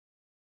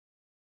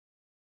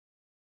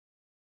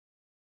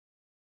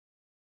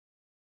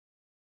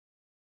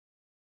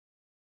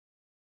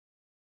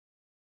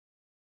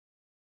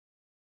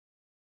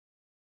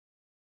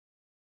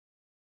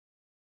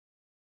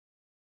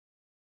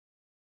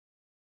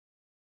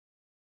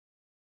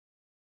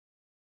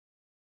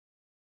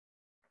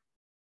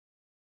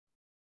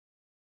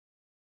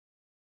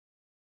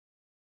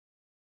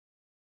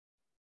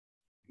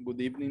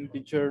Good evening,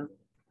 teacher.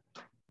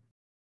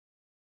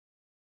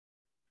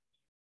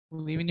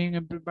 Good evening,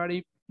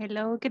 everybody.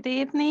 Hello, good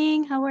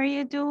evening. How are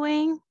you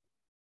doing?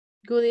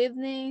 Good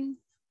evening.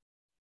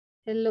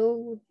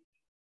 Hello.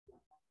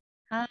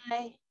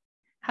 Hi.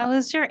 How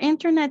is your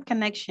internet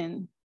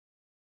connection?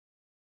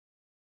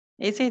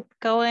 Is it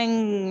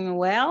going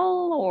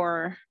well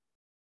or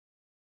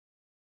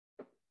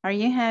are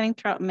you having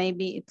trouble?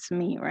 Maybe it's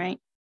me, right?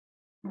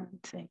 One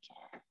second.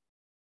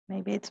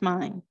 Maybe it's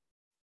mine.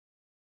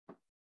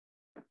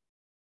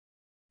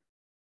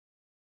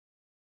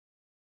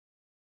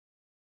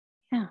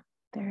 Yeah,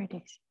 there it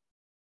is.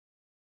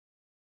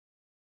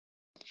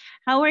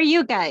 How are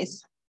you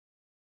guys?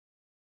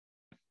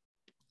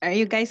 Are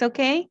you guys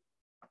okay?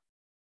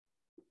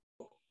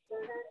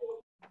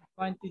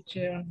 Fine,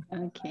 teacher.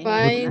 Okay.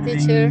 Fine,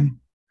 teacher.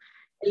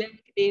 Hello,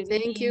 good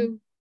Thank evening.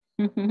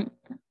 you.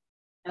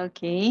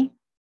 Okay.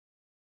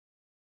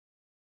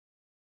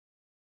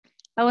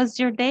 How was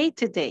your day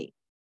today?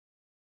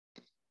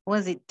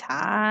 Was it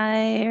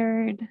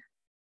tired?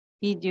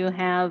 Did you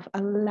have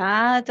a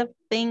lot of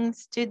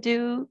things to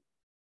do?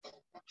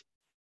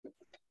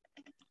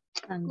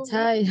 I'm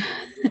tired.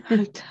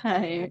 I'm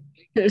tired.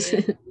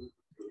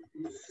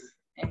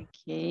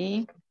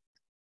 Okay.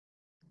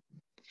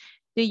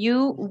 Do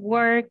you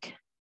work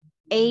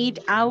 8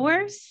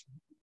 hours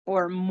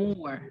or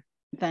more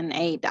than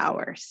 8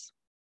 hours?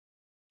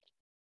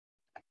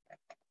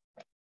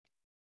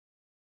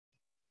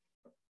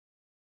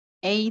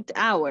 Eight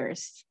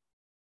hours.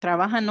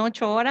 ¿Trabajan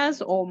 8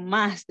 horas o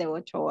más de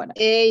 8 horas?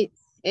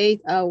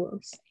 8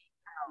 hours.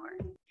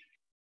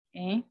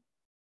 Okay.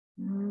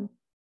 Mm.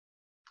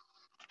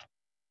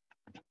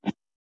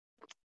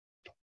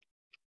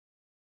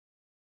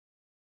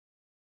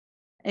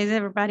 Is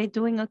everybody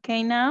doing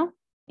okay now?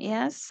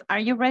 Yes. Are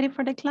you ready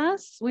for the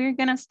class? We're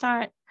gonna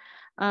start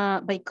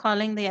by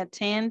calling the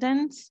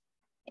attendance.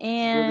 Good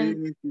And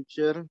evening,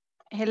 teacher.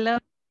 hello,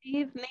 good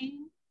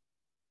evening.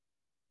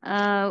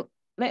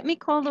 Let me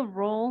call the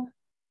roll,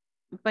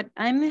 but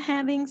I'm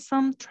having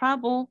some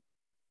trouble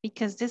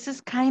because this is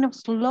kind of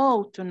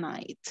slow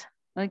tonight,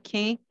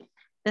 okay?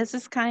 This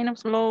is kind of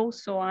slow,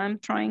 so I'm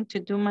trying to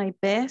do my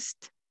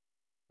best,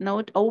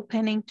 not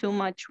opening too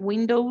much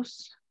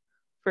windows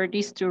for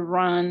this to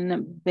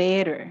run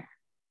better.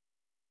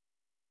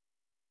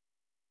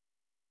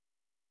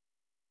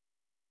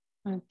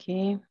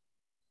 Okay.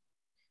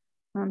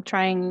 I'm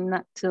trying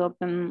not to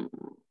open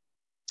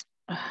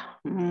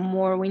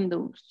more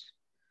windows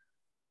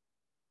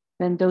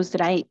than those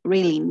that I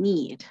really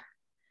need.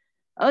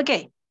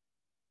 Okay,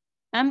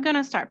 I'm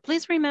gonna start.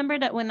 Please remember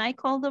that when I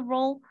call the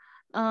roll,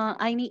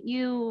 I need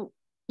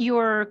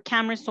your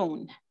cameras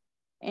on.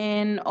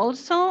 And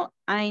also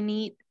I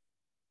need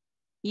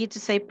you to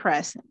say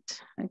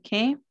present,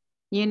 okay?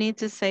 You need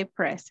to say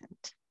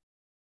present.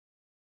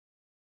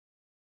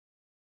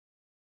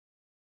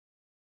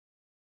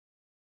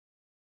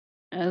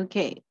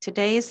 Okay,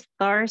 today is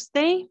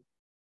Thursday,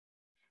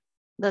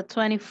 the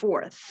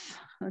 24th,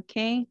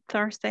 okay?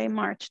 Thursday,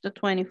 March the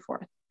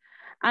 24th.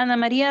 Ana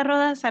María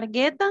Rodas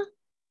Argueta.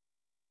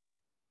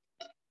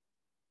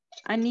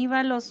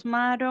 Aníbal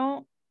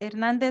Osmaro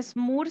Hernández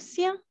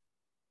Murcia.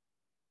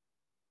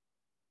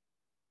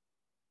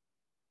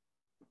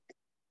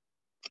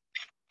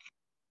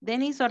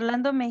 Denis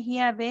Orlando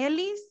Mejía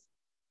Vélez.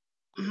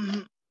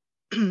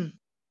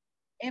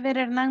 Ever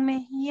Hernán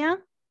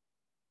Mejía.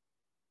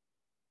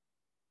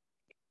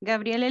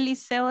 Gabriel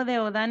Eliseo de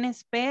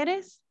Odanes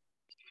Pérez.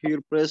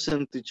 Here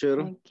present, teacher.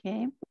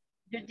 Okay.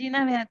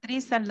 Georgina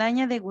Beatriz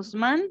Saldaña de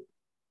Guzmán.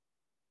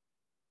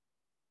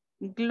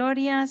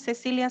 Gloria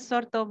Cecilia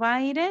Sorto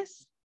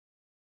Baires.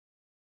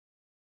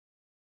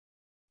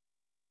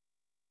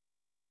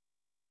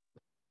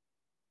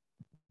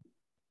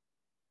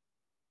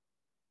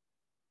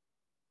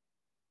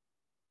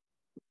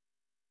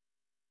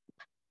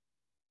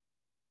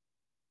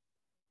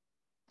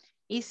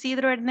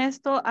 Isidro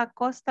Ernesto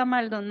Acosta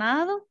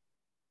Maldonado.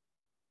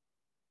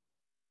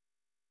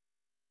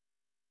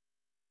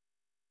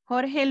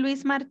 Jorge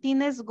Luis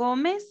Martínez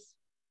Gómez.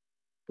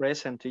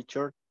 Present,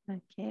 teacher.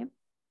 Okay.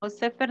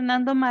 José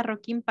Fernando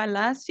Marroquín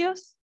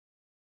Palacios.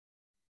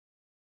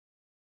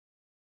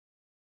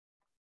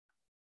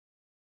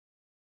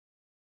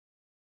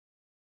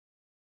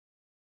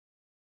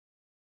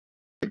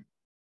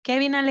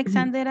 Kevin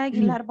Alexander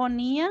Aguilar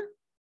Bonilla.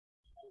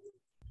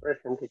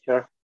 Present,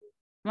 teacher.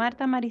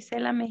 Marta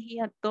Marisela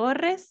Mejía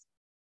Torres.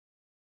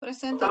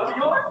 Presente.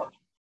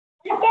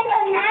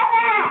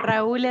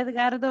 Raúl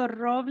Edgardo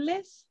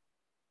Robles.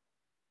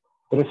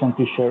 Present,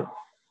 teacher.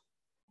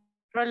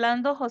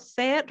 Rolando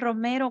José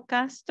Romero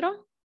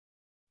Castro.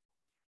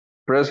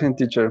 Present,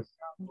 teacher.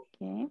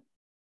 Okay.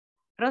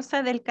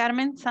 Rosa del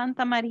Carmen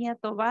Santa María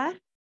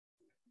Tobar.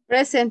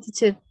 Present,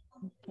 teacher.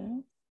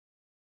 Okay.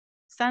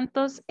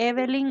 Santos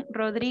Evelyn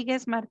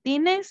Rodríguez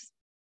Martínez.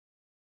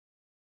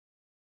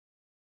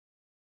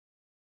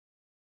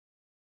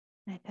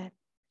 I thought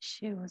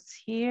she was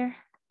here.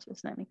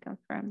 Just let me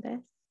confirm this.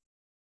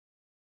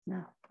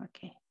 No,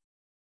 okay.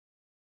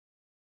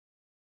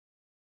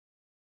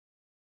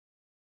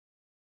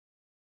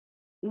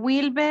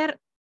 Wilber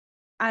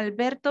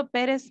Alberto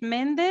Pérez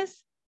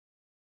Méndez.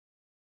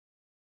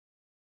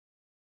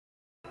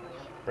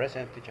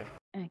 Present, teacher.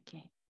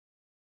 Okay.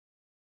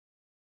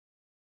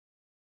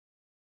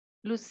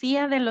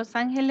 Lucía de Los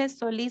Ángeles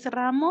Solís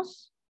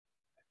Ramos.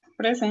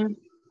 Present.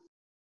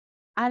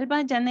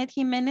 Alba Janet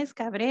Jiménez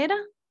Cabrera.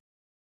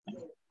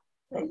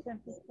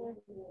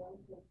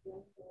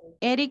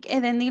 Eric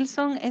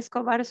Edenilson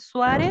Escobar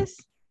Suárez.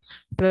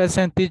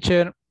 Present,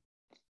 teacher.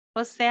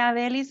 José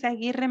Abelis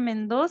Aguirre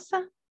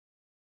Mendoza.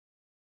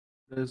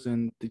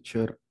 Present,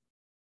 teacher.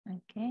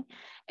 Okay.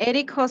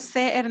 Eric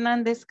José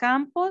Hernández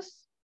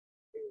Campos.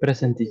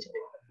 Present, teacher.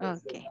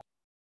 Okay.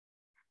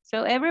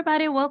 So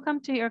everybody,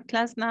 welcome to your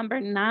class number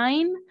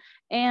 9.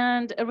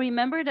 And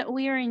remember that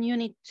we are in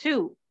unit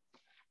 2.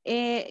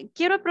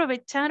 Quiero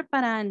aprovechar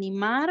para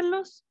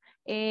animarlos.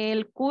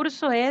 El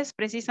curso es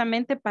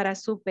precisamente para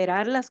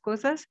superar las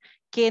cosas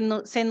que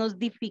se nos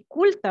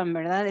dificultan,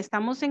 ¿verdad?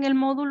 Estamos en el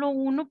módulo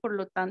 1, por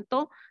lo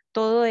tanto,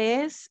 todo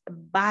es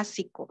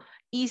básico.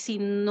 Y si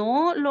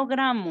no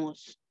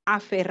logramos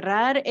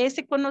aferrar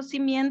ese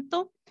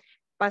conocimiento,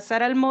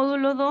 pasar al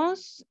módulo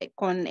 2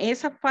 con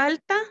esa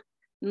falta,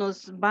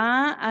 nos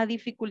va a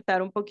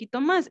dificultar un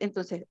poquito más.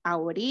 Entonces,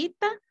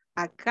 ahorita,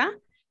 acá,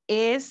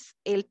 es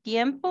el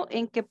tiempo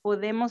en que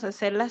podemos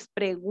hacer las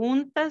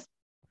preguntas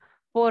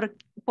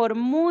por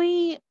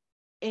muy,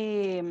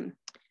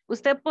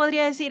 usted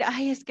podría decir,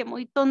 ay, es que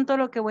muy tonto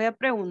lo que voy a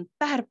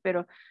preguntar,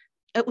 pero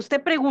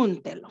usted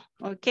pregúntelo,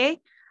 ¿ok?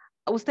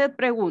 Usted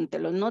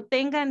pregúntelo, no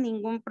tenga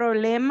ningún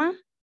problema,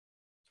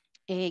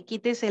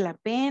 quítese la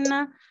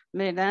pena,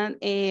 ¿verdad?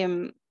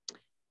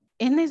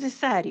 Es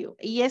necesario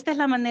y esta es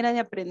la manera de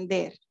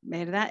aprender,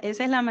 ¿verdad?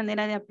 Esa es la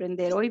manera de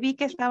aprender. Hoy vi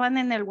que estaban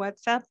en el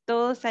WhatsApp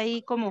todos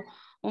ahí como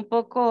un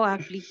poco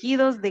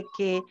afligidos de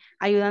que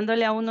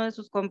ayudándole a uno de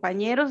sus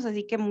compañeros,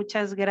 así que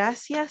muchas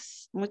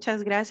gracias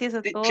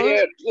a todos.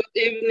 Teacher, good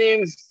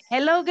evening.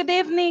 Hello, good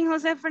evening,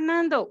 José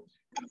Fernando.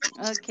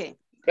 Okay.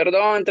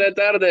 Perdón, entré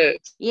tarde.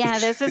 Yeah,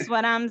 this is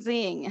what I'm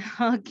seeing.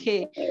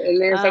 Okay. El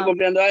niño está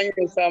cumpliendo años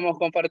y estábamos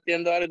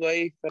compartiendo algo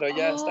ahí, pero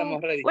ya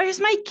estamos ready.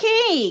 Where's my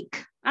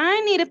cake?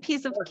 I need a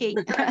piece of cake.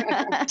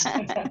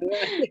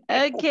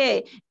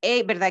 Okay.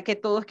 ¿Verdad que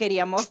todos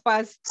queríamos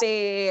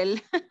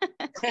pastel?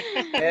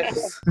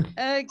 Yes.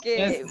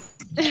 Okay.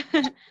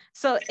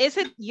 So, is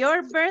it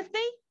your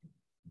birthday?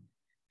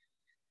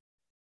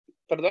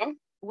 Perdón?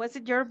 Was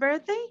it your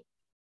birthday?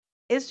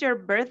 Is your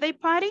birthday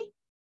party?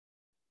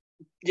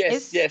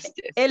 Yes, yes.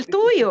 El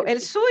tuyo, el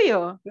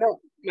suyo.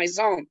 No, my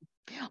son.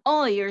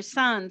 Oh, your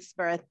son's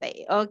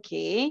birthday.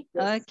 Okay.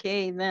 Yes.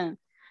 Okay, then.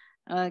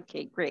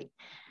 Okay, great.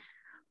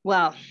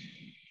 Well,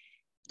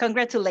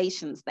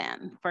 congratulations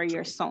then for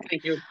your son.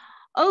 Thank you.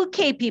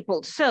 Okay,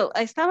 people. So,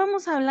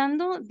 estábamos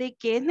hablando de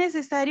que es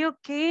necesario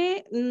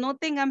que no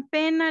tengan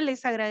pena.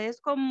 Les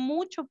agradezco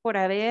mucho por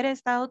haber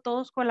estado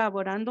todos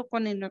colaborando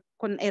con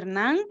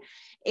Hernán.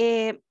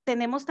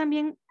 Tenemos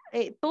también,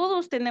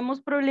 todos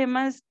tenemos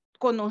problemas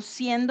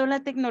conociendo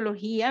la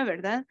tecnología,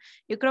 ¿verdad?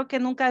 Yo creo que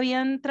nunca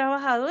habían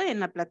trabajado en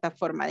la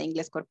plataforma de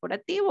inglés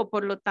corporativo,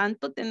 por lo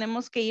tanto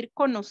tenemos que ir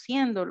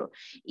conociéndolo.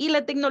 Y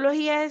la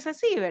tecnología es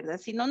así, ¿verdad?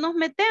 Si no nos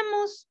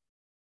metemos,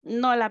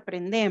 no la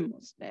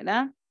aprendemos,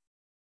 ¿verdad?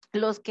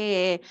 Los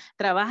que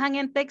trabajan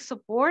en tech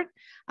support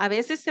a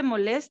veces se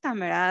molestan,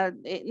 ¿verdad?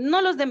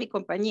 No los de mi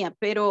compañía,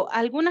 pero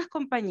algunas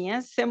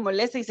compañías se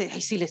molestan y dicen,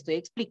 ay, sí, le estoy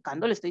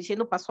explicando, le estoy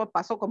diciendo paso a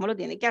paso cómo lo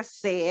tiene que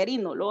hacer y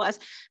no lo hace.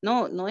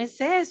 No, no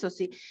es eso.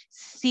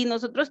 Si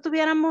nosotros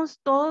tuviéramos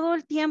todo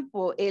el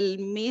tiempo el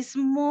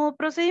mismo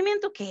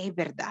procedimiento, que es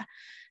verdad,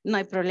 no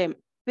hay problema.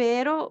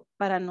 Pero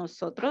para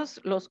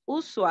nosotros, los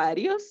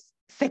usuarios,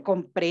 se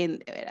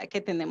comprende, ¿verdad?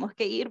 Que tenemos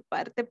que ir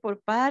parte por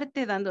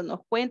parte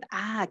dándonos cuenta,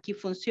 aquí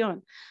funciona,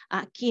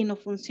 aquí no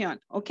funciona,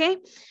 ¿ok?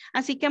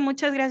 Así que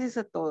muchas gracias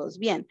a todos.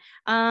 Bien,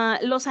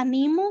 los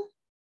animo,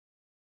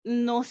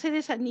 no se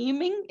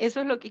desanimen,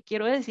 eso es lo que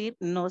quiero decir,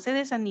 no se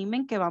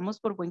desanimen que vamos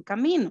por buen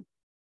camino.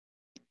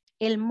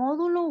 El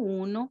módulo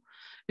 1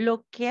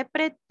 lo que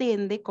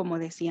pretende, como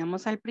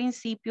decíamos al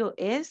principio,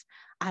 es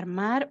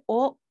armar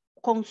o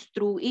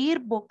construir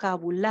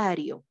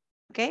vocabulario,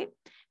 ¿ok?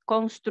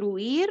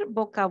 Construir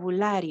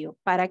vocabulario.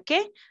 ¿Para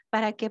qué?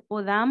 Para que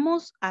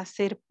podamos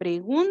hacer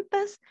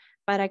preguntas,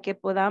 para que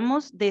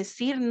podamos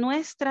decir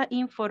nuestra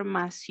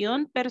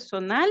información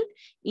personal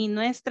y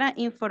nuestra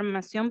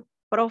información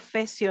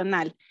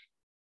profesional.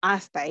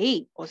 Hasta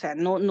ahí. O sea,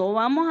 no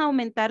vamos a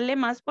aumentarle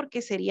más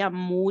porque sería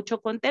mucho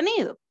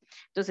contenido.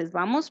 Entonces,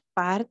 vamos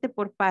parte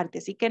por parte.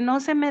 Así que no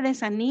se me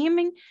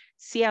desanimen.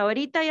 Si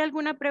ahorita hay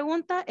alguna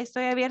pregunta,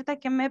 estoy abierta a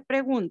que me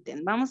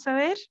pregunten. Vamos a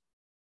ver.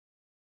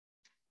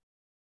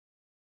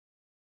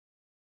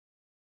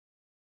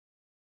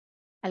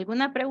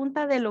 ¿Alguna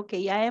pregunta de lo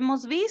que ya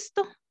hemos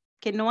visto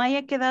que no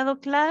haya quedado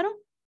claro?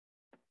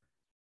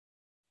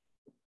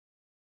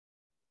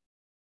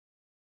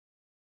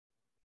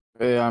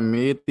 A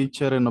mí,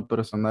 teacher, en lo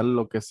personal,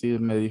 lo que sí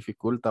me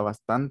dificulta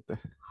bastante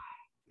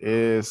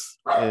es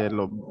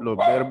los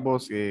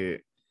verbos,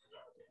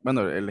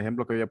 bueno, el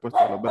ejemplo que había puesto,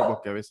 los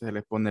verbos que a veces se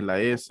les pone la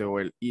S o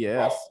el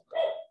IS,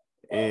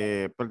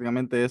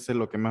 prácticamente ese es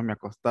lo que más me ha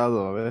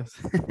costado a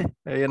veces.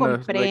 Ahí en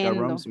los breakout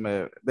Comprendo. rooms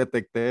me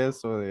detecté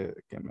eso de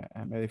que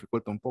me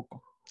dificulta un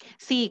poco.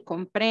 Sí,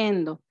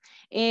 comprendo.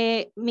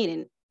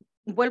 Miren,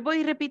 vuelvo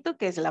y repito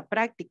que es la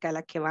práctica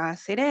la que va a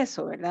hacer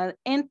eso, ¿verdad?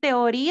 En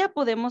teoría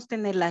podemos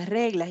tener las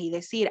reglas y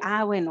decir,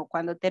 bueno,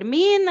 cuando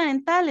termina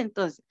en tal,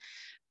 entonces,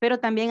 pero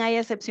también hay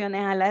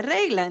excepciones a la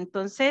regla.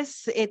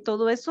 Entonces,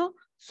 todo eso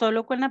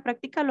solo con la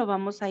práctica lo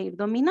vamos a ir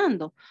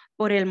dominando.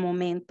 Por el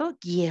momento,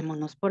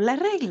 guiémonos por la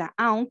regla,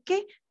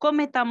 aunque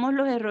cometamos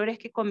los errores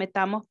que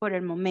cometamos por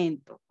el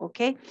momento, ¿ok?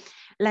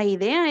 La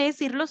idea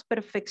es irlos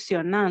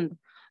perfeccionando,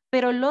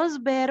 pero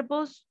los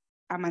verbos,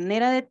 a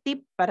manera de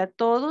tip para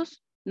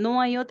todos,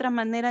 no hay otra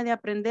manera de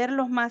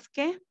aprenderlos más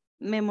que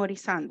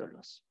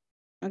memorizándolos.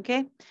 ¿Ok?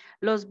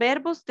 Los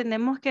verbos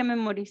tenemos que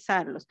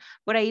memorizarlos.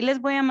 Por ahí les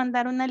voy a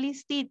mandar una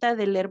listita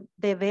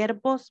de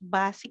verbos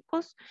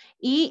básicos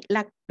y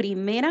la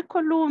primera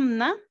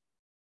columna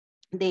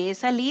de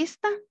esa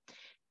lista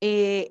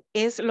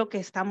es lo que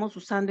estamos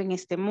usando en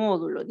este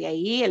módulo. De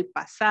ahí el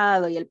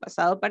pasado y el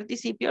pasado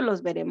participio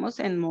los veremos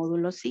en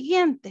módulos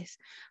siguientes.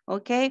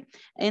 ¿Ok?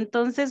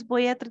 Entonces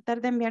voy a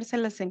tratar de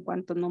enviárselas en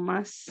cuanto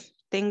nomás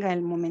tenga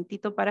el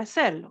momentito para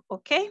hacerlo.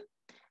 ¿Ok?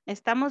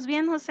 ¿Estamos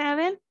bien, José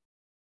Abel?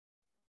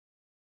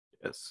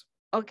 Yes.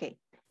 Ok,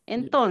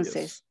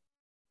 entonces,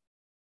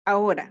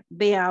 ahora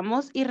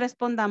veamos y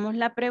respondamos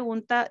la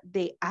pregunta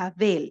de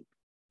Abel.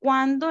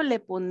 ¿Cuándo le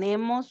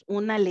ponemos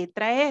una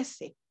letra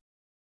S?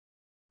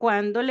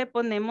 ¿Cuándo le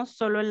ponemos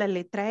solo la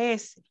letra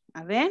S?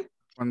 A ver.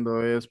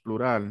 Cuando es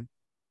plural.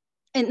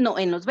 No,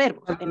 en los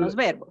verbos.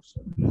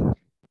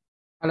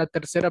 A la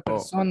tercera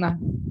persona.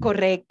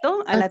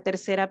 Correcto, a la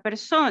tercera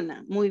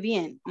persona. Muy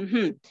bien.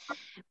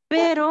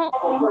 Pero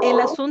el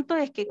asunto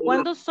es que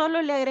cuando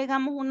solo le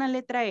agregamos una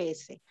letra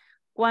S,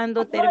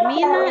 cuando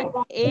termina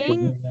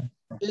en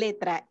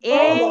letra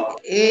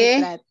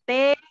letra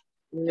T,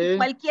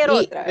 cualquier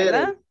otra,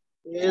 ¿verdad?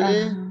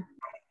 L,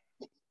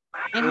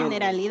 En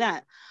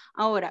generalidad.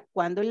 Ahora,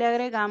 cuando le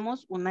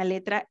agregamos una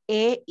letra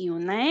E y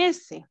una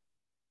S.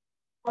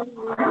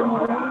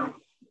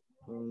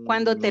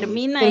 Cuando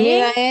termina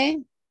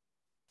en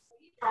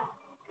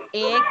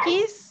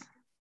X,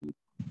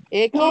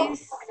 en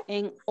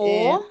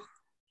O,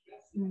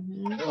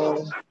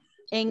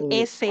 en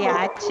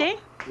SH,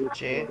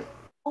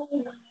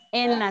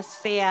 en la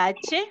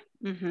CH,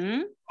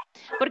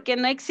 porque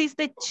no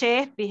existe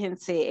che,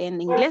 fíjense,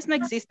 en inglés no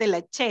existe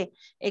la che,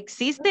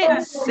 existe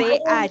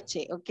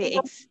CH, ok,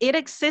 it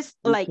exists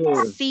like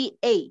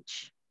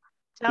CH.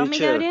 Tell me,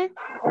 Gabriel.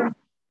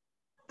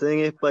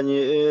 En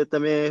español,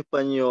 también en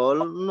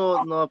español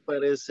no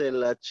aparece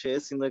la H,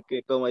 sino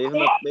que como hay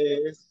una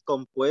P es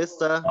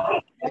compuesta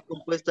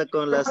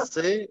con la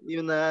C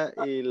y la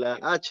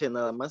H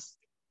nada más.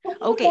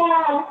 Ok,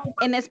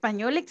 en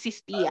español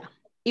existía,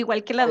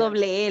 igual que la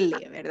doble L,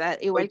 ¿verdad?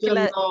 Igual que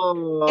la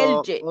el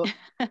Y.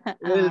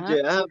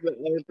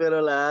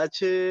 Pero la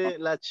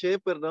H,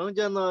 perdón,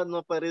 ya no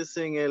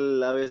aparece en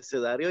el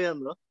abecedario, ya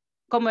no.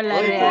 Como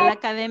la Real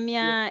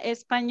Academia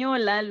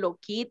Española lo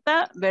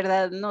quita,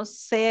 ¿verdad? No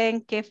sé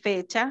en qué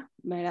fecha,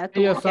 ¿verdad?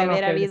 Ellos Tuvo que son los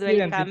haber que habido el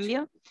deciden, teacher.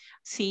 cambio.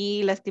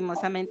 Sí,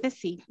 lastimosamente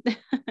sí.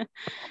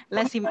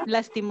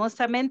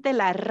 Lastimosamente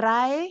la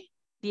RAE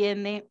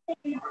tiene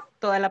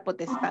toda la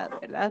potestad,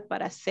 ¿verdad?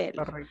 Para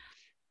hacerlo. Correcto.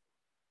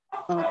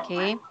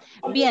 Ok,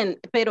 bien,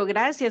 pero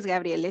gracias,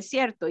 Gabriel, es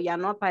cierto, ya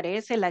no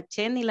aparece la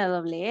che ni la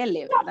doble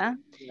L, ¿verdad?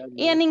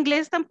 Y en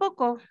inglés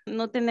tampoco,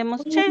 no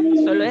tenemos che,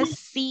 solo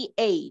es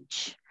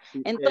CH.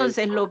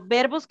 Entonces, los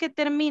verbos que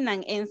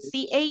terminan en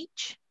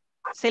CH,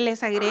 se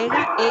les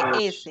agrega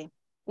ES.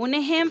 Un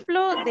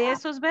ejemplo de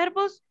esos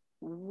verbos,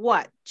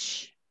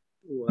 watch.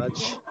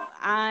 Watch.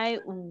 I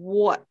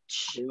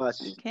watch.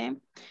 Okay.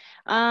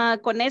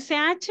 Con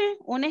SH,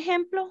 un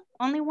ejemplo,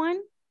 only one.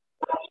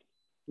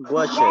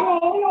 Wash.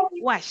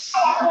 Wash.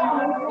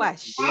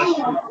 Wash.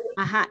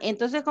 Ajá,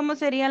 entonces, ¿cómo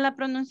sería la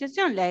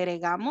pronunciación? Le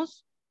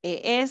agregamos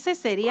S,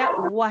 sería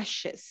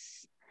washes.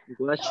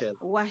 Washed.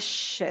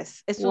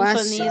 Washes. Es un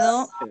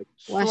sonido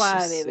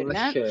suave,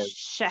 ¿verdad?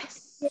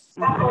 Washes.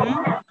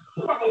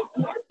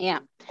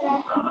 Yeah.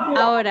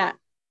 Ahora,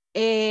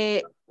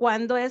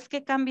 ¿cuándo es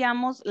que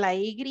cambiamos la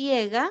Y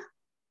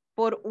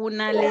por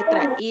una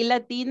letra I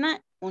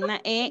latina, una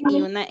E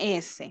y una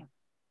S?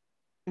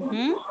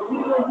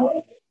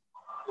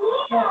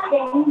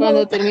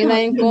 Cuando termina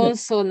en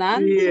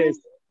consonante.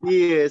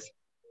 Yes.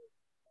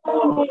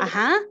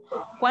 Ajá.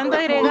 ¿Cuándo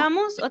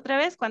agregamos otra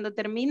vez? Cuando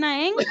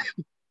termina en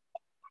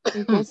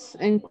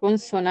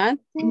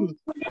consonante. Ok.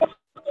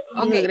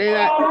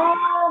 Agrega.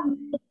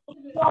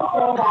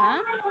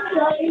 Ajá.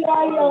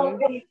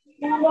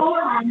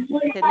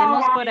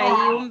 Tenemos por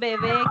ahí un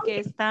bebé que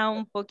está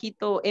un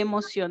poquito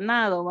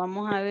emocionado.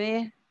 Vamos a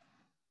ver.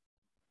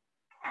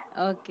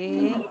 Ok.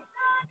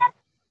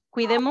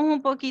 Cuidemos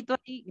un poquito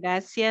ahí.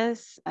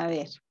 Gracias. A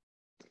ver.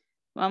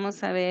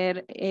 Vamos a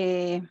ver.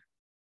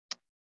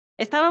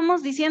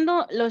 Estábamos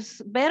diciendo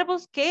los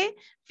verbos que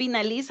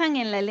finalizan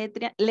en la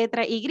letra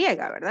Y,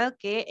 ¿verdad?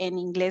 Que en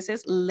inglés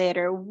es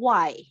letter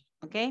Y.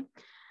 ¿Ok?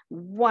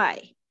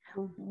 Y.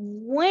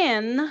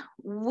 When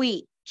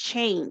we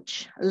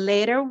change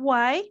letter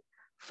Y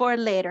for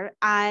letter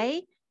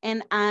I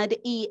and add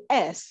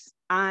ES.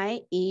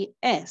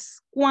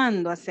 IES.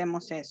 ¿Cuándo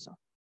hacemos eso?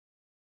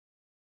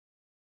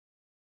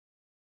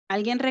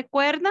 ¿Alguien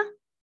recuerda?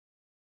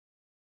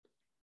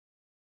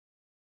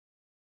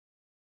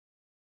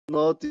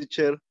 No,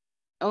 teacher.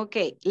 Ok,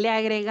 le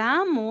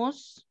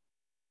agregamos,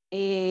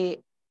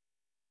 bueno,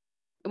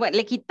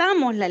 le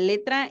quitamos la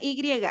letra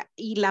Y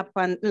y la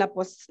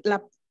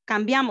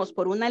cambiamos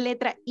por una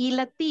letra I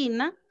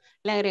latina,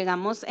 le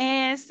agregamos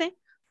ES,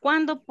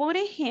 cuando, por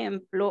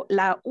ejemplo,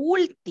 la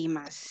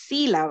última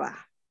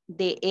sílaba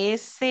de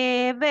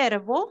ese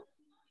verbo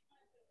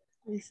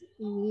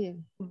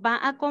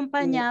va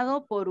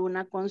acompañado por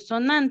una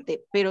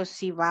consonante, pero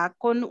si va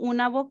con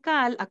una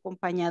vocal,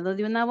 acompañado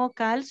de una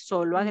vocal,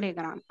 solo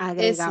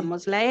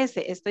agregamos la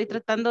S. Estoy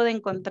tratando de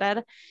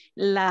encontrar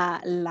el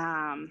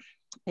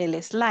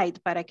slide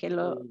para que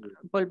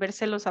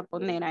volvérselos a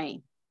poner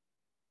ahí.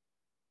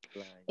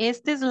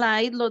 Este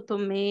slide lo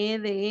tomé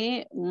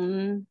de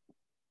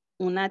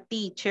una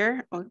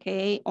teacher, ok,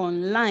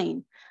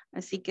 online.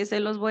 Así que se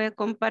los voy a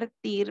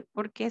compartir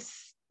porque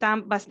está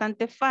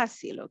bastante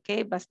fácil, ok,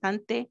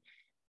 bastante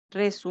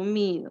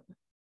resumido.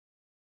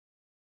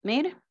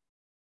 Mira,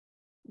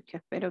 yo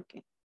espero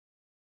que.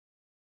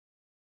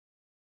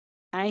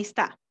 Ahí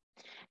está.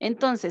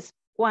 Entonces,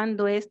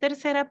 cuando es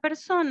tercera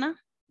persona,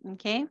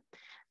 ok,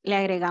 le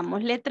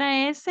agregamos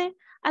letra S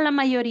a la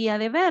mayoría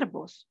de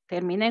verbos.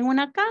 Termina en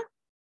una K,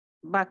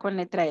 va con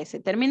letra S.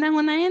 Termina en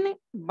una N,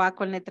 va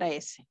con letra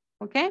S,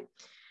 ok.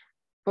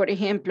 Por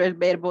ejemplo, el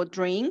verbo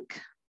drink,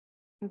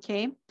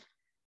 ok.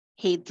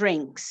 He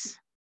drinks.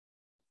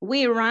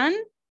 We run,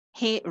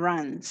 he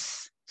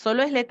runs.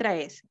 Solo es letra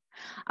S.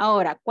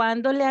 Ahora,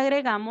 cuando le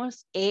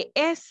agregamos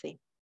ES?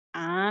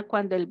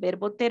 Cuando el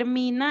verbo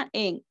termina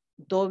en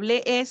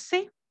doble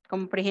S,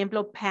 como por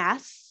ejemplo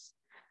pass,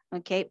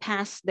 ok,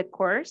 pass the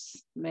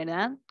course,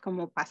 ¿verdad?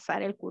 Como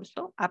pasar el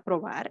curso,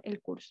 aprobar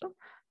el curso,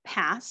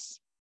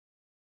 pass.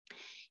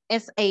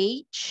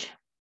 SH,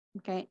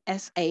 ok,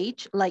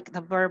 SH, like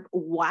the verb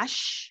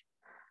wash.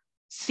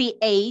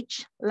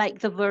 CH, like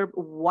the verb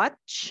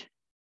watch.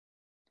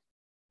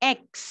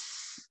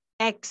 X,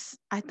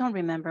 I don't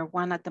remember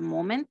one at the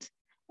moment.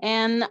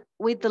 And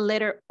with the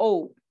letter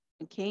O,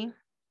 okay?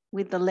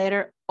 With the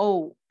letter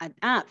O.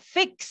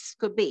 Fix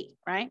could be,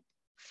 right?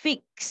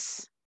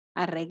 Fix,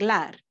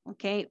 arreglar,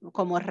 okay?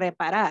 Como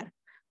reparar,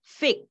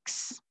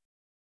 fix.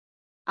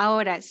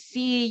 Ahora,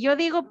 si yo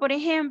digo, por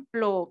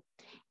ejemplo,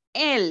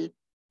 él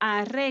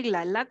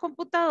arregla la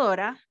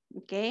computadora,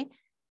 okay?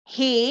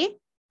 He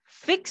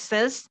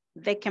fixes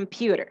the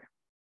computer,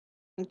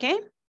 okay?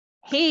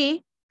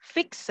 He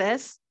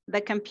fixes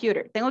the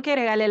computer. Tengo que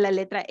agregarle la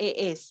letra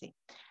ES.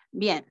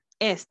 Bien,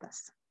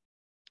 estas.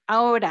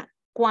 Ahora,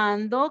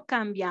 ¿cuándo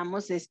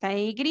cambiamos esta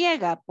Y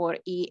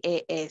por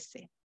IES?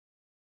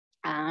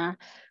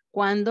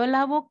 Cuando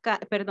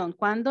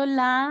cuando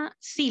la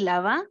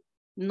sílaba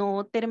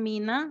no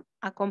termina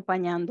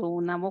acompañando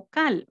una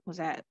vocal, o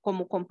sea,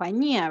 como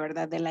compañía,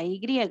 ¿verdad? De la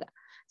Y,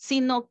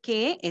 sino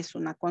que es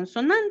una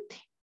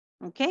consonante,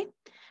 ¿ok?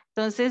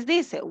 Entonces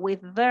dice,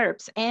 with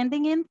verbs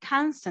ending in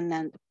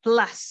consonant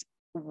plus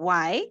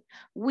Y,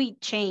 we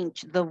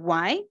change the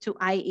Y to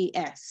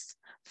IES.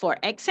 For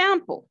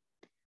example,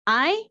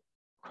 I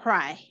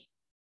cry.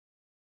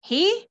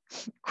 He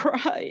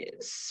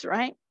cries,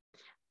 right?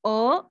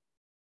 O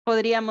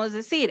podríamos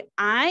decir,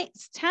 I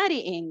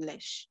study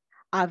English.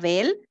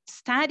 Abel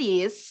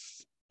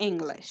studies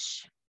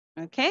English.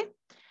 ¿Ok?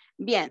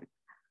 Bien.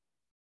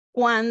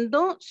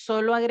 Cuando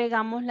solo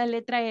agregamos la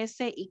letra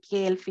S y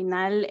que el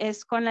final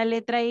es con la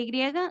letra Y,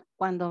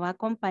 cuando va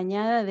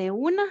acompañada de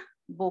una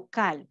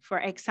vocal.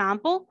 For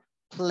example,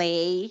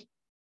 play,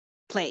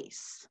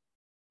 plays.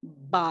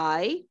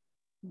 Buy,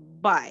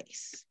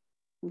 buys.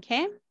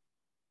 Okay?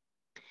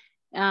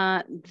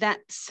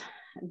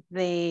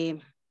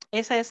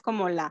 Esa es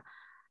como la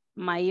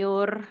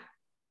mayor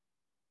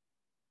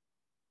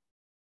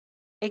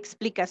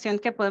explicación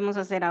que podemos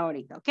hacer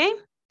ahorita, ¿ok?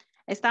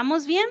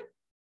 ¿Estamos bien?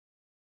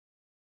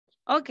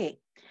 Ok.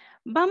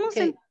 Vamos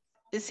Okay.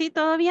 ¿Sí,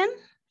 todo bien?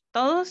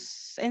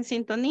 ¿Todos en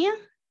sintonía?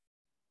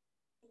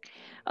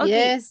 Ok.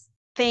 Yes.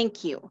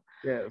 Thank you.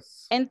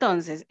 Yes.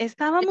 Entonces,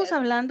 estábamos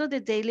hablando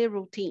de daily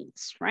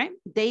routines, right?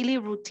 Daily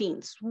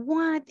routines.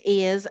 What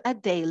is a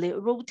daily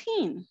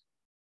routine?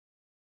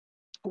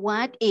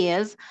 What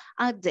is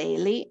a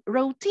daily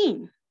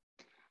routine?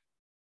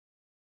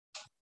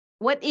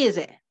 What is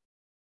it?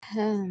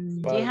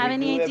 Do you have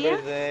any idea?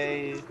 Every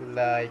day,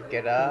 like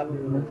get up.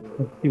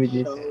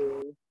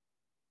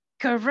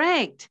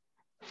 Correct.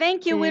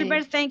 Thank you,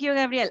 Wilbur. Thank you,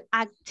 Gabriel.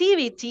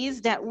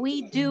 Activities that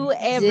we do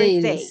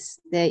every day.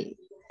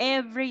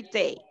 Every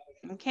day.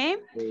 Okay?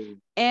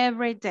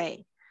 Every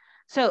day.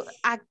 So,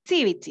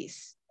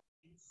 activities,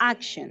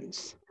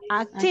 actions,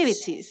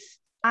 activities,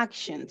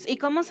 actions. ¿Y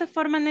cómo se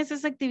forman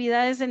esas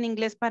actividades en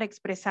inglés para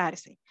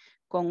expresarse?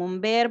 Con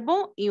un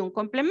verbo y un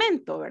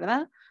complemento,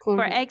 ¿verdad?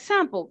 For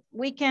example,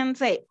 we can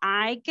say,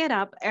 I get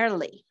up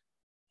early.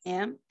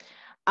 Yeah?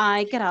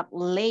 I get up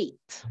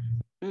late.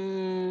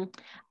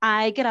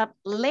 I get up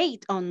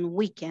late on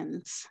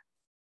weekends.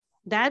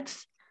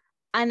 That's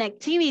an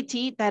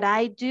activity that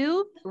I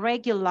do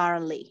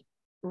regularly.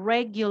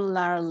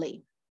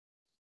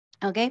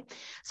 Okay,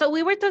 so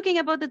we were talking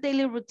about the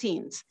daily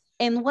routines.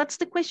 And what's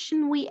the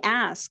question we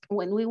ask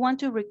when we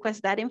want to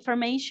request that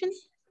information?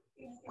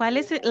 ¿Cuál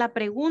es la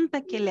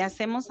pregunta que le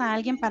hacemos a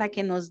alguien para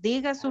que nos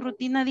diga su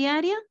rutina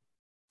diaria?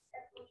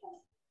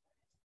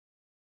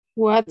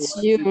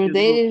 What's your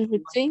daily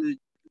routine?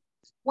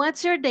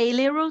 What's your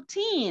daily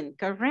routine?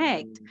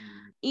 Correct.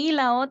 Y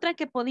la otra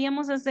que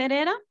podíamos hacer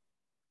era?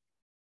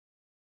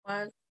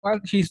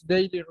 What his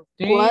daily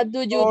routine? What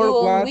do you or do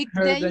on what her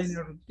weekdays? daily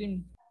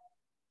routine?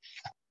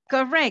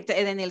 Correct,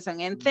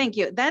 Edenilson, and thank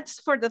you. That's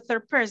for the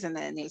third person,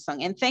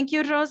 Edenilson. And thank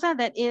you, Rosa,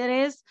 that it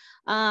is,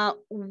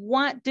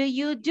 what do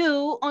you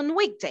do on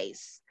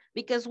weekdays?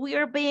 Because we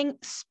are being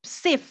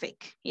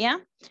specific, yeah?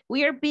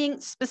 We are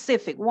being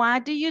specific.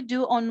 What do you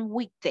do on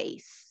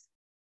weekdays?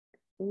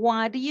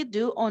 What do you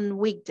do on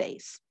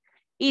weekdays?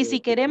 Y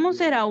si queremos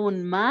ser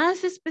aún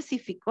más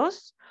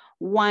específicos,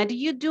 what do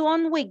you do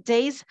on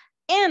weekdays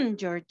in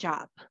your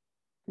job?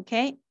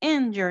 Okay,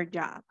 in your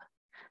job.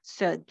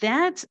 So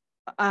that's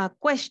a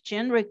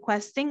question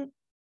requesting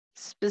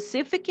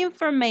specific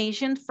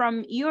information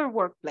from your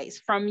workplace,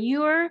 from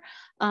your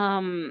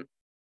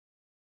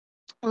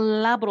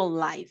laboral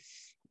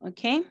life,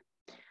 okay?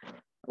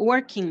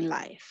 Working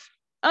life.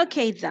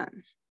 Okay,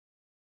 then.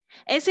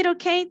 Is it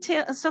okay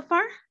so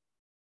far?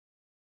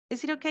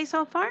 Is it okay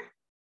so far?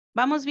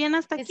 ¿Vamos bien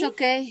hasta aquí? It's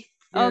okay.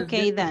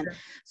 Okay, Yes, then. okay.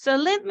 So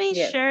let me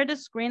Yes. share the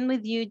screen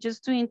with you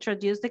just to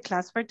introduce the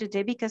class for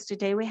today, because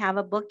today we have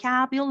a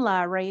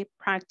vocabulary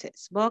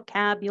practice.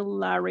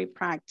 Vocabulary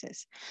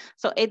practice.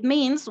 So it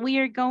means we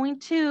are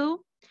going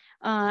to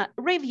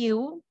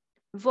review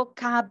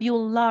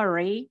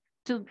vocabulary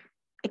to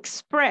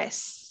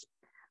express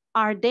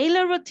our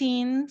daily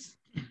routines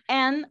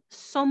and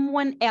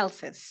someone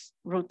else's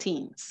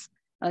routines.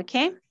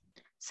 Okay?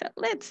 So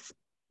let's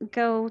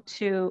go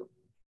to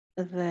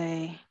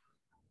the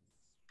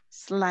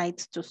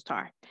slides to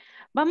start.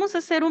 Vamos a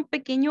hacer un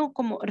pequeño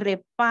como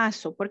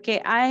repaso, porque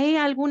hay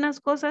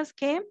algunas cosas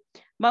que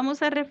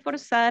vamos a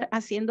reforzar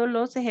haciendo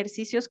los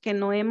ejercicios que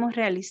no hemos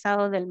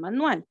realizado del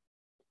manual,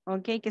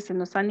 ¿ok? Que se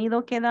nos han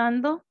ido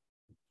quedando,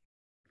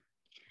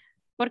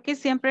 porque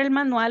siempre el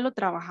manual lo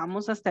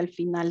trabajamos hasta el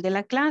final de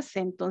la clase,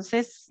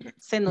 entonces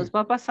se nos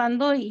va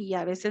pasando y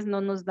a veces no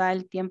nos da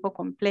el tiempo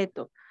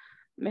completo,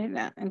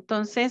 ¿verdad?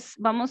 Entonces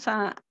vamos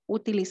a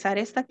utilizar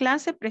esta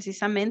clase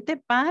precisamente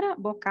para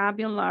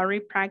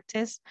vocabulary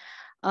practice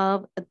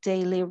of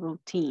daily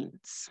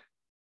routines.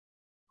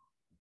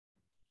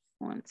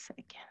 One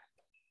second.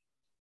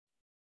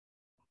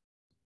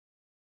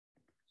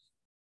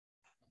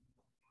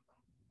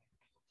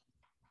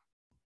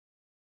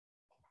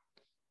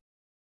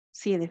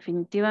 Sí,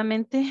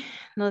 definitivamente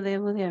no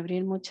debo de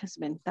abrir muchas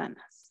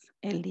ventanas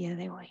el día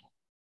de hoy.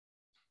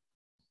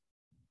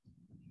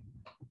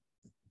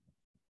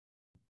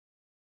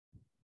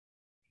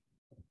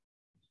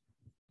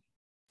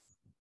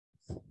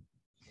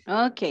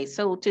 Okay,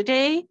 so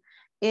today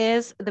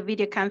is the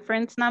video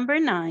conference number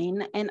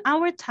 9, and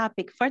our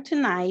topic for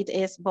tonight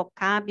is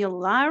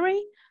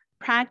vocabulary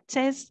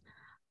practice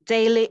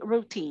daily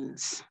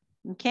routines.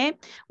 Okay,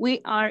 we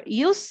are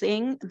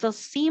using the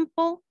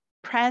simple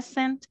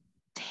present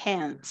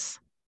tense.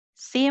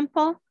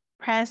 Simple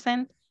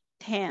present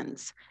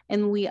tense,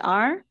 and we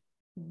are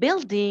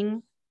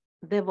building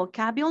the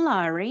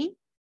vocabulary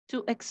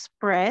to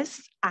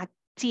express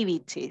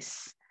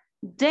activities,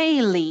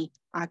 daily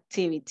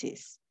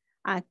activities.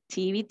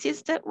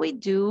 Activities that we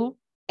do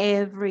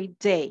every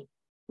day.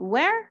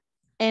 Where?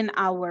 In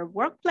our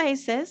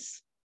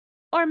workplaces,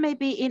 or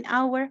maybe in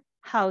our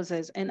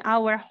houses, in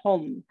our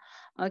home,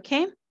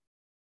 okay?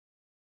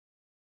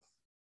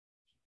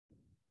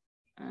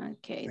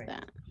 Okay,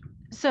 then.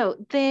 So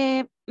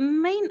the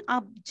main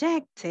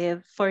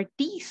objective for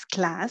this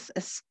class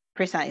is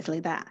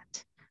precisely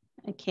that,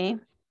 okay?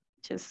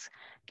 Just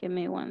give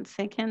me 1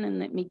 second and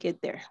let me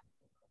get there.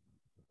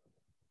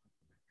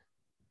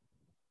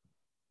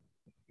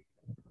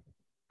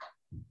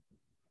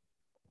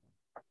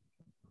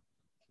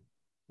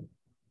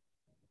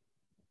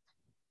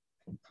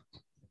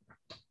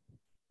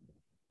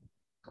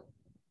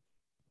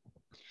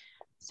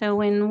 So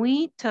when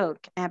we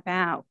talk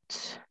about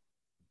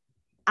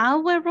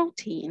our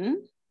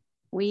routine,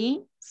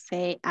 we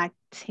say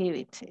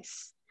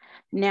activities.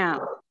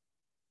 Now,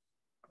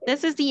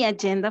 this is the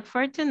agenda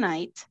for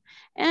tonight,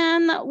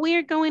 and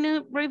we're going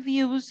to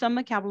review some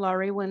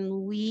vocabulary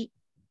when we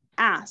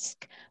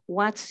ask,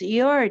 what's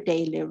your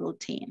daily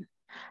routine?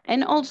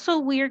 And also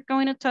we're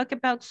going to talk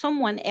about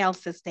someone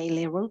else's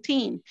daily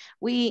routine.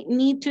 We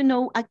need to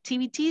know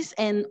activities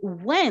and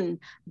when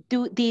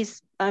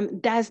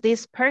does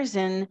this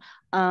person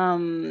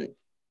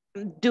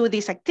do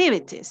these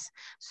activities.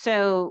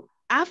 So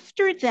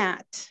after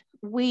that,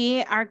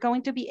 we are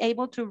going to be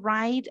able to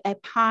write a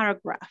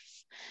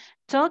paragraph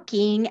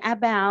talking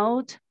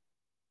about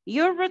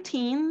your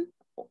routine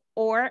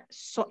or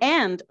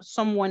and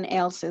someone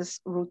else's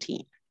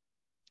routine.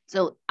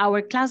 So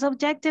our class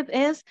objective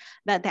is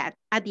that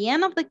at the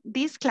end of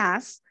this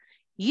class,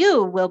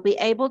 you will be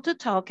able to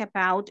talk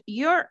about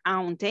your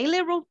own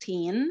daily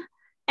routine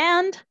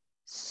and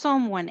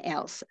someone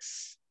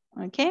else's,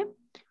 ¿ok?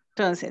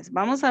 Entonces,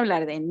 vamos a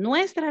hablar de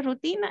nuestra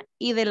rutina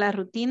y de la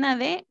rutina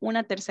de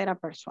una tercera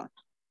persona,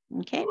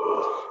 ¿ok?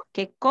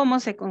 Que cómo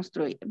se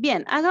construye.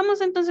 Bien,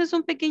 hagamos entonces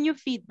un pequeño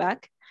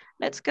feedback.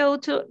 Let's go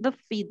to the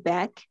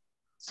feedback.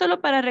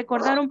 Solo para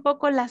recordar un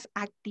poco las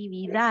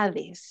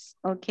actividades,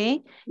 ¿ok?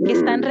 Que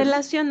están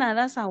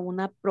relacionadas a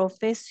una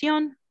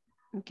profesión,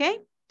 ¿ok?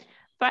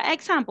 For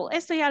example,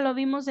 esto ya lo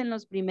vimos en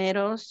los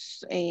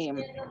primeros, en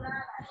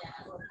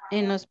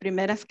las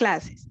primeras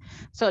clases.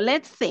 So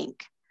let's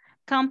think.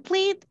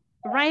 Complete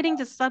writing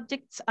the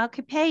subject's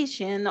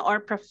occupation or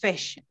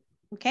profession,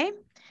 ¿ok?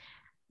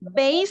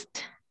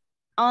 Based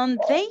on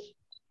the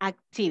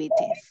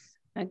activities,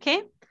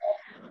 ¿ok?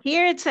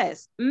 Here it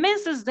says,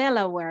 Mrs.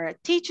 Delaware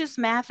teaches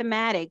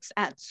mathematics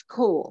at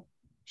school.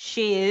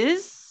 She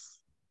is?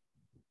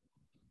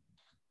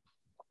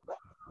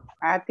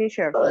 A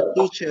teacher. A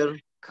teacher.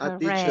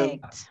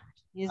 Correct.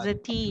 She's a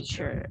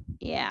teacher.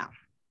 Yeah.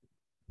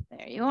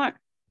 There you are.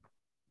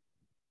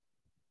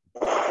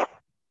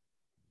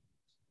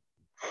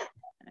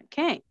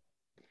 Okay.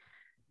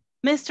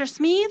 Mr.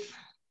 Smith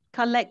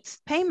collects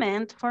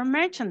payment for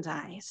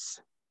merchandise.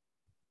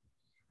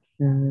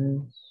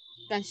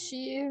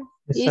 Cashier.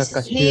 It's a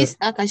cashier. He's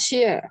a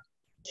cashier.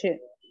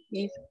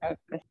 He's a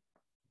cashier.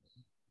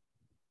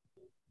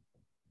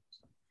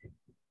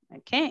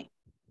 Okay.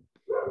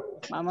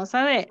 Vamos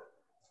a ver.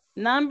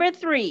 Number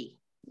three.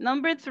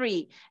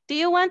 Do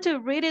you want to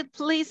read it,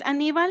 please,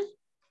 Aníbal?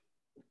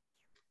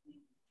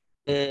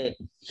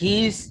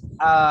 He's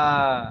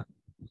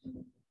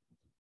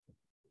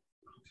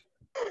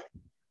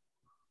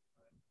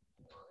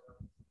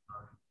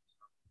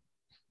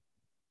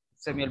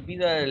se me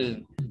olvida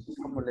el,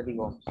 ¿cómo le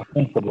digo?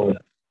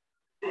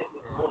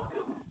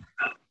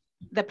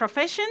 The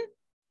profession?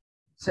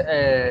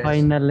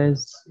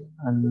 Finalist,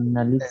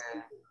 analyst.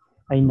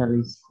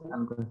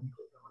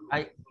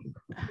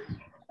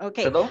 Ok.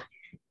 ¿Perdón?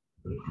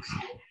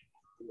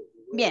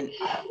 Bien,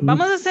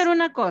 vamos a hacer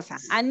una cosa.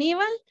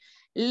 Aníbal,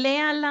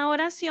 lea la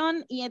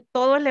oración y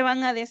todos le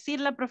van a decir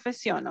la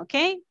profesión, ¿ok?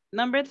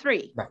 Number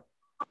 3.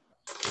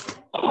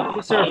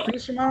 Mr.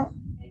 Fisherman,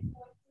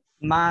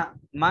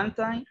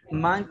 maintain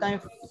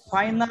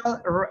financial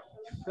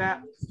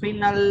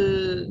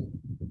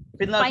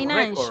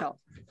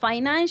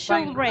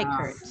Financial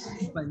records.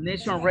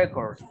 Financial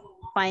record.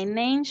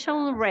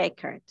 Financial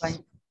records.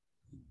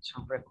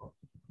 Financial record.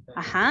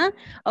 Ajá.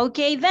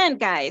 Okay, then,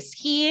 guys,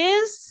 he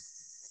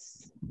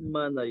is?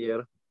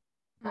 Manager.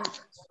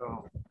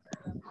 So,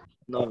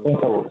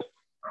 No.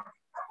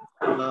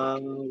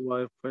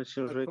 My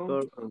financial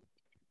record.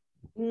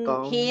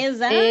 He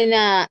is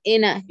a?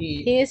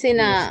 He's in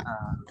a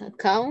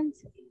account.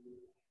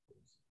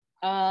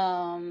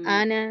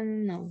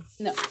 No.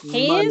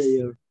 He is?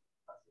 Manager.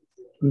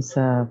 He's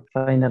a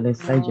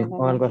finalist agent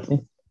o algo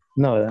así.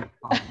 No, ¿verdad?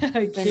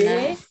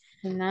 Okay.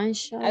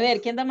 Financial. A ver,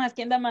 ¿quién da más?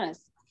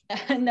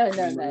 No.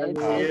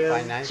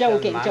 Financial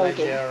Joking.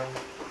 manager.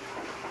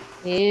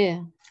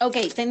 Yeah. Ok,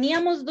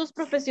 teníamos dos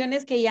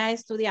profesiones que ya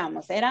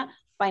estudiamos. Era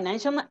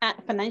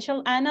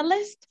financial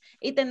analyst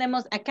y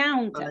tenemos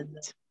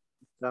accountant.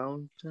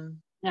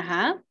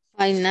 Ajá.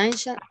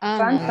 Financial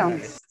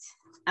analyst.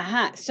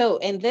 Ajá. So,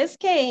 in this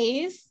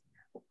case,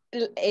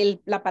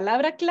 la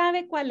palabra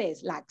clave, ¿cuál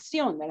es? La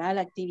acción, ¿verdad?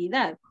 La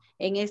actividad.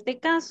 En este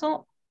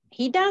caso,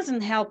 he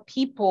doesn't help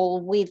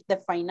people with the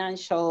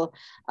financial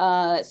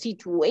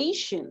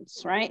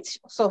situations, right?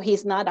 So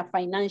he's not a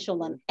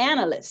financial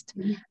analyst.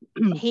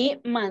 He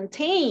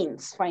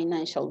maintains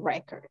financial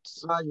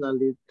records.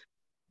 Analyst.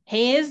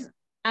 He is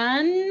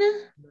an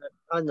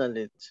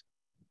Analyst.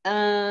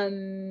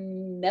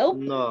 nope.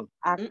 No.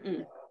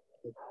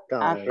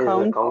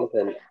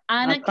 Accountant.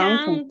 An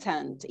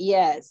accountant,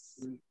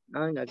 yes.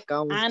 An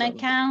accountant. An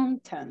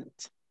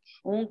accountant.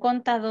 Un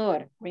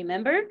contador.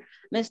 Remember?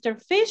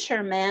 Mr.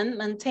 Fisherman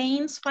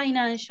maintains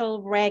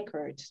financial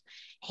records.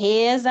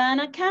 He is an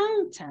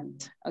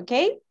accountant.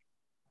 Okay?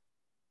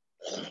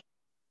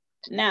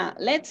 Now,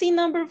 let's see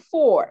number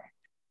 4.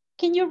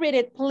 Can you read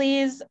it,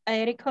 please,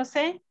 Eric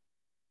Jose?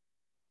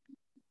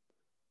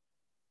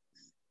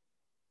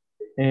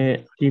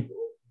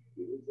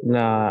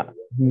 La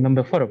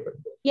number 4.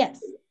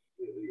 Yes.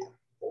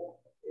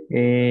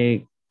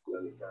 We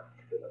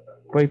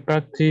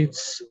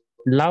practice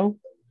law.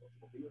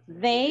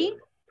 They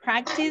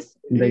practice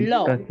They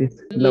law. practice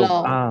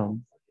Law. law.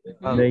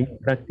 They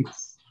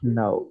practice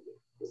law.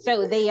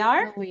 So they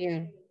are?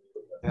 Lawyer.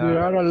 You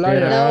are a They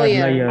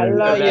liar.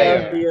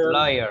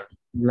 are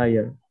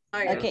liar.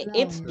 Okay,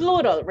 it's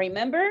plural,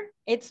 remember?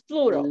 It's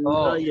plural.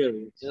 Liar.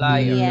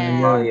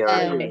 Yeah.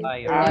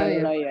 Liar.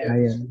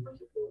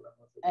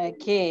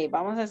 Ok,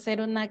 vamos a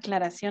hacer una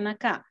aclaración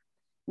acá.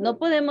 No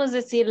podemos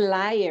decir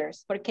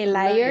liars, porque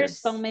liars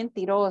son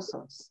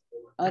mentirosos.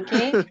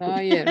 Okay.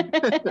 Lawyer.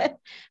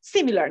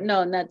 Similar.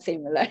 No, not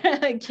similar.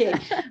 Okay.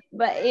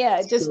 But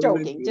yeah, just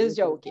joking. Just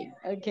joking.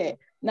 Okay.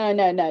 No,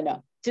 no, no,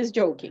 no. Just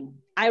joking.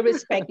 I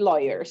respect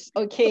lawyers.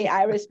 Okay.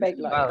 I respect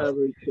lawyers.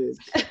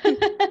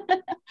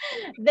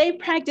 They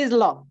practice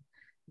law.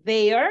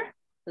 They are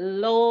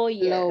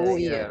lawyers.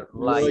 Lawyer.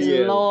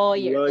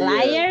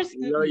 Liars.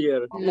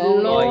 Lawyers.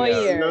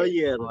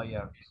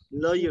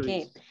 Lawyers.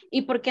 Okay.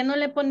 ¿Y por qué no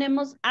le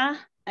ponemos a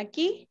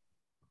aquí?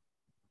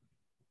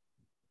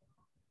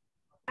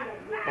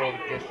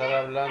 Porque estaba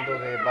hablando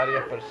de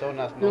varias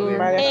personas, no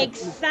de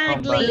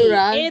Exactly.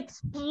 Plural.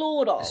 It's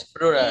plural.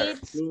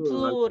 It's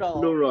plural.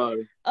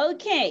 Plural.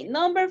 Okay,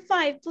 number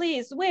 5,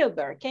 please.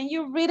 Wilber, can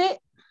you read it?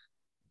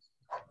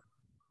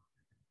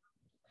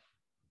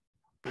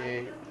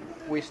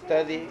 We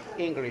study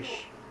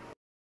English.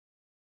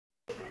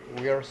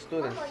 We are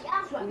students.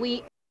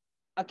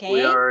 Okay.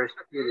 We are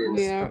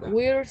students.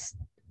 We're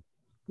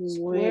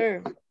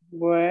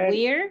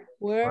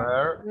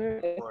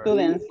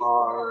Students.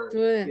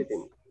 students.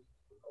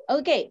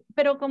 Ok,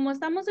 pero como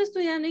estamos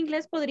estudiando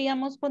inglés,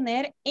 podríamos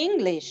poner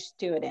English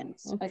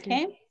students,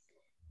 Okay. ok?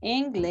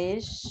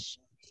 English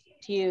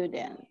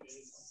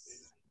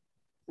students,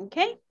 ok?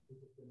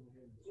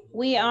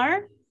 We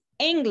are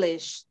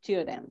English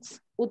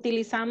students.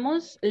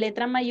 Utilizamos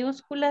letra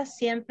mayúscula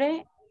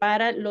siempre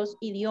para los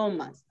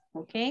idiomas,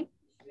 ok?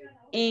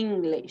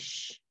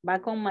 English, va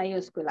con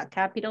mayúscula,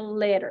 capital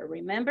letter,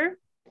 remember?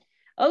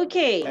 Ok,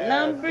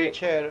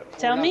 Teacher,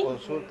 tell una me.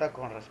 consulta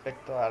con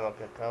respecto a lo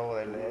que acabo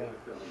de leer.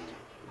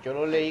 Yo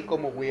lo leí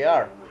como we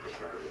are.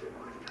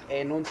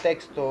 En un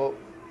texto,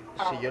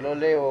 si yo lo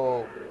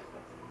leo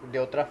de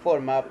otra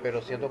forma,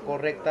 pero siendo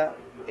correcta,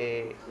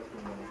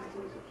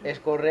 ¿es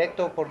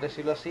correcto por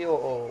decirlo así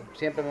o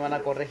siempre me van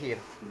a corregir?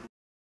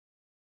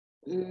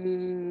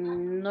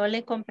 No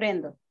le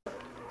comprendo.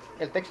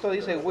 El texto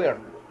dice we're.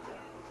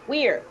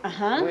 We're,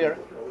 ajá. We're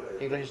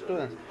English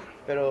students,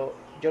 pero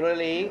yo lo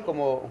leí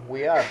como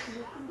we are.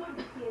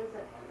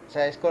 O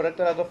sea, es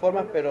correcto de las dos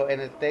formas, pero en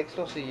el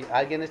texto, si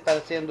alguien está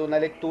haciendo una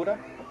lectura,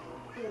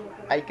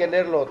 hay que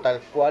leerlo tal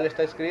cual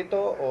está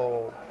escrito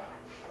o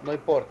no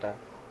importa.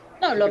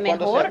 No, Siempre y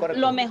cuando sea correcto.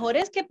 lo mejor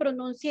es que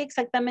pronuncie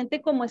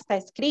exactamente como está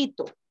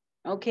escrito,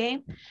 ¿ok?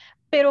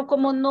 Pero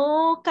como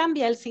no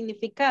cambia el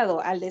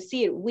significado al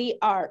decir we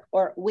are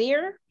or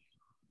we're,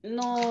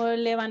 no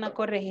le van a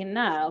corregir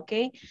nada, ¿ok?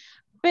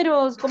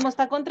 Pero como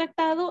está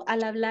contractado,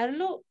 al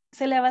hablarlo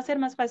se le va a hacer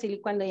más fácil.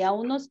 Y cuando ya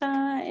uno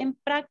está en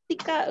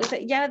práctica, o sea,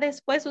 ya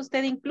después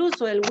usted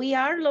incluso el we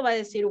are lo va a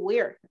decir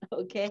we're,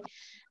 ¿ok?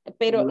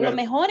 Pero lo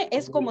mejor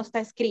es como está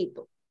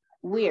escrito,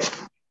 we're.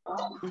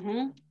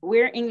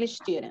 We're English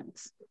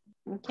students,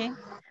 ¿ok?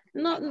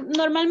 No,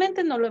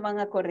 normalmente no lo van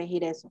a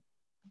corregir eso.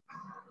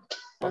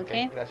 ¿Ok?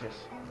 Gracias.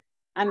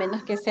 A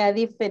menos que sea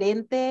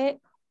diferente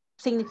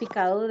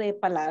significado de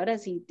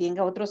palabras y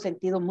tenga otro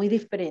sentido muy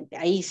diferente.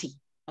 Ahí sí.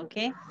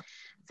 Okay.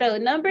 So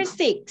number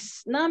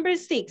 6.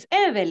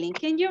 Evelyn,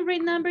 can you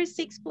read number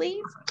 6,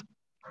 please?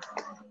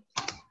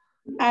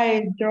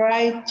 I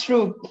drive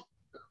through.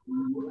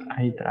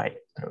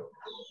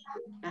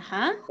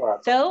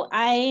 So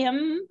I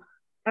am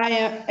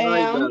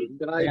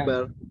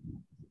Driver.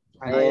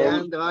 I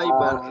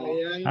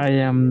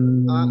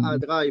am a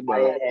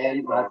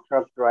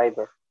truck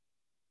driver.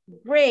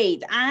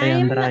 great.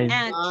 I'm a drive.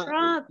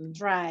 truck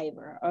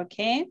driver.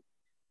 Okay.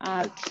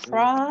 A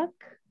truck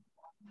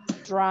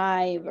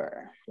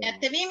driver. Ya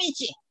te vi,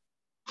 Michi.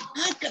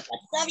 Ay, ¿qué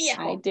pasa,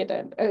 viejo? I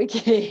didn't.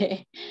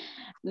 Okay.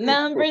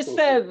 Number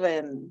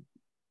 7.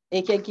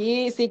 Es que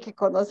aquí sí que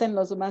conocen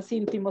los más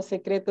íntimos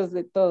secretos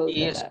de todos.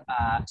 Is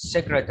a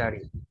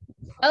secretary.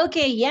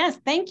 Okay, yes,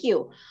 thank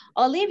you.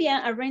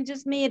 Olivia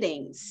arranges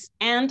meetings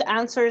and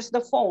answers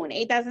the phone.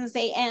 It doesn't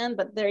say and,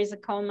 but there is a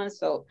comma.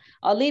 So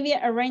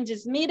Olivia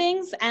arranges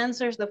meetings,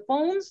 answers the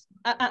phones.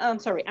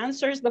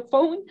 Answers the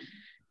phone.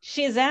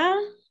 She's a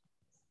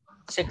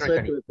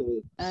Secretary.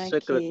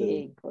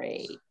 okay,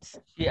 great.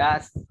 She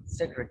asked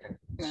secretary.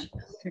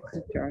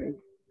 Secretary.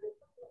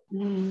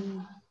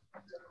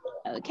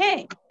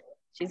 Okay,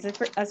 she's a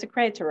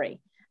secretary.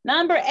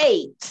 Number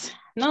 8.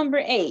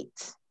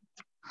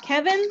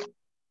 Kevin?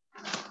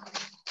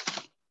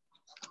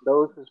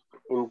 Those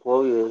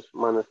employers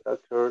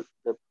manufacture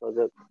the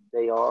product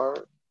they are,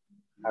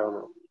 I don't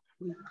know.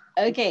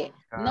 Okay,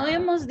 no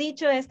hemos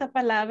dicho esta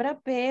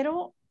palabra,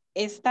 pero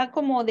está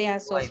como de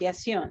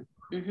asociación.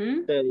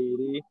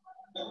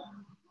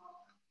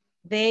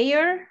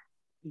 Their.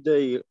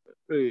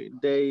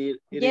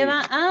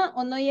 ¿Lleva a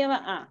o no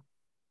lleva a?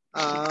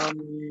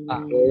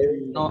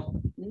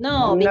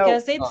 No,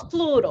 because it's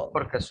plural.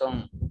 Porque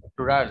son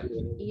plural.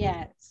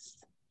 Yes.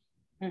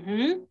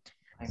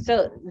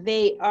 So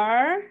they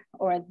are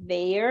or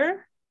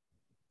their.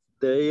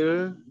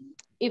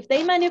 If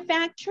they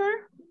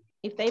manufacture,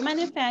 so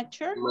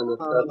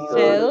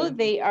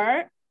they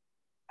are.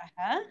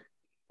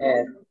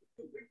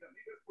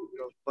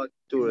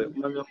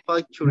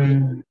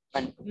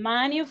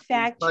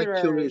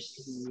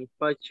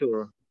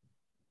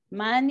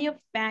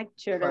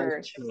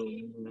 Manufacturers.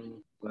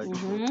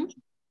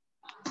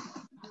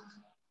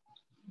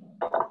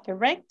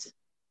 Correct?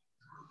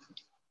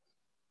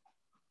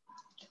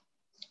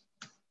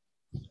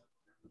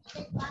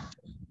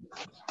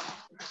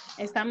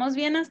 ¿Estamos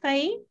bien hasta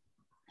ahí?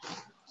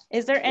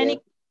 Is there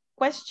any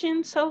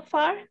questions so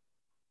far?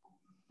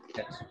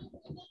 Yes.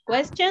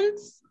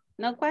 Questions?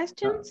 No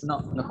questions?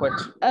 No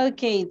question.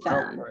 Okay,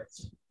 then.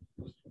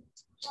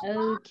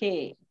 No.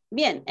 Ok,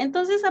 bien,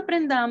 entonces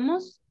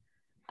aprendamos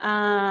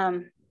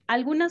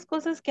algunas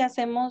cosas que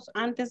hacemos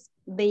antes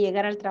de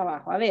llegar al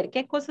trabajo. A ver,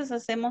 ¿qué cosas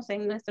hacemos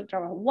en nuestro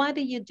trabajo? What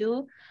do you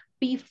do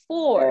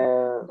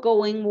before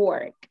going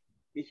work?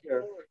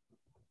 Teacher,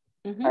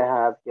 Mhm. I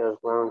have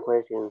just one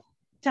question.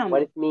 Tell What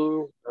me. it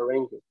means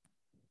arranges?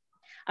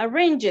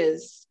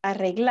 Arranges,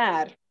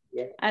 arreglar.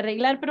 Yeah.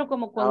 Arreglar, pero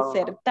como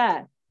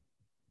concertar.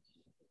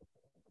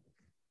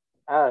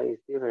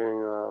 It's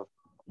different.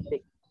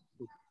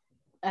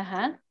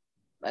 Ajá.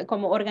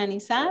 Como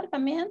organizar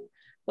también.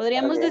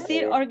 Podríamos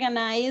decir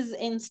organize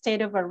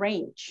instead of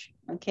arrange.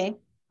 Ok.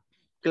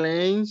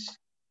 Cleanse.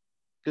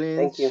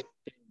 Thank you.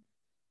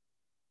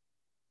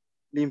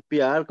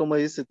 Limpiar, como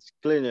dice,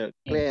 cleaner.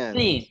 Clean.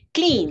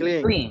 Clean.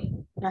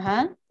 Clean.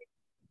 Ajá.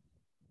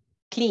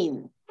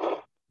 Clean.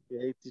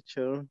 Okay,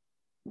 teacher.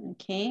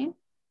 Okay.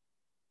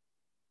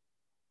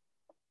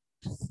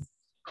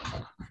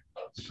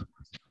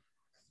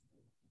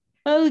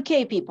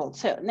 Okay, people.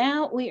 So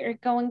now we are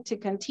going to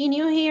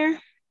continue here.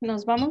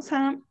 Nos vamos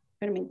a,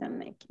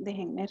 permítanme,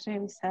 déjenme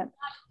revisar.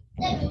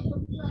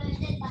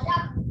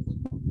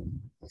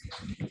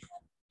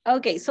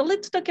 Okay, so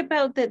let's talk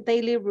about the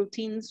daily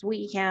routines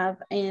we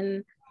have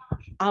in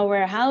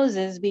our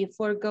houses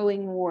before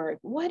going work.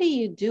 What do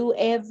you do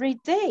every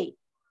day?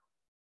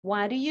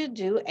 What do you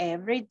do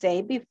every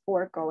day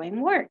before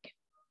going work?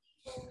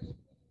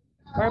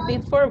 Or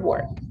before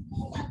work?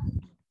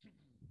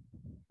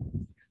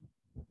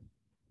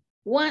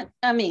 What,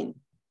 I mean,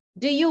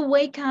 do you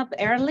wake up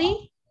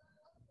early?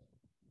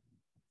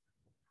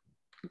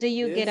 Do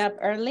you get up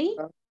early?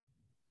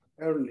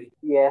 Early.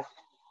 Yes.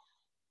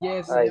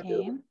 Yes. I Okay.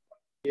 do.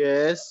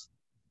 Yes.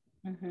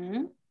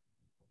 Mm-hmm.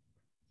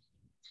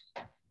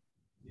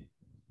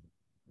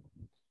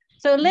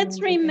 So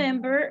let's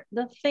remember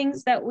the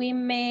things that we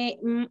might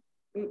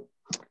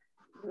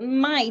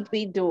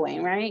be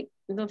doing, right?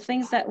 The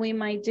things that we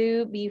might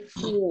do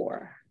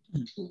before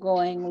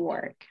going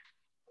work.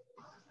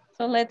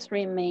 So let's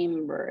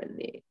remember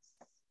this.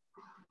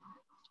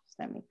 Just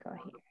let me go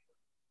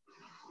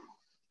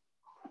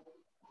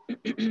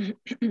here.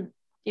 Do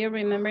you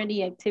remember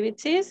the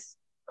activities?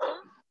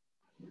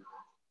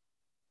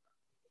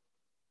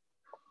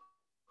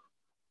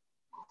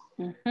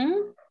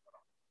 Mm-hmm.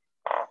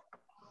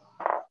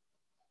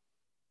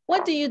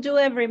 What do you do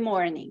every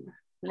morning?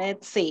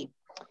 Let's see.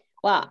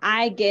 Well,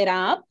 I get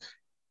up,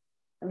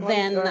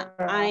 then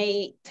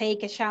I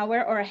take a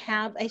shower or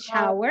have a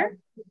shower.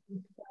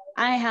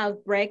 I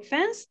have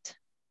breakfast.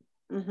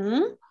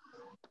 Mm-hmm.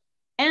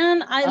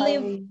 And I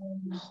live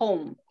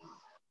home.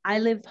 I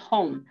live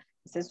home.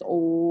 Esa es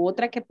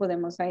otra que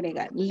podemos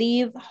agregar.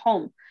 Leave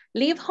home.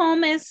 Leave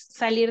home es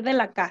salir de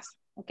la casa.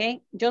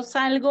 ¿Ok? Yo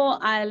salgo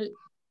al...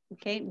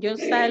 ¿Ok? Yo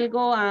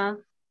salgo a...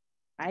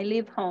 I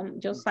leave home.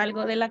 Yo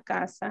salgo de la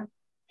casa.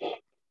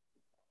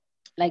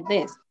 Like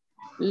this.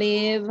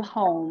 Leave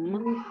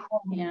home.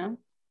 Yeah.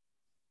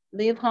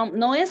 Leave home.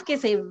 No es que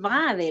se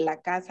va de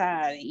la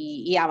casa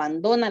y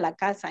abandona la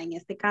casa en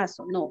este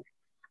caso. No.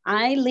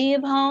 I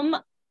leave home.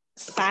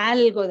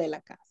 Salgo de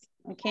la casa.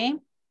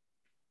 ¿Ok?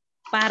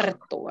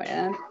 Parto,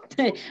 ¿verdad?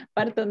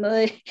 Parto no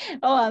de...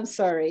 Oh, I'm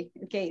sorry.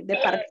 Okay, de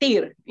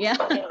partir. Yeah.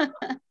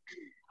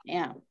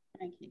 Yeah.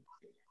 Okay.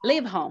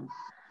 Leave home.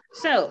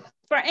 So,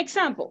 for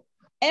example,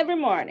 every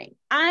morning,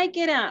 I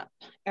get up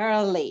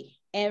early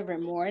every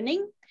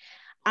morning.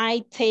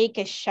 I take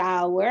a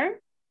shower.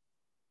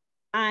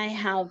 I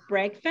have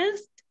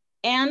breakfast.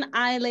 And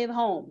I leave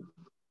home.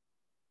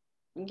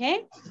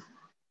 Okay?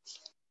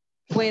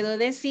 Puedo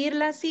decir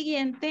la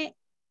siguiente.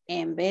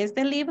 En vez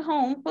de leave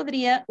home,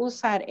 podría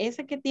usar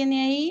ese que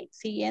tiene ahí,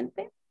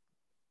 siguiente.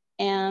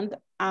 And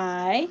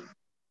I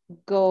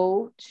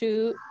go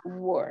to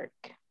work.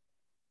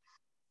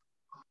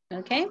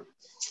 Okay?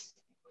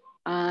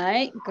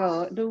 I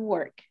go to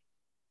work.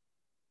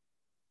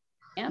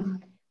 Yeah.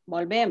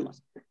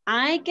 Volvemos.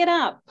 I get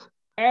up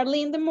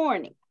early in the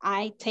morning.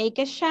 I take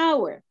a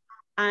shower.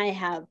 I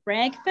have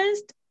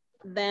breakfast.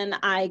 Then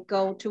I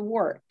go to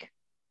work.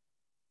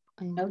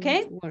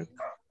 Okay?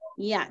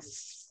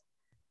 Yes.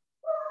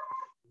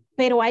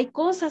 Pero hay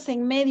cosas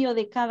en medio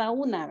de cada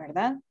una,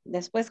 ¿verdad?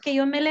 Después que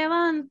yo me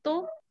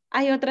levanto,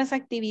 hay otras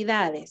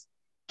actividades.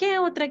 ¿Qué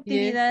otra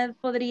actividad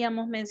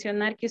podríamos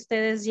mencionar que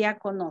ustedes ya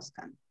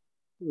conozcan?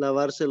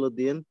 Lavarse los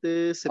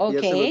dientes,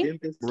 cepillarse los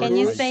dientes. Can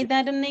you say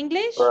that in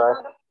English?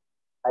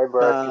 I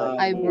brush my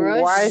I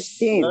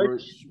teeth.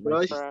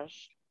 brush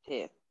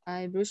teeth.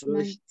 I brush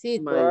my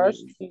teeth.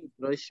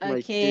 Brush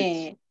my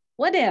teeth.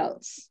 What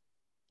else?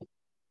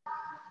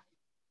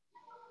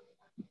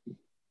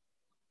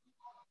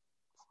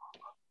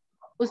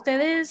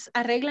 ¿Ustedes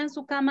arreglan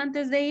su cama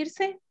antes de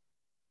irse?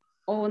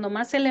 ¿O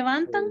nomás se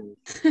levantan?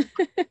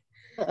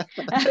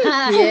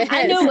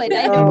 I knew it.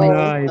 I knew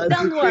it.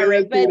 Don't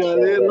worry. But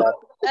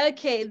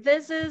okay,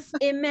 this is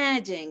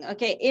imagine.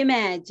 Okay,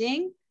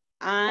 imagine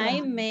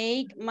I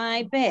make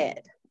my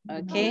bed.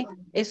 Okay,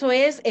 eso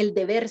es el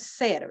deber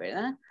ser,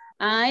 ¿verdad?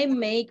 I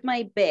make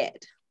my bed.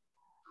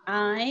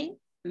 I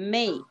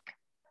make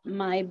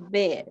my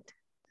bed.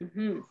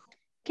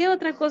 ¿Qué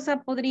otra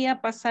cosa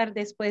podría pasar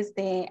después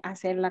de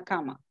hacer la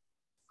cama?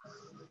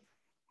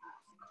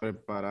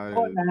 Preparar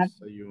el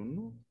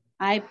desayuno.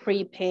 I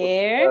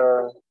prepare.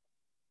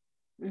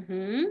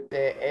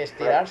 De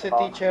estirarse,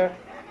 teacher.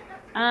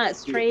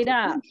 Straight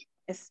up.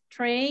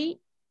 Straight.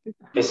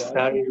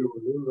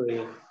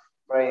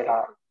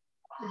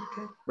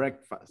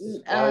 Breakfast.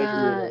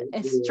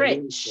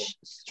 Stretch.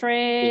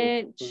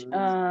 Stretch.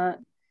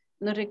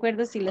 No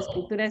recuerdo si la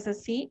escritura es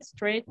así.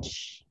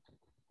 Stretch.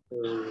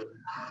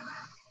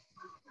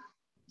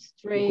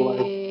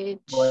 Stretch.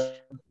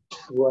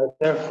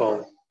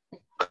 Waterfall.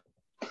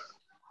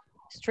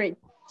 Straight.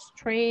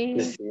 Straight.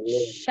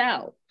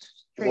 Shout.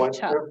 Straight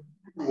shout.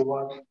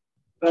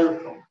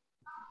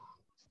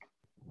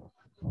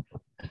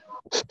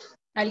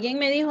 ¿Alguien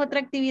me dijo otra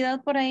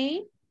actividad por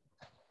ahí?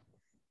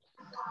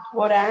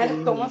 Orar,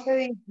 ¿cómo se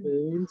dice?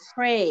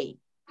 Pray.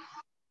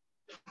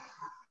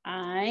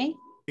 I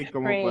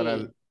como pray.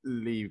 para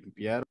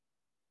limpiar.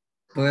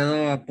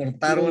 ¿Puedo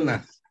aportar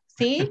una?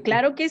 Sí,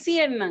 claro que sí,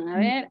 Hernán. A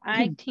ver,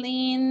 I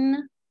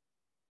clean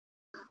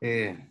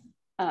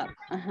up.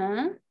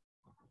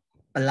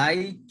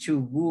 Play to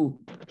go.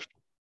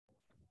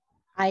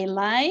 I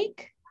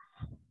like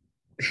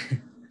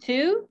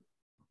to.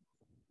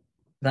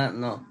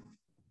 No.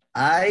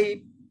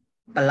 I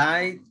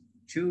play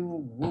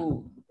to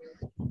go.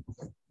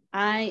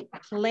 I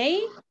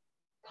play.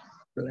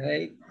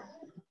 Play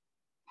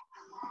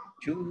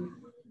to.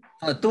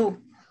 Tú.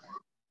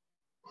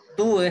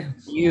 Tú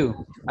es.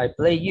 You. I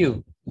play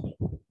you.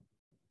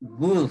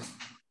 Good.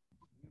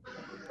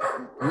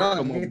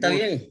 No, está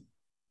bien.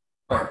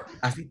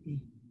 Así.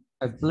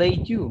 I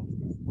play you.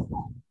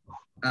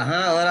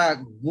 Ajá, ahora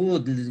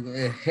good,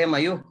 G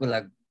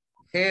mayúscula,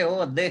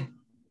 G-O-D.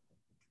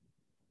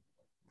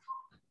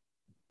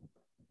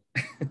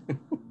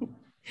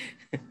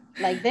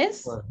 Like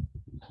this?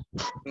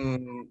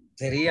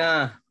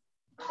 Sería...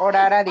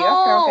 Orar a Dios,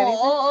 creo que dice.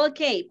 Oh,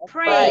 okay.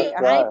 Pray. I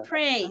God.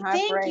 pray.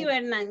 Thank you,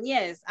 Hernan.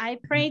 Yes, I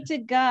pray to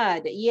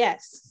God.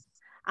 Yes.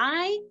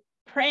 I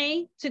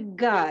pray to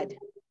God.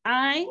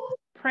 I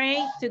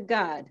pray to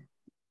God.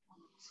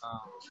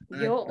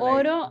 Yo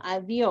oro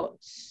a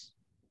Dios.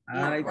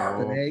 I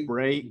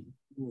pray.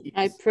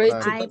 I pray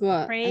to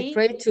God. I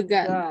pray to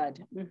God.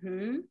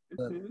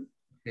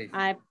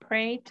 I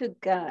pray to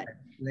God.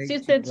 Si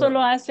usted solo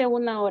hace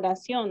una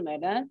oración,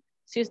 ¿verdad?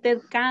 Si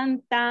usted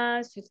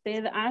canta, si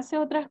usted hace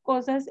otras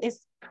cosas,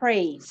 es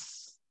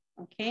praise.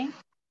 ¿Ok?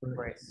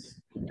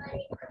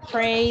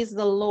 Praise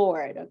the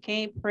Lord.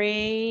 ¿Ok?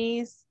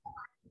 Praise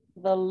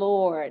the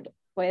Lord.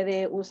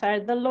 Puede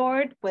usar the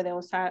Lord, puede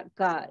usar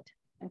God.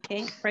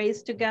 ¿Ok?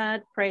 Praise to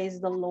God, praise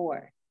the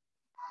Lord.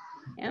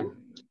 ¿Yeah?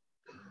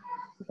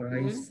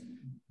 Praise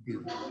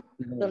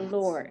the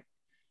Lord.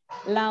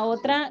 La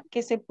otra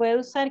que se puede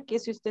usar, que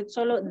si usted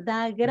solo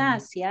da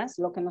gracias,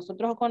 lo que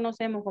nosotros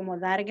conocemos como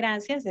dar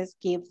gracias es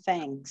give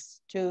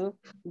thanks to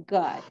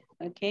God,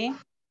 ¿ok?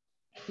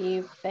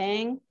 Give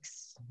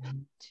thanks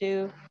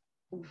to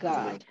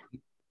God,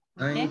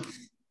 ¿ok?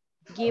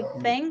 Give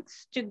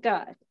thanks to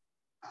God.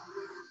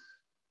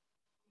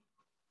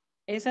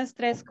 Esas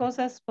tres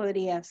cosas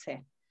podría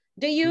ser.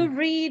 Do you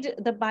read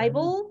the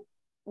Bible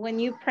when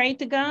you pray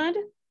to God?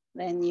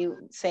 Then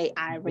you say,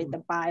 I read the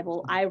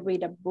Bible, I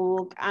read a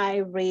book, I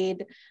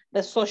read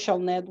the social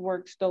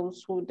networks,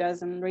 those who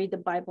doesn't read the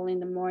Bible in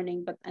the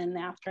morning, but in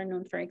the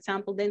afternoon, for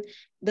example, then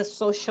the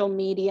social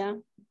media.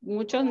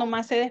 Muchos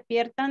nomás se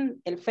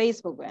despiertan el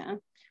Facebook, ¿verdad?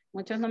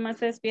 Muchos nomás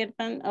se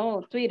despiertan,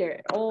 oh,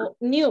 Twitter, o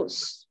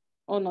news,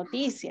 o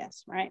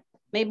noticias, right?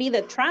 Maybe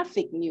the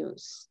traffic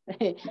news.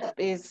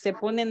 Se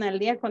ponen al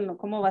día con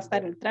cómo va a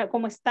estar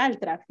cómo está el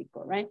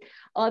tráfico, right?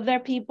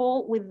 Other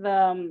people with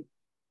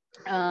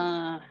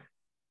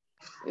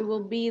it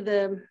will be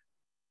the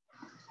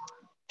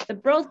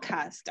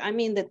broadcast, I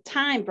mean the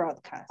time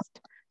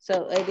broadcast.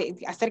 So,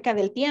 acerca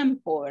del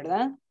tiempo,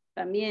 ¿verdad?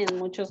 También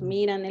muchos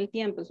miran el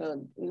tiempo.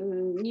 So,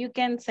 you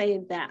can say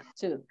that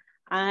too.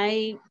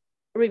 I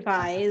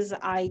revise,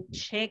 I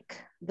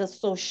check the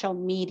social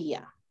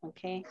media,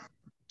 okay?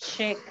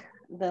 Check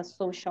the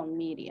social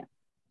media.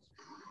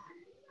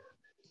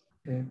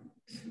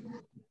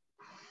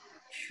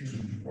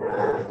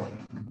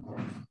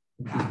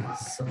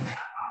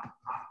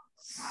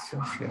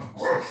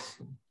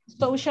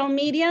 Social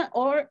media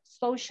or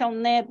social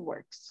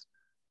networks.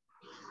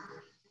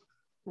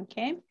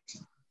 Okay.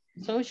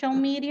 Social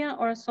media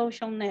or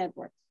social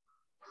networks.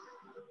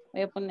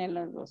 Voy a poner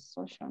los dos,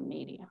 social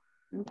media.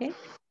 Okay.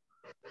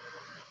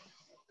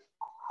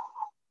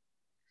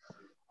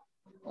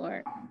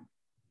 Or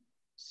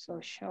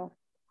social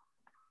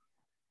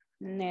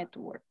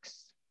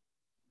networks.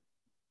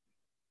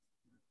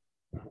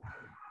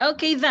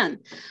 Okay,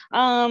 then.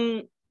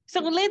 So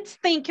let's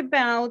think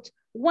about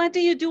What do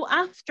you do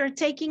after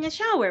taking a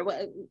shower?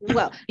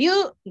 Well,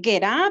 you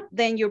get up,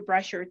 then you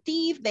brush your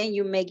teeth, then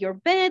you make your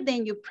bed,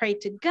 then you pray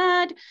to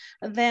God,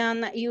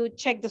 then you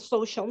check the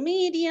social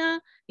media,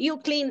 you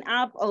clean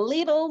up a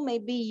little,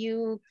 maybe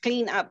you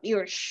clean up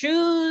your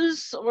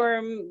shoes,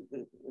 or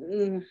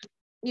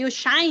you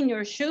shine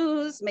your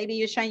shoes, maybe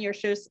you shine your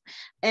shoes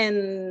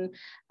in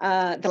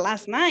the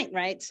last night,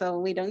 right? So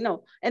we don't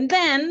know. And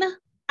then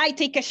I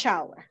take a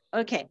shower.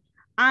 Okay,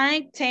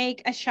 I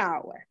take a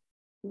shower.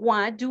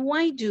 What do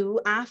I do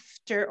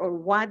after, or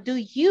what do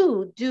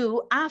you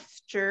do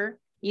after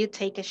you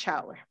take a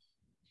shower?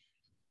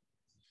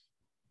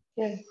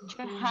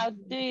 How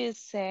do you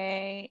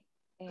say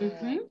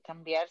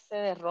cambiarse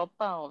de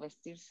ropa o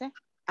vestirse?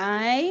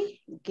 I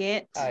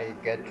get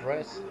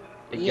dressed.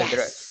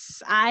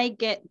 Yes, I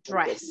get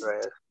dressed.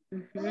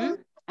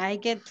 I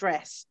get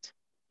dressed.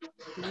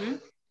 My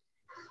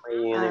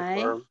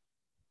uniform.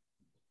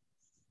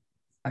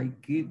 I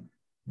get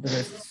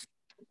dressed.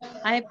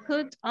 I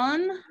put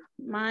on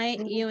my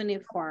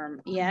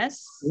uniform.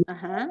 Yes.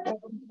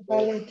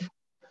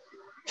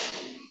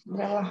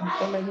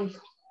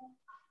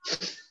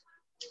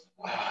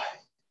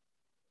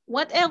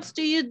 What else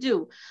do you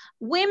do?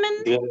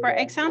 Women, for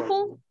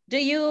example, do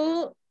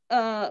you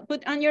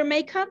put on your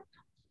makeup?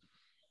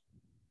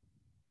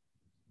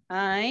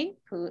 I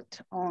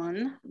put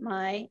on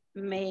my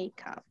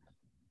makeup.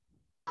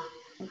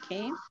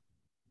 Okay.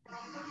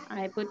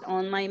 I put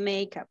on my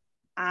makeup.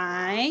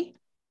 I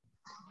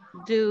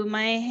do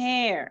my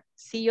hair.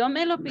 Si yo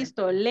me lo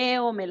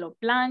pistoleo, me lo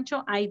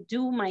plancho, I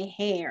do my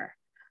hair.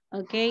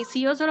 Okay.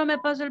 Si yo solo me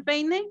paso el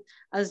peine,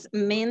 as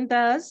men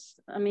does,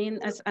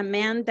 as a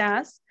man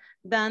does,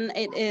 then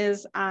it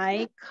is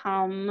I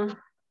comb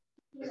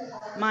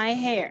my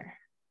hair.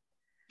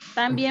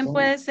 También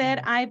puede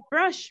ser I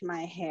brush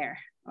my hair.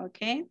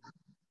 Okay.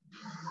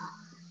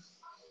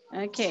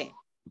 Okay.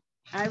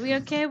 Are we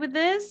okay with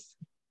this?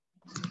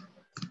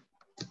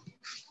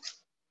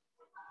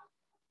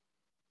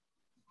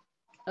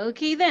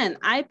 Okay, then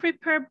I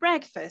prepare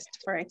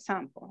breakfast, for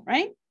example,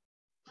 right?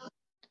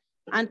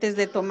 Antes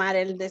de tomar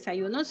el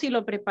desayuno, si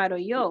lo preparo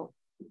yo.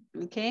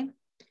 Okay.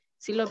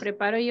 Si lo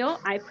preparo yo,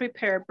 I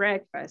prepare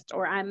breakfast,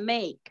 or I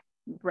make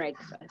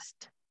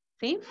breakfast.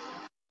 ¿Sí?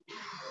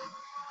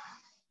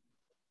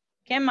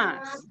 ¿Qué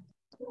más?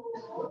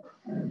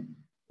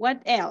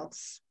 What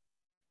else?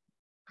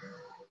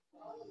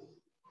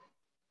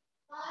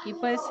 Y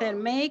puede ser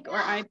make or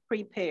I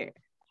prepare.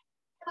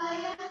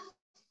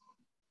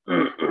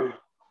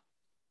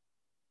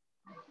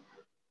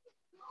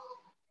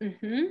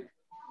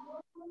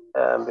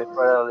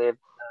 Before I leave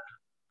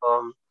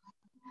home,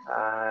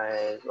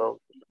 I go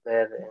to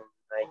bed and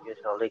I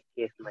usually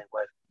kiss my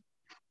wife.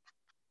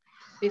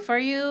 Before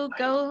you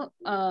go,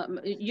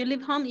 you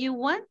leave home, you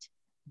what?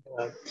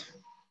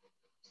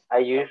 I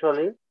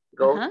usually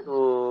go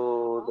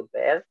to the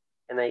bed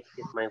and I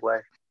kiss my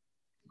wife.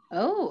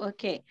 Oh,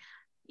 okay.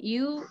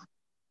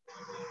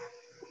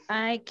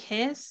 I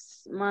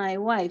kiss my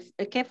wife.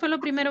 ¿Qué fue lo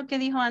primero que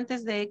dijo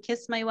antes de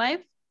kiss my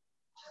wife?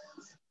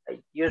 I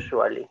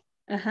usually.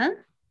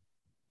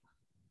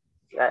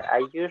 I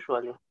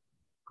usually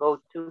go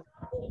to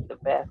the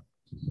bed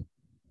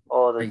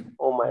or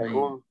my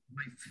room.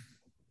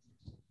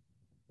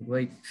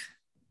 Wait.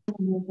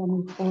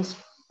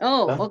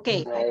 Oh,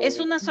 okay. Es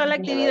una sola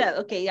actividad.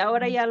 Ok,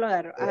 ahora ya lo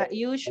agarro. I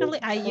usually,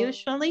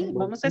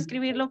 vamos a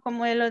escribirlo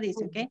como él lo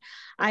dice, ok?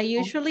 I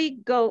usually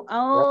go,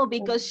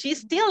 because she's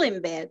still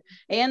in bed.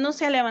 Ella no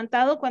se ha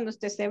levantado cuando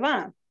usted se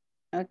va.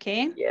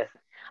 Ok. Yes.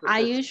 I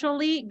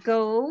usually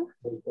go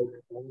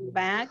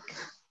back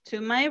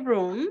to my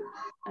room,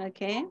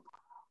 ok?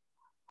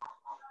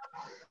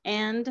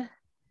 And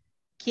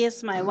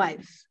kiss my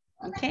wife,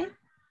 ok?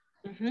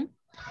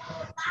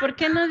 ¿Por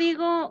qué no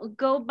digo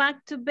go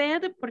back to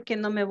bed? Porque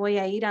no me voy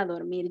a ir a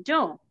dormir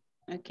yo,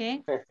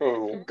 ¿ok?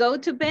 Go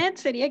to bed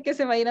sería que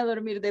se va a ir a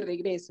dormir de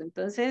regreso.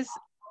 Entonces,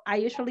 I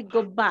usually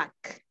go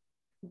back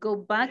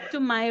to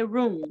my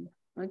room,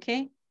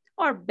 ¿ok?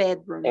 Or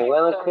bedroom.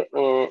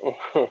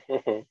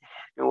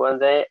 And one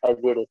day I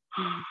did it.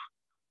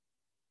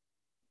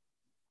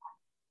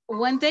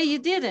 One day you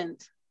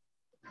didn't?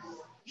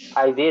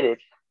 I did it.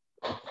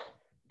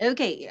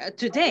 Okay,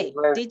 today,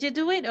 did you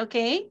do it?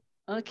 Okay.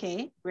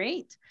 Okay,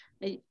 great.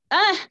 Que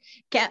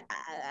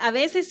a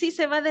veces sí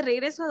se va de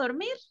regreso a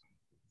dormir.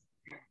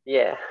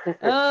 Yeah.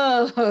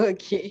 Oh,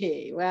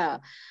 okay.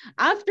 Wow.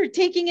 After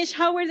taking a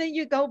shower, then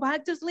you go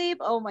back to sleep.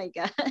 Oh my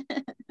God.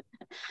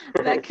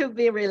 That could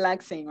be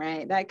relaxing,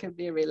 right? That could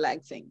be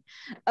relaxing.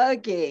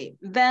 Okay.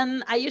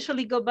 Then I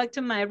usually go back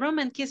to my room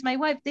and kiss my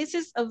wife. This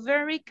is a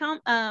very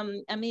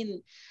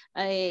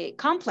a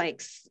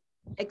complex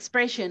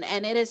expression,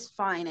 and it is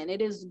fine, and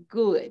it is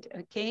good,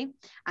 okay?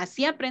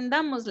 Así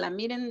aprendámosla.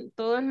 Miren,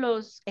 todos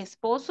los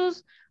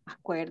esposos,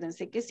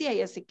 acuérdense que si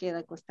ella se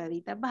queda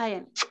acostadita,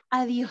 vayan,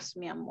 adiós,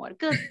 mi amor,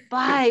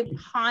 goodbye,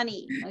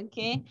 honey,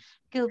 okay?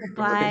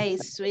 Goodbye,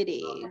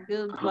 sweetie,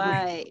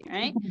 goodbye,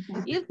 right?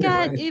 You've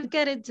got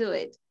to do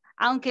it.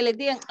 Aunque les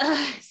digan,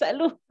 "Ay,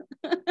 salud."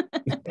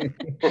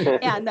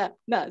 Yeah,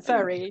 no,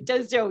 sorry,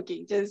 just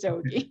joking. Y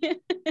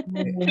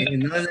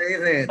no le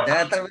dice,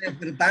 ya estar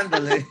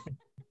despertándole.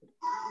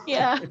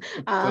 Yeah, Solo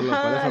para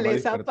ajá,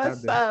 eso va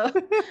a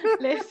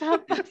les ha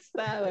despertar.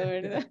 pasado,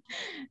 ¿verdad?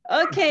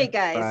 Okay,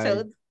 guys,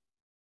 so,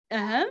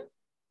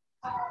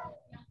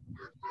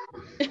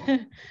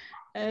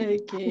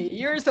 okay,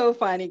 you're so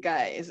funny,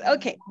 guys.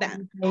 Okay,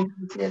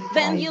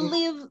 then you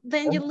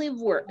leave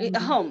work,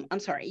 home, I'm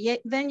sorry,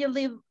 then you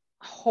leave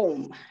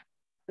home.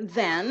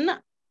 Then,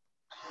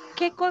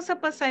 ¿qué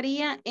cosa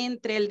pasaría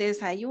entre el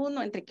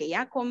desayuno, entre que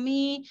ya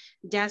comí,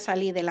 ya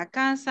salí de la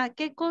casa?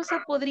 ¿Qué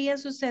cosa podría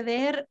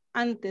suceder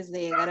antes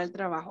de llegar al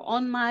trabajo?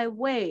 On my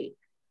way,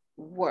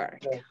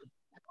 work.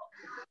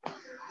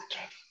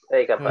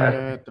 Take a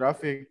bath.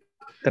 Traffic.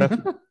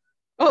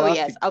 Oh,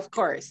 yes, of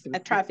course. A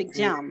traffic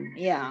jam.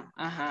 Yeah,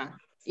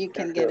 you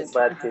can get it.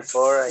 But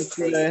before I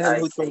take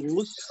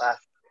bath.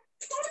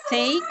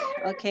 Take,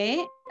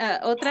 okay.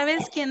 Otra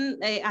vez,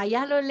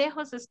 allá a lo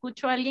lejos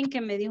escucho a alguien que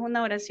me dijo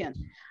una oración.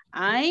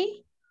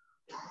 I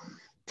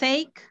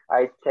take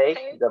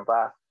the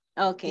bus.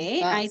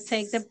 Okay, I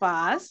take the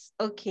bus.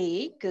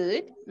 Okay,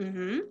 good.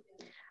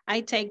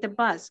 I take the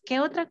bus. ¿Qué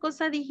otra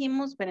cosa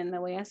dijimos? Esperen, me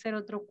voy a hacer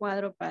otro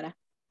cuadro para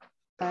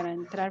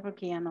entrar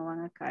porque ya no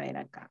van a caer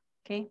acá.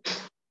 Ok,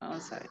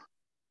 vamos a ver.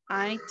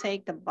 I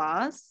take the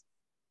bus.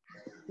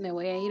 Me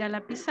voy a ir a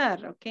la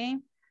pizarra,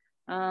 ok.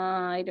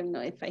 I don't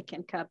know if I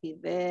can copy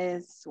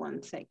this.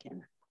 1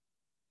 second.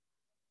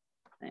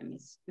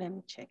 Let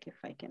me check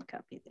if I can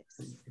copy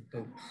this.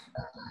 1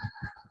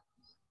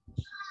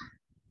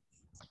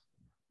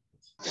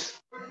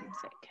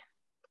 second.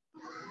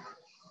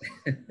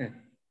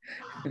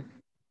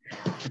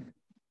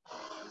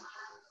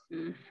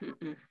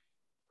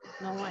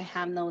 No, I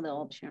have no the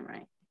option,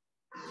 right?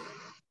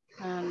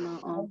 No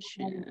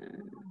option.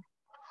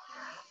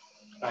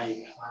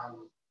 I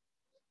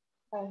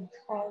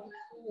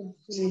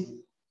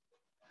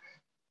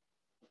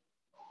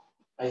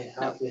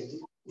have a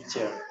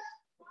teacher.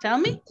 Tell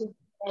me.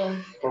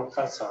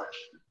 Professor.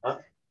 Huh?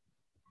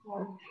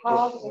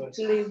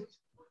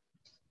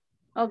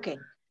 Ok,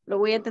 lo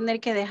voy a tener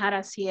que dejar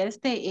así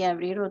y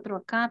abrir otro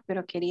acá,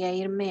 pero quería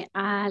irme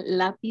a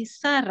la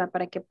pizarra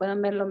para que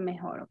puedan verlo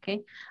mejor, ok.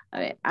 A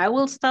ver, I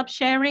will stop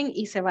sharing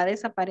y se va a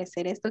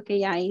desaparecer esto que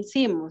ya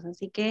hicimos,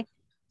 así que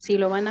si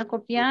lo van a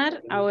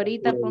copiar,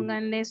 ahorita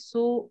pónganle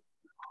su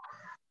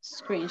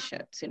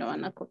screenshot, si lo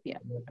van a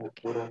copiar.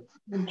 Okay.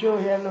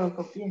 Yo ya lo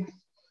copié.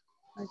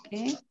 Ok.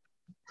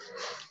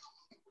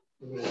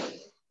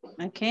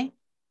 Ok.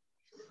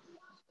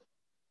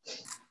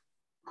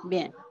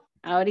 Bien.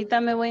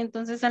 Ahorita me voy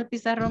entonces al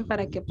pizarrón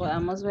para que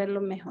podamos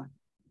verlo mejor.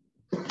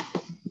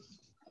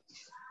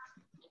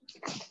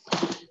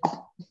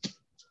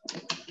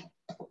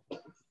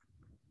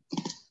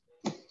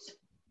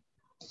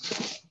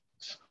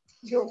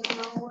 Yo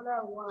una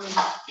hora,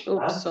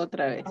 Ups,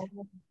 otra vez.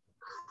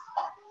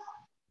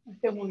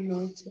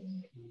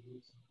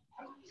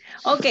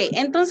 Ok,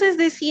 entonces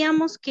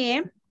decíamos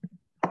que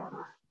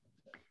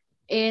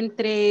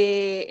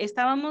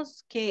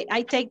estábamos que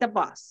I take the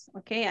bus,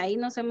 ok, ahí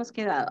nos hemos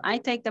quedado, I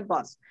take the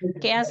bus.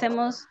 ¿Qué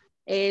hacemos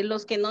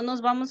los que no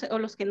nos vamos o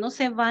los que no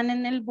se van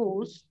en el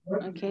bus,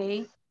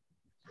 ok?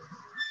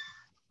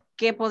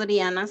 ¿Qué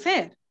podrían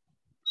hacer?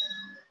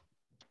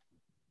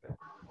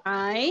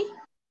 I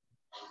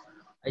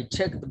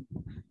check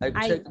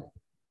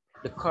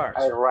the cars.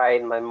 I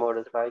ride my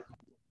motorcycle.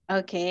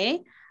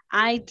 Okay,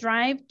 I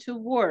drive to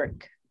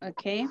work,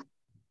 okay?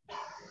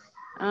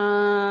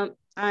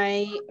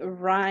 I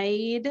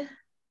ride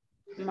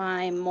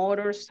my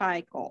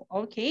motorcycle.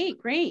 Okay,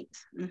 great.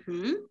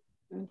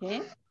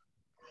 Okay.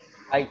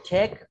 I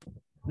check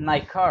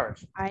my car.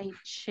 I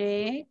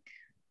check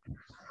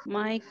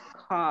my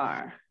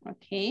car.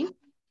 Okay.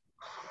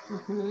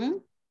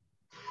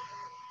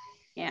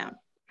 Yeah.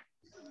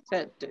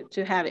 So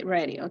to have it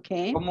ready,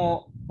 okay.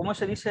 ¿Cómo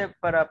se dice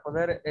para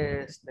poder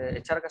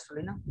echar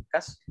gasolina?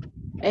 Gas.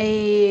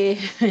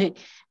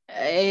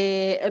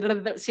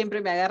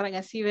 Siempre me agarran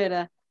así,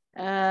 ¿verdad?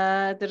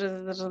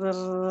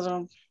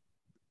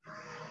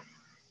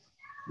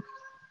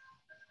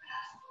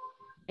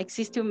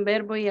 Existe un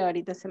verbo y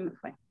ahorita se me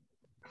fue.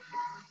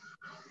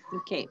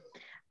 Okay.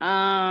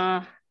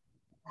 Well,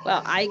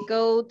 I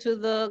go to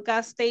the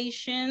gas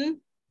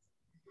station.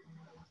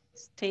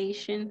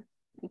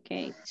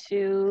 Okay,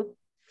 to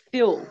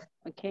fuel.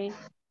 Okay,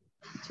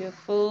 to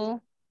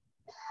fuel.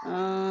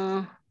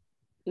 No,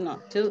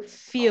 to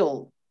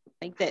fuel.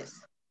 Like this.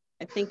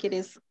 I think it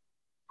is.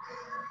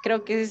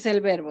 Creo que ese es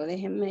el verbo.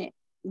 Déjenme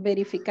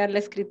verificar la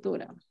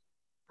escritura.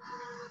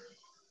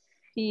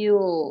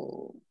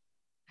 Fuel.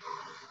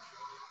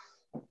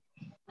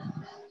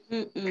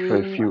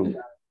 Refuel.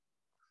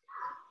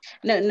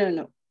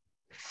 No.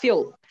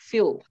 Fuel.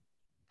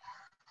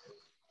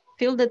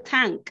 Fill the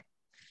tank.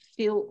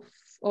 Fill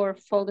or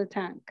fill the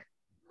tank.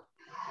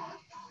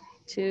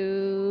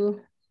 To.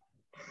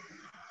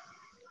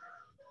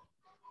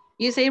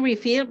 You say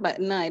refill, but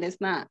no, it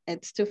is not.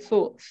 It's to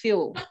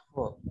fuel.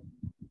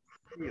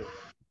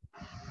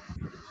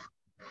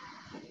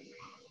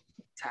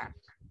 attack.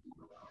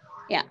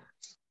 Yeah.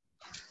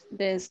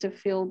 There's to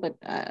fill, but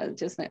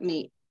just let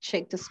me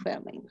check the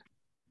spelling.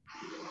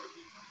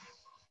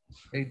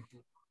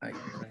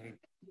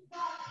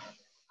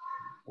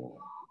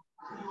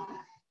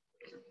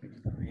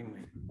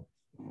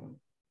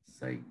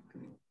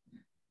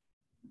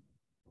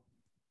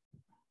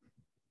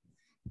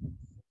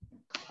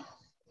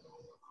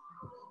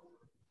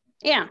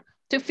 Yeah,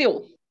 to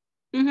fuel.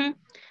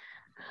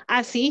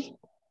 Así,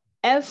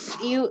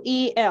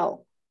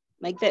 F-U-E-L,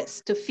 like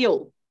this, to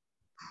fuel.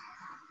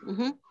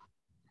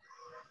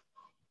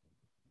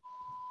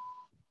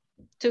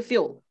 To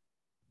fuel.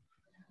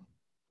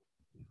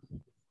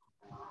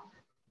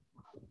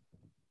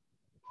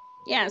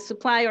 Yeah,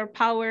 supply or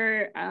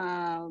power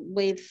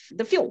with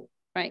the fuel,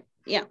 right?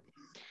 Yeah.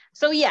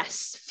 So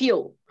yes,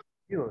 fuel.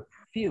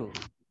 Fuel.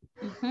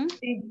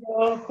 Y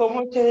yo,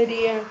 ¿cómo te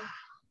diría?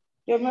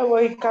 Yo me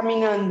voy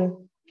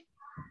caminando.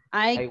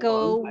 I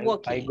go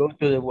walking. I go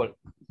to the work.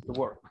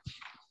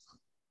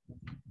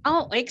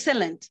 Oh,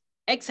 excellent.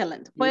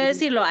 Excellent. Puede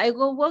decirlo, I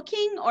go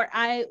walking or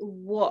I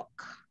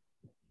walk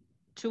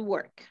to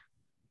work.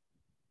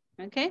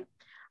 Okay.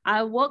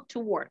 I walk to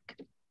work.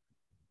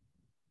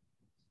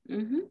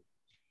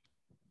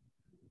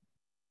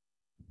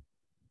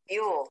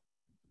 Fuel.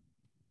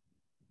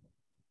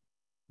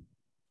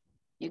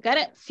 You got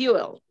it?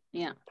 Fuel.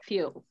 Yeah,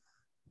 fuel.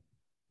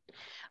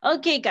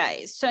 Okay,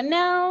 guys. So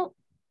now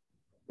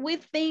we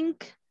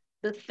think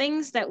the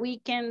things that we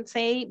can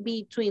say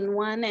between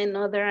one and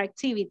other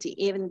activity,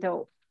 even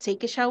though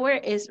take a shower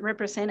is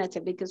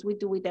representative because we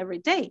do it every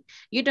day.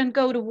 You don't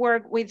go to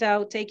work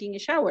without taking a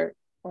shower,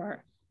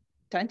 or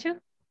don't you?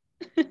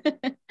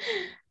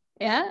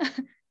 Yeah,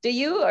 do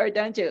you or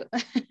don't you?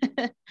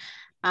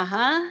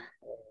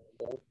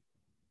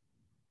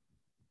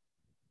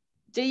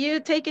 Do you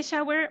take a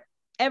shower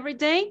every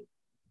day?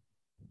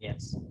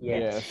 Yes.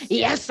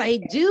 Yes, I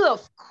do,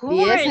 of course.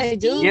 Yes, I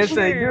do. Yes,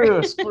 I do,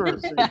 of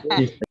course.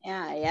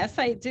 Yeah, yes,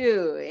 I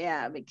do.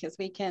 Yeah, because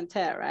we can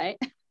tell, right?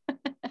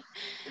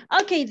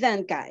 Okay,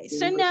 then, guys.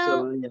 So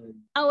now,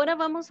 ahora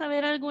vamos a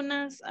ver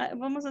algunas,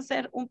 vamos a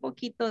hacer un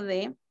poquito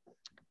de,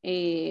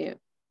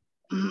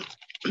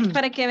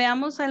 para que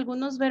veamos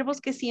algunos verbos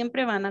que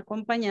siempre van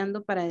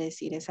acompañando para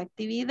decir esa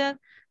actividad.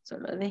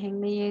 Solo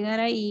déjenme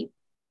llegar ahí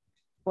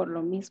por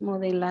lo mismo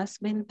de las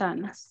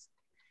ventanas.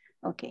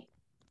 Ok.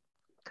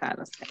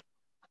 Carlos.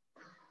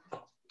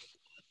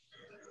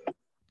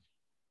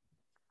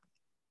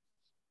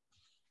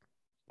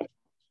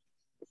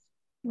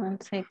 1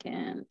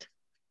 second.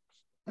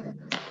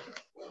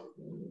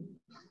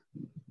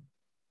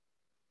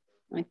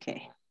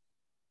 Ok.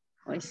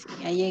 Pues sí,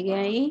 ya llegué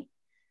ahí.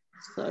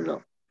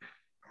 Solo.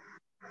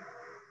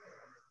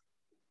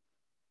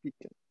 My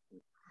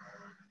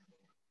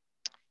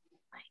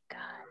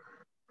God.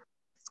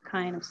 It's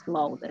kind of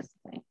slow this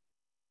thing.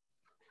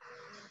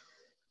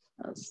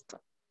 Let's stop.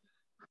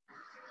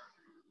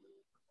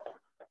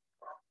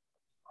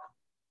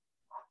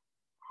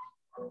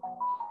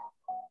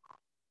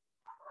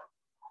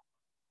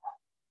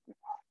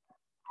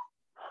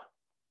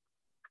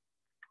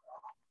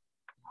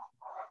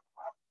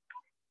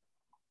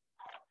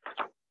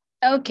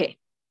 Okay.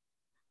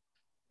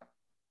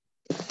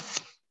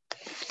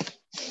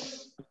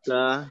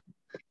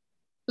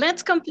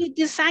 Let's complete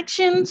these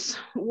actions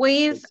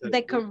with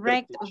the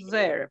correct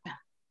verb.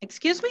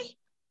 Excuse me?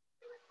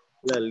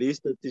 La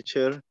lista,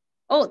 teacher.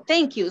 Oh,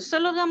 thank you.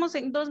 Solo hagamos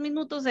en 2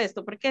 minutos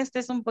esto, porque este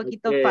es un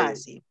poquito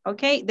fácil,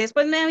 ¿ok?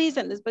 Después me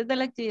avisan, después de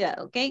la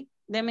actividad, ¿ok?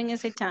 Denme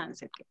ese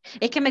chance. Okay.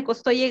 Es que me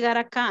costó llegar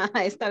acá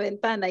a esta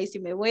ventana y si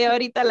me voy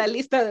ahorita a la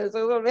lista,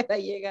 después volver a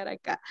llegar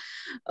acá.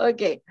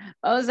 Ok,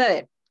 vamos a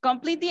ver.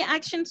 Complete the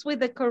actions with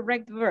the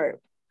correct verb.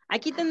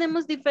 Aquí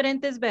tenemos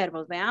diferentes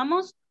verbos.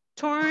 Veamos.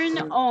 Turn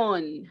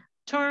on.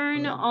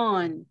 Turn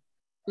on.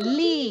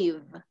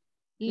 Leave.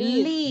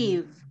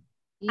 Leave.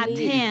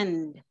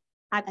 Attend.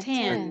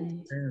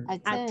 Attend.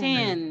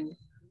 Attend.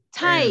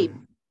 Type.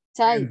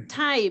 Type.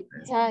 Type.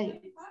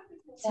 Type.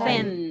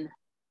 Send.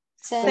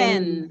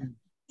 Send.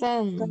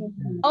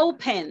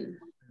 Open.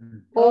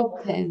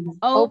 Open.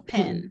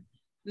 Open.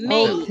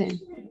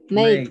 Make.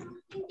 Make.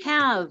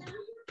 Have.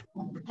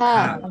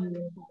 Have.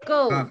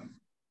 Go.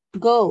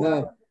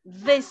 Go.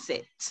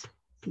 Visit.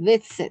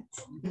 Visit.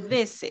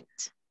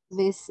 Visit.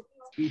 Visit.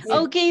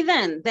 Okay,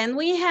 then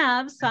we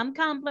have some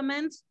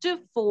complements to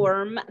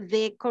form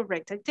the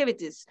correct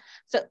activities.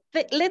 So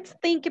let's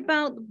think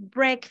about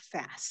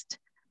breakfast.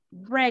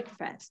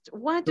 Breakfast.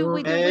 What do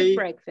we do with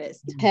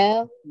breakfast?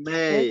 Have.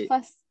 May.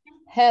 Breakfast.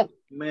 Have.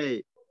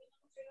 May.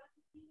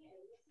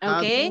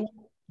 Okay.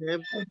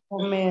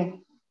 Comer.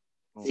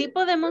 Sí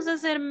podemos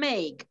hacer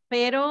make,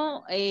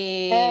 pero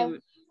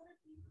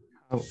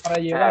para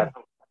llevar.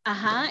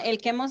 Ajá, el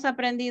que hemos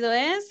aprendido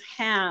es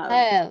have.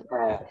 Have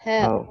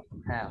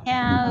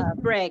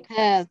breakfast.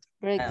 Have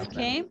breakfast.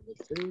 Okay.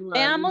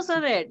 Veamos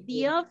a ver,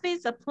 the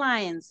office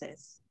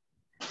appliances.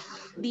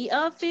 The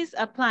office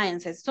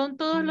appliances son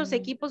todos los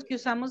equipos que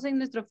usamos en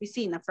nuestra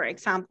oficina. For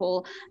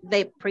example,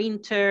 the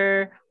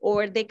printer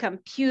or the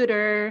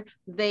computer,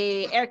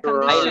 the air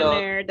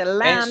conditioner, the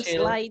lamps,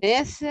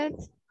 lights.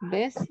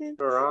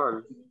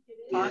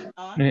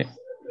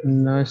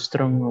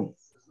 Nuestro.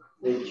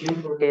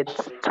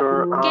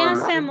 ¿Qué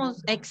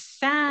hacemos?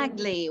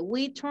 Exactly.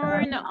 We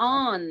turn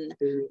on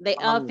the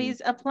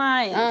office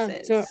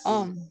appliances. Turn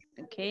on.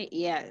 Okay,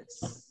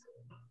 yes.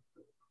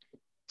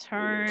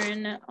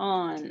 Turn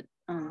on.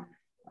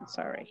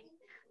 Sorry.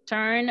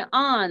 Turn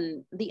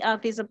on the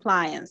office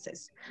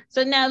appliances.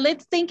 So now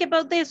let's think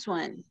about this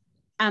one.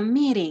 A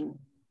meeting.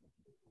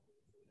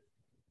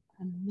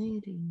 A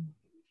meeting.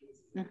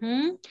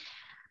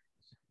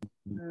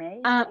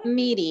 A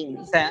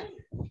meeting.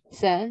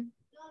 Send.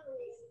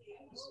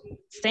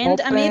 Send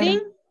a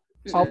meeting?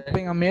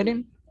 Open a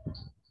meeting.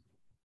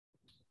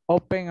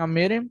 Open a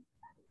meeting.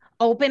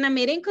 Open a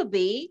meeting could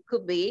be,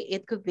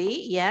 it could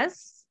be,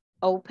 yes.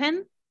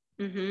 Open.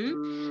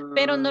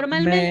 Pero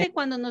normalmente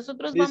cuando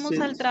nosotros vamos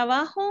al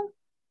trabajo,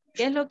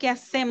 ¿qué es lo que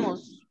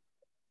hacemos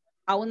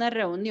a una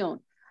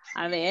reunión?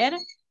 A ver.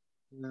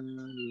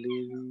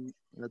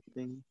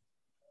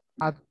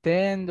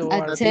 Attend a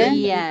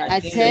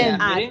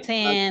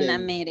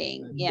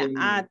meeting. Yeah,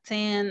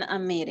 attend a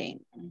meeting.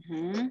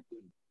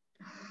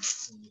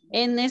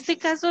 En este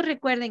caso,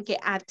 recuerden que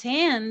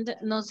attend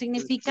no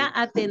significa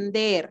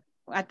atender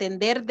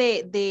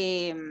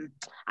de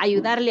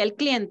ayudarle al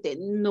cliente,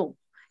 no.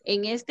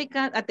 En este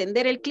caso,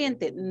 atender al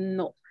cliente,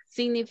 no.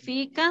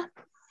 Significa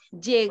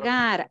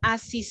llegar,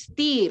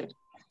 asistir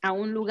a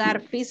un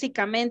lugar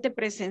físicamente,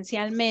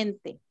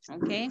 presencialmente,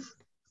 ¿ok?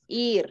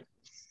 Ir.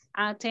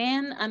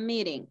 Attend a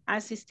meeting,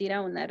 asistir a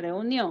una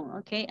reunión,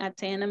 ¿ok?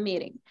 Attend a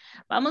meeting.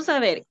 Vamos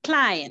a ver,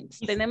 clients,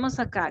 tenemos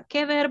acá.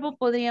 ¿Qué verbo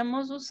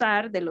podríamos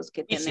usar de los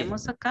que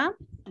tenemos acá?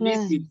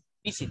 Visit.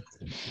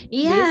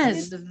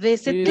 Yes,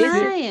 visit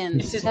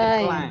clients. Visit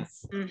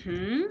clients.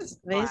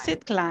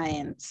 Visit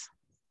clients.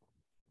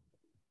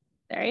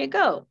 There you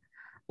go.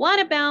 What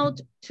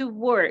about to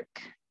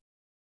work?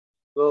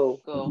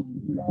 Go.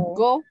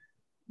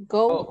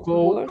 Go to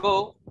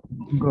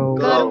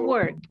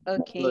work.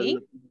 Ok.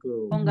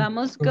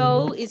 Pongamos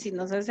go y si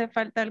nos hace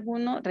falta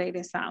alguno,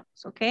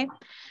 regresamos. Ok.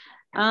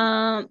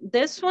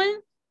 This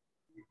one.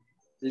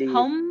 Leave.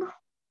 Home.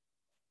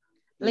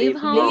 Leave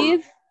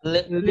home.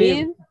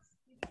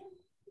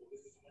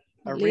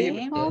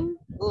 Leave home.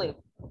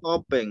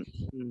 Open.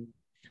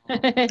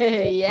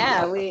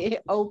 Yeah, we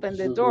open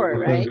the door,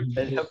 right?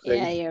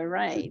 Yeah, you're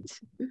right.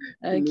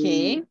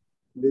 Okay.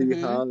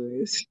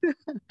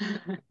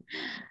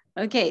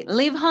 Okay,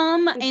 leave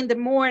home in the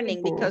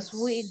morning because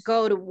we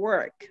go to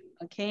work.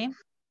 Okay.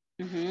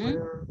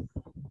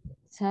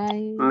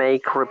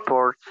 Make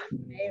reports.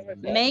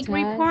 Make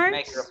reports.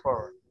 Make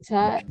report.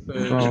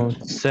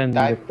 Send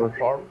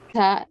report.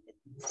 Right.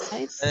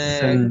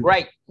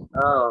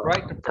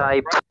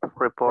 Type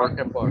report.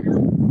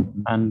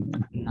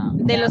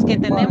 De los que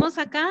tenemos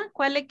acá,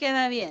 ¿cuál le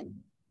queda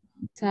bien?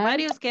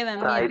 Varios quedan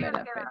bien,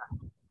 ¿verdad?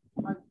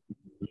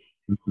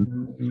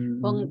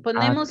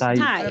 Ponemos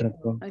type.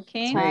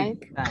 Okay.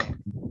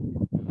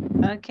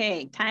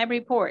 Okay, type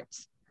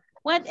reports.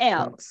 What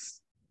else?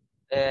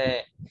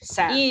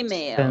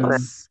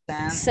 Emails.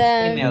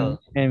 Send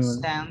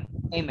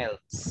emails.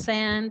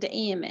 Send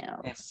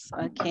emails.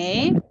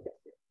 Okay.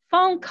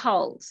 Phone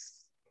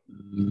calls.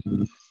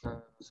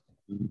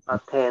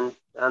 Attend.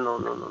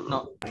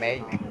 No.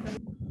 Make.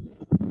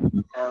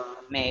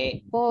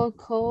 Phone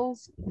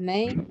calls.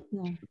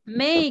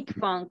 Make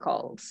phone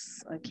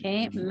calls.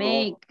 Okay.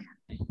 Make.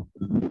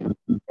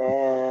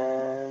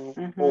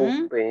 And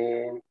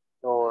open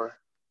door.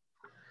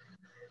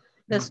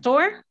 The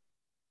store?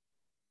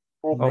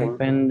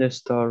 Open the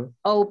store.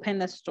 Open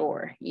the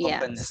store.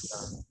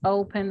 Yes.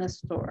 Open the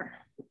store.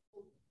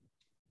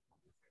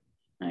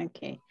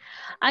 Ok.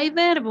 Hay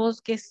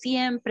verbos que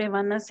siempre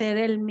van a ser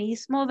el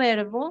mismo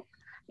verbo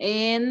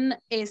en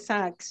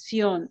esa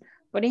acción.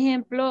 Por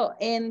ejemplo,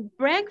 en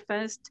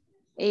breakfast,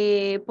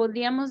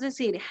 podríamos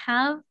decir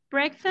have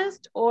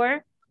breakfast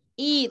or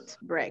eat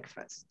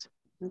breakfast.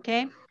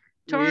 Ok.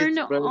 Turn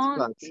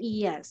on,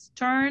 yes,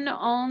 turn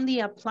on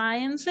the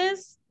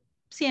appliances.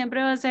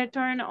 Siempre va a ser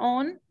turn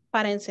on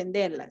para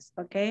encenderlas,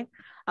 ok.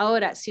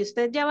 Ahora, si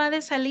usted ya va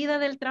de salida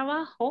del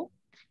trabajo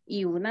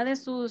y una de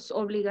sus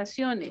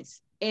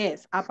obligaciones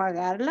es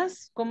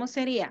apagarlas, ¿cómo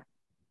sería?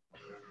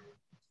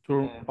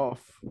 Turn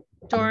off.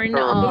 Turn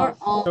off.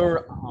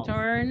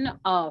 Turn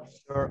off.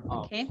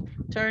 Okay.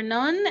 Turn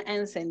on,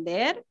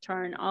 encender.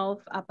 Turn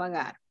off,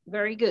 apagar.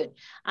 Very good.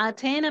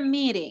 Attend a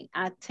meeting.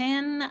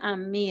 Attend a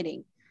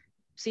meeting.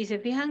 Si se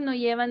fijan, no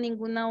lleva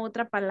ninguna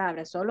otra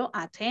palabra, solo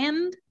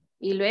attend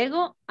y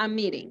luego a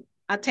meeting.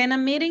 Attend a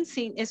meeting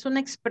sí, es una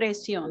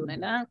expresión,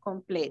 ¿verdad?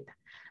 Completa.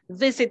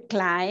 Visit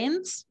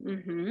clients.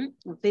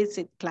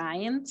 Visit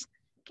clients.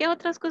 ¿Qué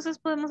otras cosas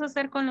podemos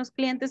hacer con los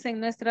clientes en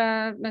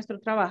nuestro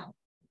trabajo?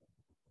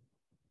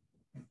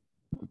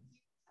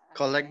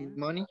 Collect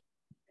money.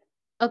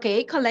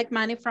 Okay, collect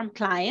money from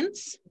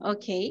clients.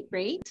 Okay,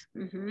 great.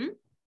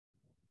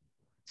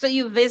 So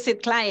you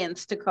visit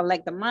clients to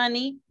collect the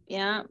money.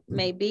 Yeah,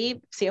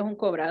 maybe si es un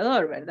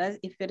cobrador, ¿verdad?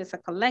 If it is a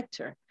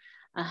collector.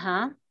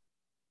 Ajá.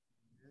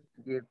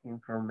 Give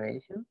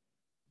information.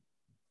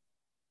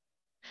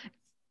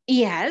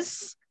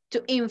 Yes,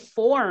 to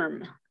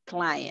inform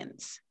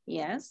clients.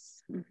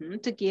 Yes,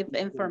 to give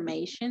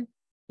information.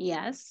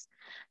 Yes,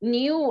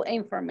 new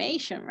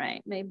information,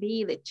 right?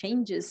 Maybe the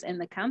changes in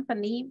the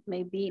company,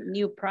 maybe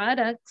new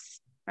products,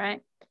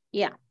 right?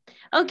 Yeah.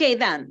 Okay,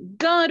 then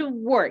go to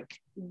work.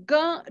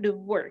 Go to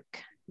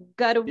work.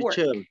 Go to work.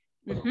 Teacher.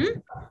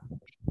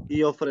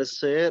 Y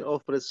ofrecer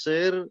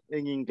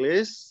en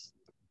inglés.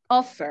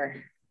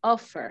 Offer.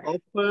 Offer.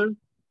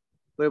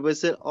 Puede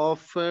ser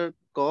offer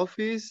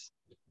coffees.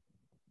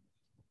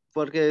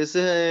 Porque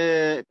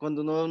ese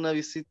cuando uno va a una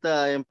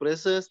visita a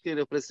empresas que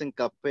le ofrecen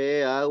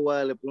café,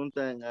 agua, le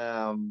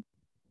preguntan,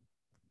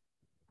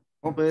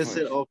 puede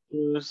ser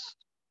offers,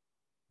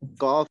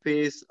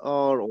 coffees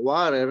or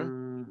water.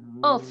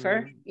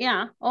 Offer,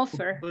 yeah,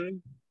 offer.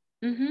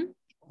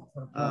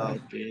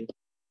 Okay.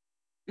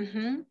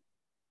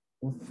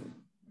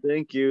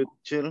 Thank you,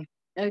 teacher.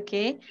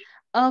 Okay,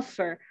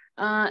 offer.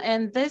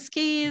 In this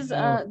case,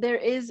 there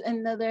is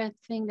another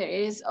thing. There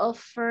is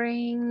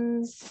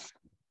offerings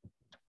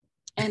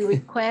and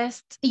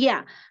requests.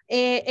 Yeah,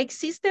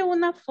 existe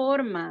una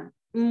forma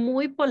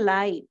muy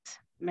polite,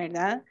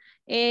 ¿verdad?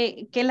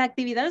 Que la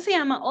actividad se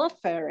llama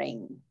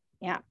offering.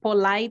 Yeah,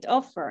 polite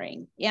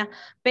offering. Yeah,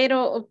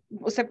 pero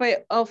se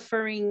puede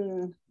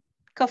offering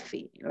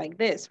coffee like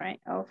this, right?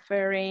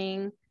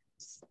 Offering,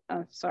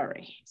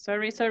 sorry.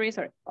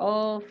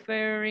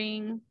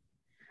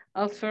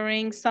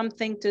 Offering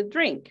something to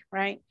drink,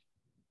 right?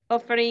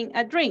 Offering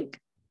a drink.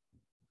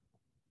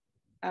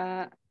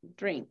 Yeah.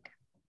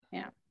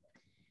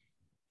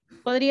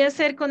 Podría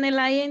ser con el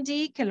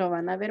ing, que lo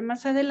van a ver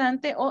más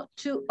adelante, o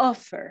to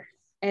offer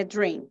a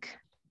drink.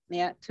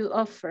 Yeah, to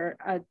offer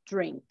a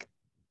drink.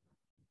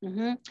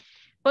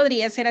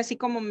 Podría ser así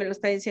como me lo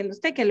está diciendo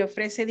usted, que le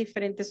ofrece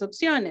diferentes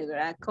opciones,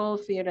 ¿verdad?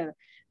 Coffee, ¿verdad?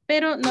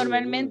 Pero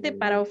normalmente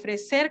para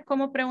ofrecer,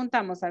 ¿cómo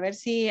preguntamos? A ver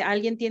si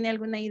alguien tiene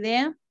alguna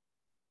idea.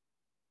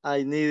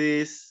 I need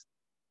this.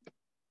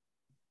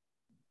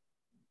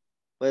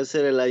 Puede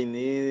ser el I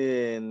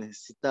need,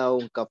 necesita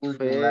un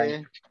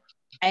café.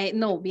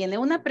 No, viene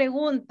una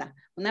pregunta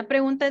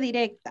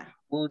directa.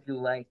 Would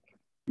you like?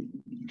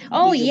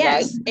 Oh,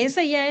 yes,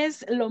 esa ya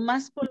es lo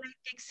más polite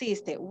que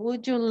existe.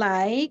 Would you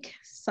like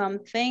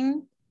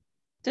something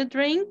to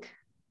drink?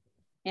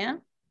 Yeah.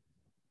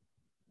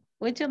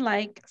 Would you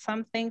like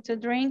something to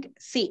drink?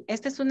 Sí,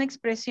 esta es una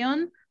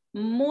expresión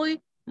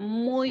muy,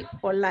 muy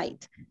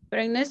polite.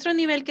 Pero en nuestro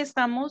nivel que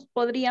estamos,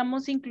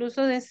 podríamos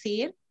incluso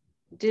decir,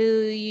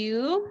 do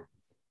you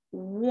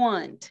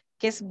want?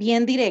 Que es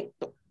bien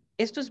directo.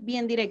 Esto es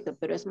bien directo,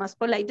 pero es más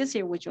polite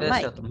decir, would you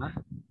like?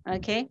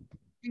 Okay.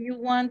 Do you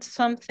want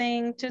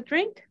something to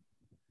drink?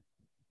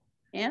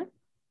 Yeah.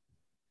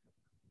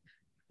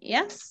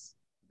 Yes.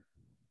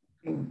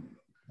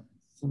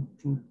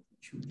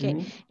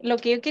 Okay. Lo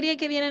que yo quería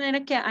que vieran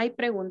era que hay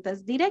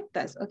preguntas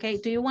directas. Okay.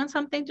 Do you want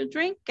something to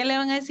drink? ¿Qué le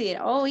van a decir?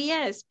 Oh,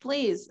 yes,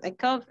 please. A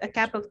cup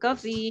of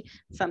coffee,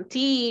 some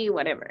tea,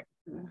 whatever.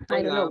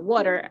 I don't know,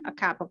 water, a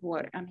cup of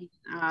water. I mean,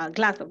 a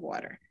glass of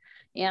water.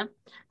 Yeah.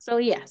 So,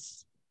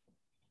 yes.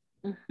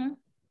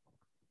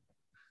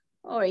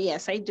 Or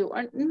yes, I do.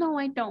 Or no,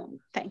 I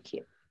don't. Thank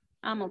you.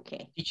 I'm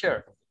okay.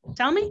 Teacher.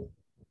 Tell me.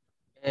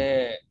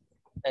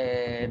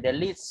 The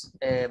list,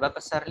 ¿va a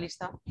pasar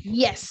lista?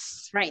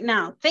 Yes, right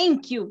now.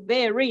 Thank you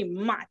very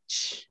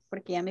much.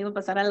 Porque ya me iba a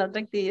pasar a la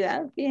otra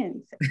actividad,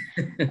 fíjense.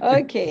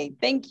 Okay,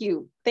 thank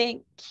you.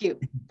 Thank you.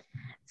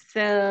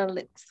 So,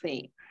 let's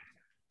see.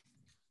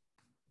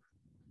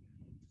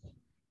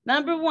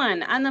 Number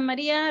 1, Ana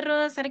María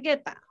Rodas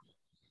Argueta.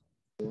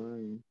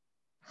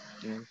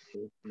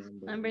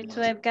 Number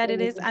 2, I've got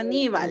it is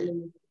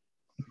Aníbal.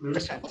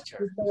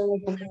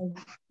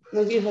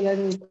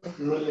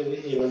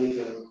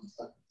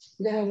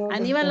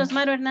 Aníbal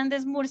Osmaro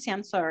Hernández Murcia,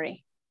 I'm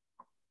sorry.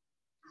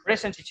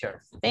 Present,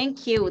 teacher.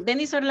 Thank you.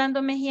 Denis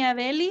Orlando Mejía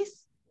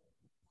Vélez.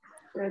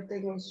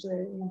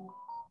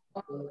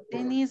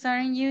 Denis,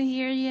 aren't you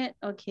here yet?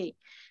 Okay.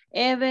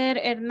 Ever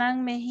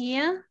Hernán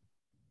Mejía.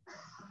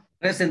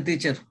 Present,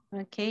 teacher.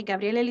 Okay.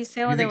 Gabriel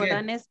Eliseo de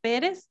Bodanes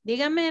Pérez.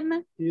 Dígame,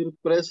 Hernán. Here,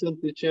 present,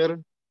 teacher.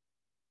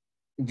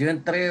 Yo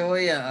entré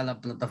hoy a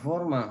la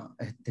plataforma,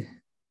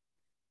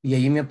 y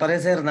allí me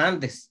aparece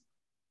Hernández.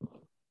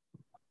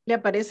 ¿Le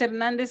aparece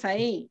Hernández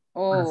ahí?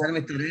 Para hacer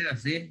mis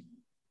tareas, sí.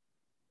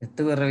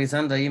 Estuve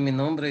revisando ahí mi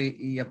nombre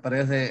y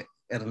aparece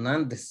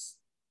Hernández.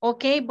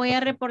 Ok, voy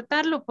a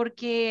reportarlo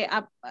porque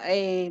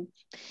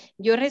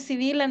yo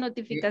recibí la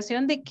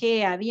notificación de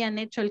que habían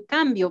hecho el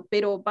cambio,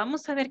 pero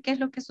vamos a ver qué es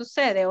lo que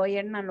sucede. Hoy,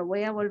 Hernán, lo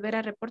voy a volver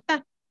a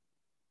reportar.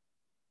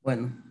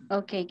 Bueno.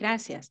 Ok,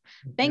 gracias.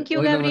 Thank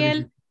you,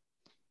 Gabriel.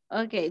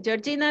 Ok,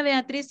 Georgina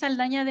Beatriz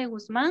Saldaña de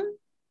Guzmán.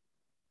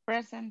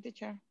 Present,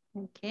 teacher.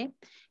 Ok.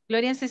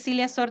 Gloria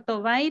Cecilia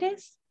Sorto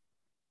Baires.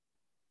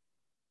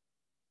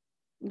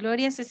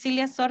 Gloria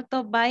Cecilia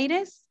Sorto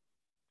Baires.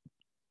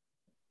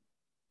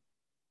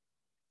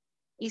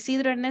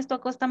 Isidro Ernesto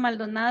Acosta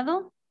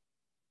Maldonado.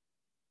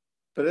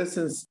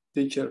 Present,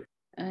 teacher.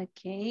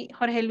 Ok.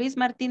 Jorge Luis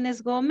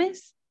Martínez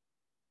Gómez.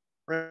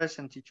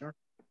 Present, teacher.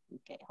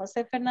 Okay.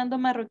 José Fernando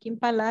Marroquín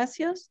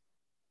Palacios.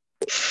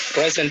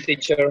 Present,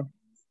 teacher.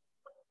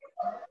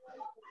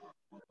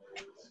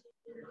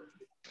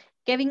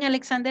 Kevin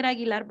Alexander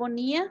Aguilar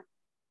Bonilla.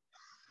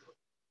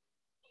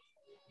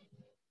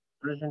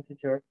 Present,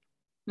 teacher.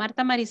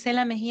 Marta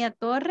Marisela Mejía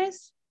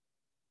Torres.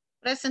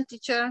 Present,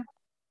 teacher.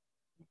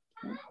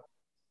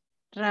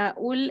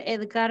 Raúl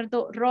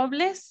Edgardo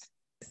Robles.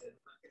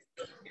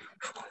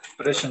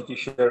 Present,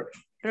 teacher.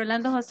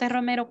 Rolando José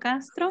Romero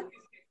Castro.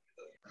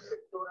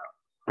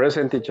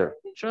 Present, teacher.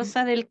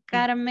 Rosa del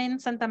Carmen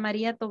Santa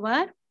María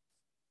Tobar.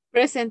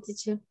 Present,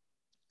 teacher.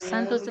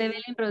 Santos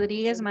Evelyn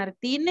Rodríguez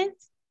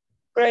Martínez.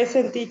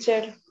 Present,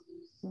 teacher.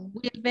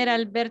 Wilber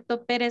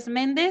Alberto Pérez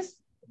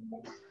Méndez.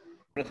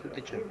 Present,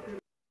 teacher.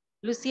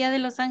 Lucía de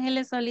Los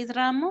Ángeles Solís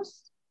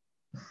Ramos.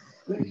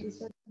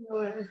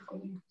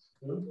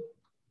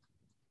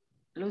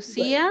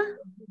 Lucía.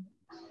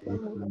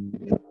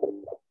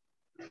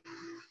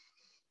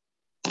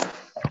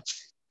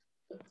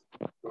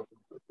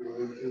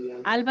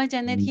 Alba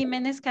Janet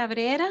Jiménez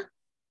Cabrera.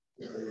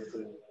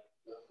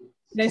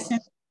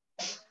 Present.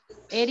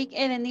 Eric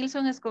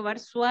Edenilson Escobar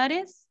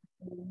Suárez.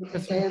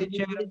 Present,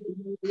 teacher.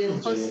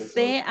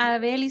 José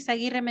Abel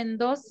Izaguirre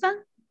Mendoza.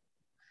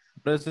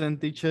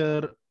 Present,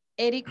 teacher.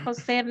 Eric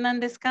José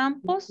Hernández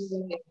Campos.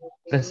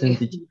 Present,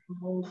 teacher.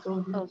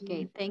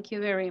 Okay, thank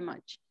you very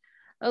much.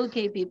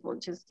 Okay, people,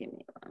 just give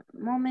me one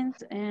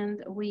moment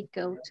and we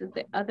go to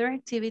the other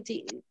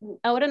activity.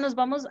 Ahora nos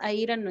vamos a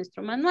ir a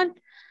nuestro manual.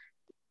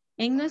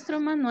 En nuestro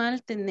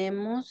manual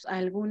tenemos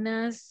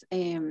algunas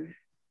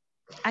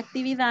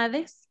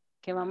actividades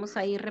que vamos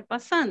a ir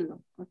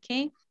repasando,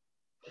 ¿ok?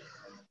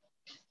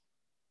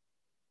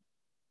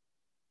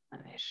 A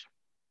ver.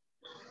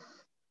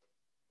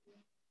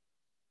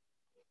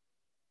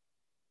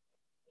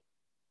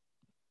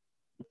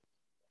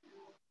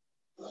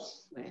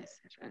 Voy a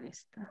cerrar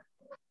esta.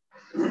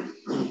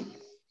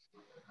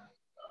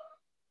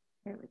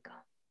 Here we go.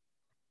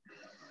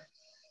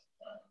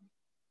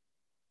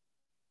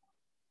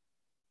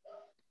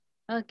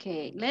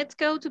 Okay, let's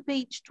go to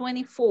page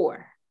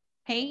 24.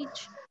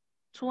 Page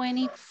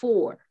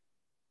 24.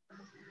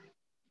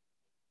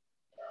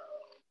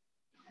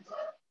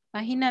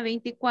 Página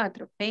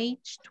 24,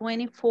 page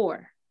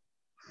 24.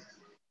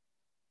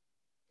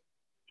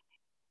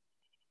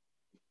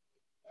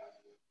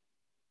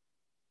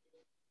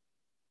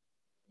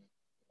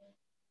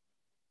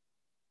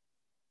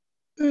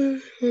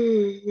 Oh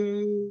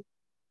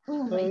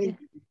my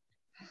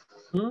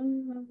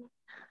God.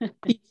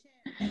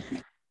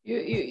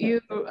 You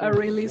are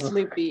really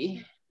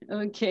sleepy.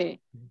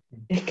 Okay.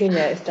 Es que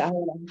ya está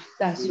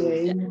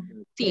sueño.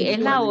 Sí, es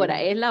la hora,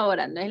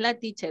 no es la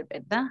teacher,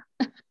 ¿verdad?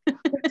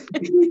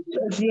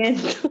 Lo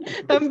siento.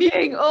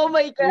 También, oh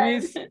my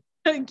God.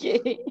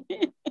 Okay.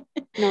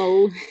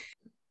 No.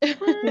 No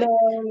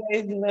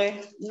es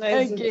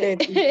Okay.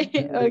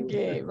 usted.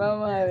 Okay,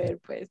 vamos a ver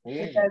pues.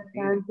 Está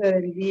canso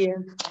del día.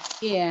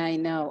 Yeah, I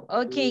know.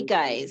 Okay,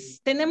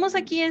 guys. Tenemos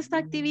aquí esta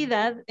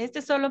actividad. Este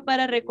es solo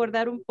para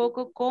recordar un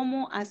poco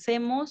cómo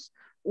hacemos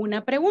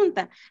una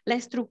pregunta. La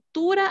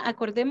estructura,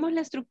 acordemos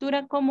la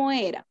estructura cómo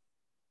era.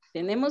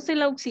 Tenemos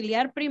el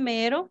auxiliar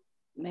primero,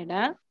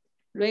 ¿verdad?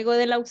 Luego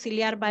del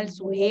auxiliar va el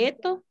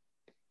sujeto.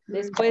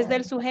 Después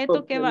del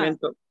sujeto, ¿qué va?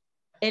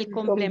 El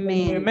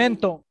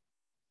complemento.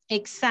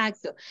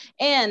 Exacto.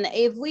 And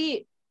if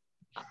we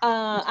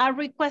are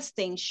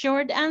requesting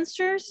short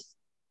answers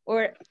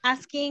or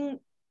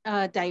asking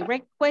a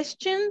direct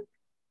question,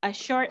 a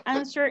short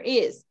answer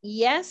is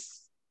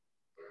yes,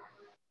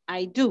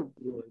 I do.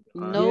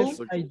 No, Yes,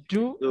 I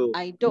do.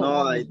 I don't.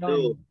 No, I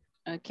do.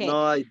 Okay.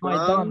 No, I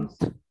don't.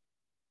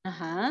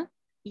 Uh-huh.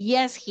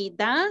 Yes, he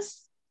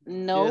does.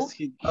 No, Yes,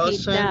 he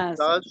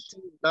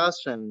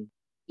doesn't.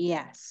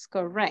 Yes,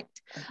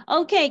 correct.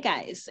 Okay,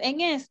 guys,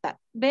 en esta,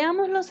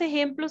 veamos los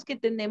ejemplos que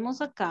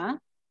tenemos acá.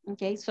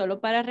 Okay,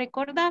 solo para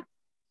recordar.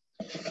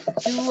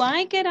 Do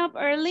I get up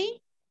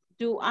early?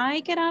 Do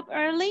I get up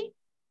early?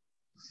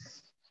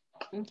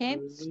 Okay.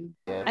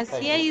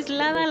 Así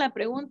aislada la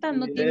pregunta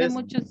no tiene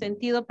mucho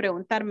sentido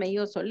preguntarme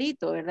yo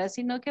solito, ¿verdad?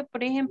 Sino que,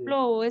 por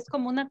ejemplo, es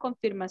como una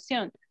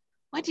confirmación.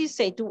 What do you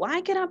say? Do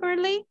I get up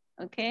early?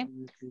 Okay.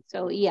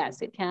 So,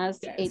 yes, it has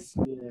its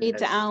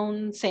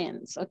own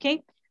sense.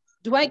 Okay.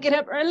 Do I get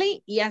up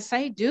early? Yes,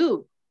 I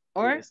do.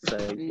 Or, Yes,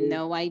 I do.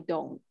 no, I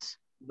don't.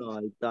 No,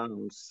 I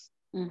don't.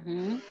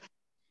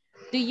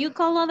 Do you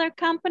call other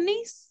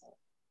companies?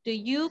 Do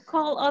you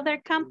call other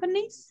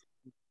companies?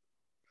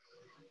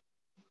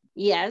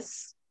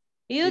 Yes,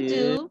 you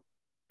do.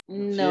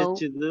 No,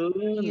 Yes, you do.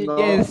 you No.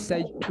 Yes,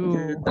 I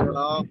do.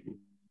 No.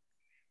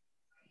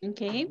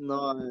 Okay.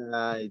 No,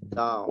 I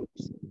don't.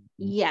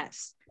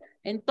 Yes.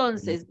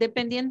 Entonces,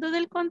 dependiendo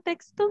del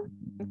contexto,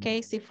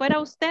 ok, si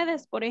fuera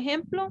ustedes, por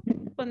ejemplo,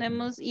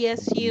 ponemos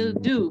yes, you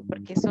do,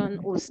 porque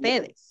son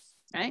ustedes,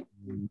 right?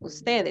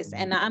 Ustedes,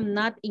 and I'm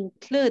not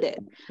included.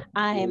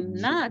 I am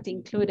not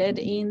included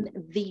in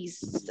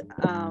this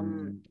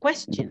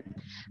question.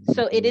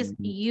 So it is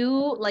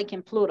you like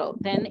in plural.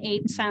 Then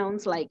it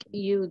sounds like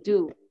you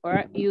do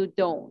or you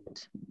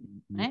don't,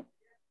 right?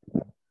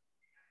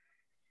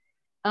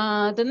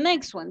 The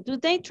next one, do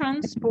they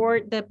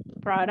transport the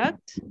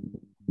product?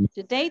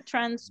 Do they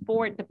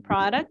transport the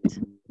product?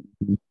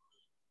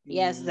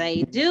 Yes,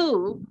 they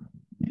do.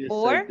 Yes,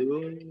 Or I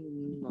do.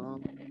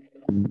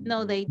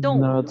 no, they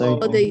don't. No, they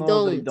Oh, they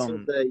No, they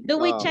don't. don't. Do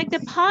we check the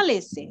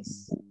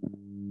policies?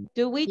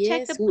 Do we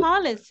check the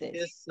policies?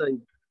 Yes, I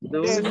do.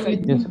 Yes, I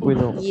do. Yes, we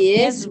do.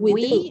 Yes,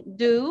 we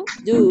do.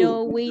 do.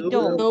 No, we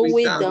don't. No,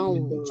 we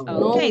don't.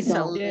 Okay,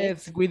 so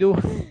Yes, we do.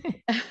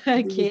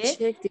 okay.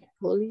 Check the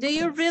policies. Do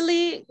you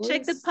really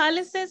check the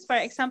policies? For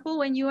example,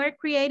 when you are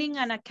creating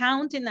an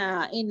account in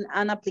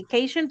an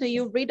application, do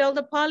you read all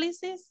the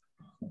policies?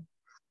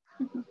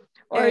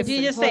 Or Yes, do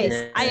you just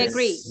say, I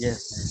agree?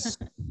 Yes.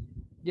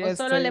 O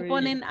solo le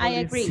ponen, I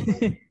agree.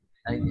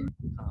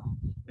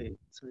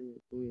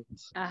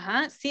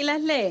 Ajá, ¿sí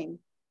las leen?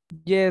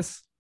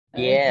 Yes.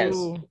 Yes. I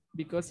do,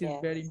 because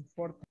it's very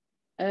important.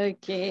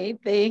 Okay,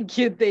 thank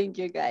you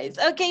guys.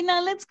 Okay,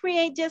 now let's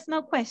create just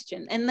no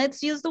question and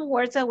let's use the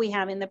words that we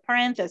have in the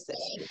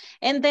parentheses.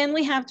 And then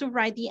we have to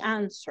write the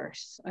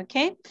answers,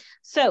 okay?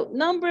 So,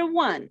 number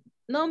one.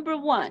 Did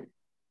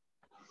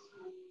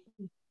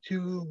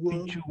you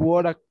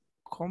work a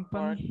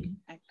company?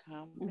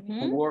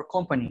 Work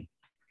company.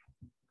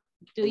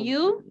 Do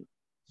you?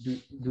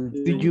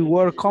 Did you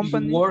work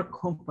company? Work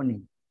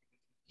company.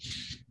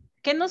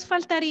 ¿Qué nos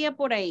faltaría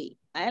por ahí?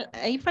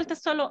 Ahí falta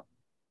solo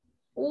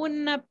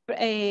una,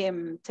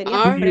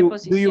 sería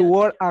preposición. Do you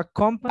work a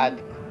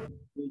company?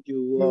 Do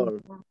you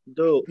work?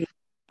 Do.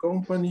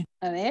 Company.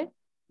 A ver.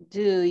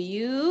 Do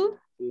you?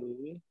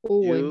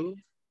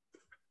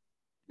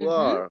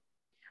 Work.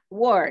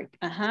 Work.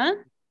 Ajá.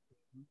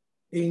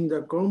 In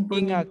the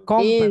company. In a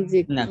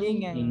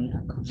company.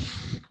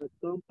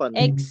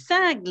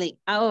 Exactly.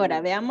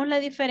 Ahora, veamos la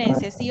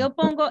diferencia. Si yo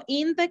pongo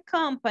in the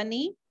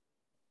company.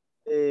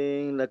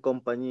 En la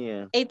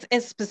compañía. It's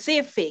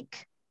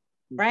specific,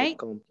 right?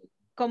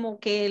 Como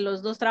que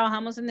los dos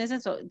trabajamos en eso.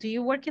 So, do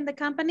you work in the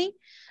company?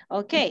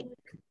 Ok.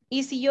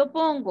 Y si yo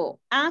pongo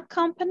a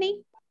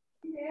company,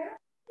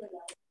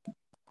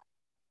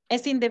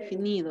 es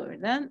indefinido,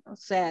 ¿verdad? O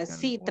sea,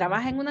 sí,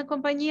 trabaja en una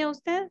compañía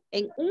usted,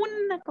 en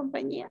una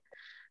compañía.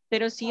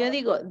 Pero si yo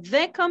digo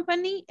the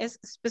company, es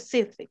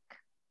specific,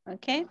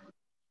 ¿ok?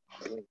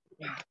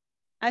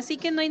 Así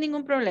que no hay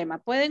ningún problema.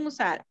 Pueden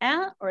usar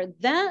a o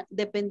the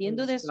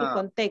dependiendo de su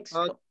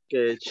contexto.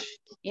 Okay.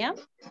 ¿Ya?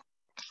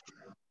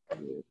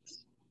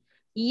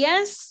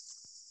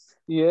 Yes.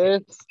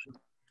 Yes.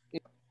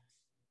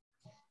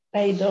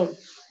 I don't.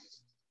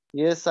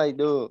 Yes, I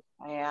do.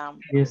 I am.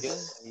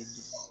 Yes,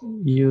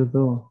 you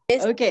do.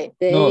 Okay.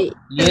 They,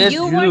 do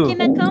you work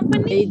in a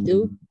company? They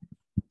do.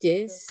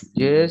 Yes.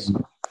 Yes.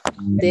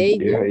 They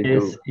do.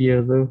 Yes,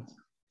 you do.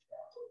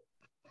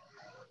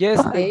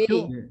 Yes, They, I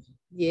do.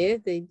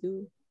 yes, they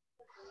do.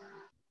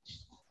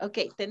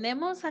 Ok,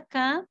 tenemos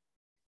acá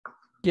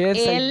Yes,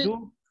 I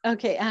do.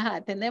 Ok,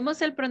 ajá,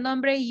 tenemos el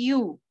pronombre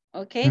you,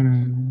 ok.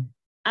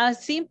 A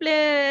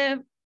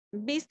simple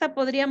vista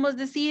podríamos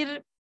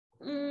decir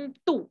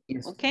tú,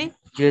 ok.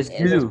 Yes,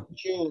 you.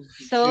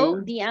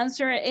 So the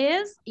answer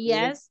is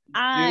yes,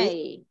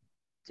 I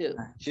do.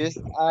 Yes,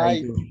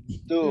 I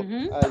do.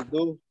 I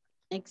do.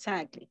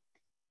 Exactly.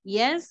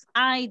 Yes,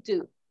 I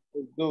do.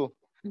 I do.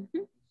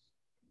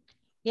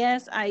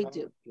 Yes, I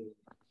do.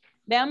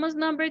 Veamos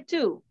number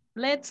 2.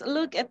 Let's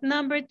look at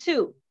number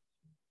 2.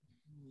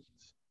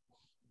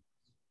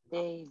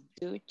 They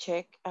do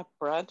check a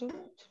product.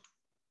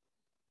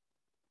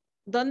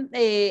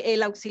 Donde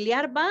el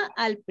auxiliar va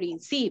al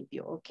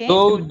principio, ¿ok?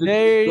 Do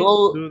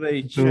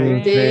they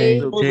check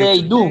the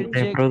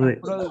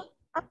product?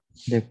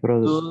 The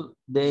product. Do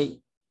they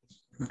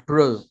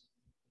product?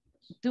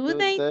 Do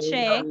they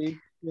check?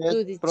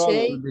 Do they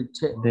check?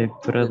 The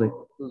product.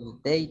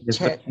 They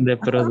check the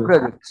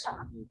product.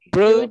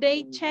 Do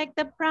they check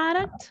the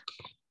product?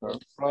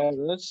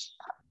 Products.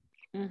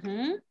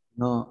 No.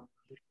 No.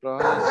 No,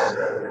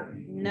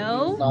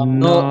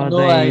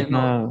 they don't.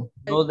 know.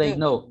 No, they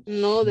know.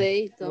 No,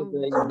 they don't.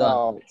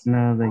 No,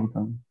 they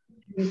don't.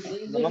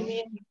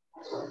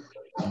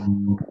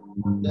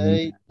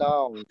 They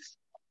don't.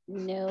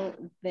 No,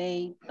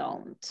 they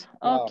don't.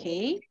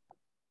 Okay.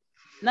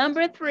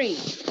 Number 3.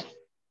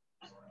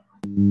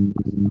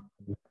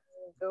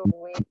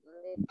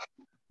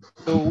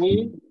 Do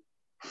we?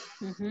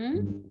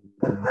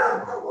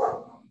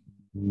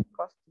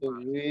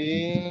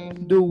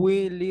 Do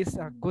we list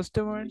a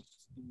customer?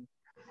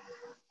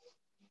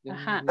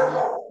 Ajá.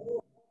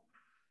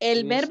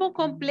 El verbo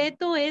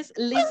completo es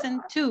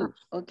listen to,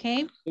 ¿ok?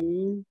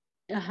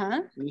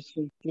 Ajá.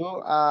 Listen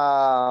to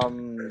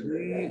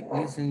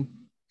Listen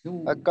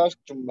to a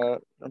customer.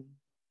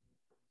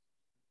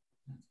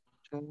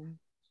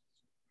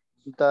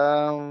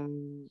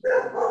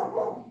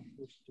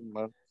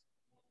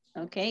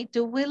 Okay,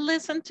 do we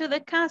listen to the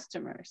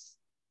customers?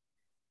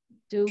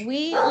 Do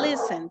we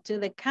listen to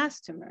the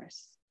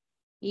customers?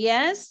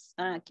 Yes.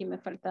 Aquí me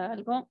falta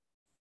algo.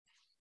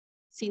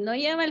 Si no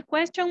lleva el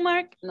question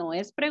mark, no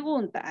es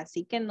pregunta.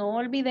 Así que no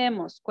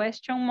olvidemos.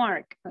 Question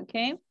mark.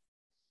 ¿Ok?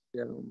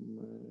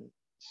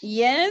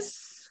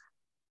 Yes.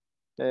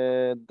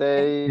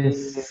 They.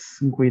 Yes,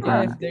 we do.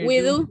 Yes,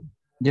 We do.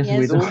 Yes, Yes,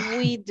 we do.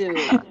 we do.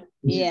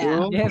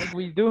 Yeah. Yes,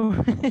 we do.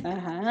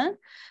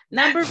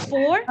 Number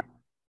 4.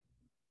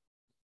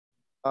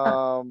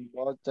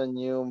 What the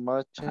new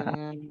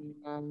machine?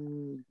 I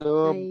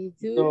do.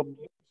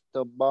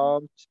 The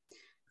box.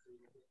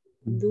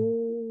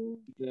 Do.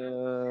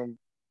 The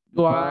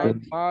Do I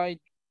buy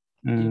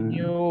the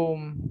new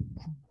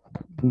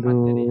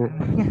material?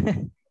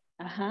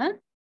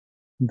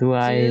 Do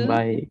I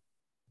buy?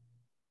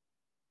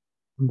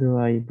 Do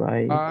I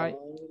buy? Buy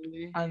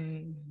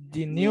and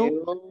the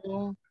new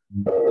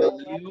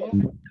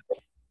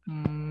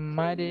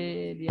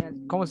material.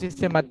 ¿Cómo se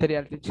dice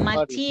material?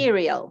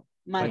 Material.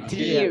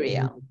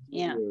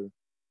 Yeah.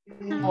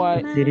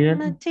 Why?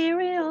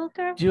 Material,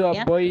 girl. You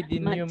Yeah. avoid the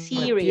new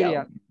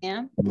material.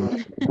 Yeah.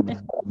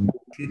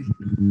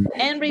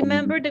 And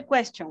remember the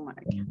question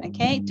mark.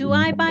 Okay. Do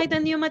I buy the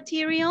new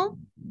material?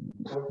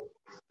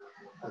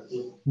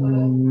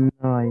 No,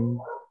 I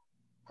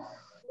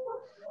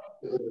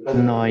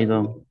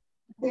don't.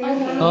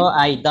 Okay. No,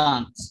 I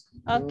don't.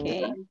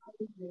 Okay.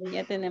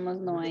 Ya tenemos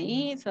no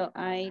ahí, so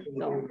I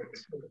don't.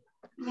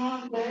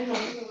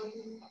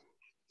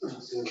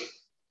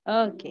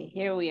 Okay,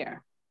 here we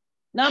are.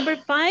 Number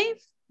 5.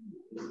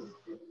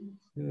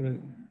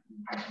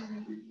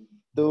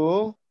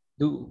 Do.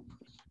 Do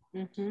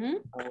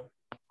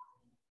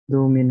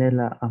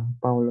Minela and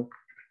Paulo.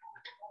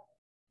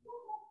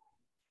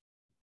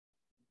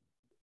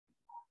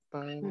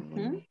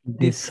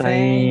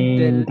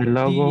 Design the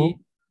logo.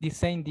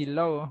 Design the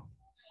logo.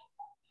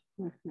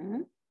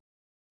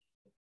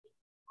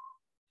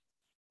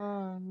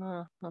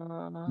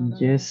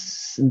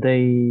 Yes,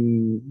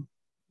 they.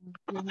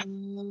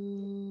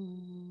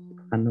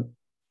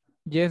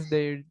 Yes,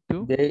 they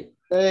do. Yes,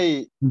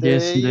 they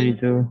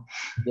do.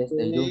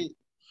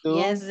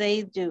 Yes,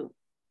 they do.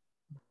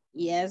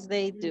 Yes,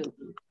 they do.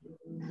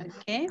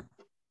 Okay.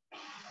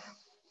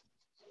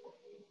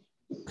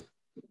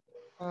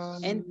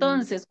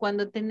 Entonces,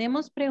 cuando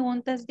tenemos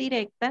preguntas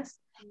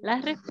directas,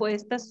 las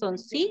respuestas son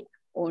sí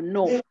o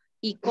no.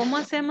 ¿Y cómo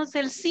hacemos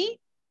el sí?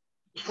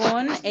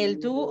 Con el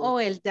do o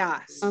el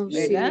does,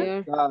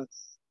 ¿verdad?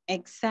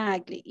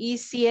 Exactly. Y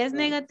si es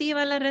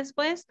negativa la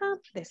respuesta,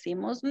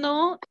 decimos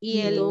no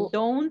y el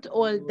don't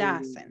o el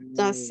doesn't.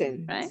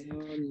 Right?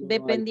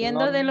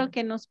 Dependiendo de lo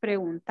que nos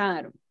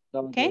preguntaron.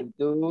 Okay?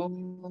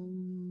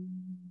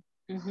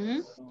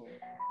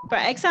 For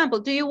example,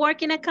 do you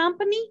work in a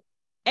company?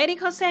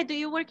 Eric Jose, do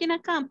you work in a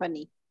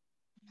company?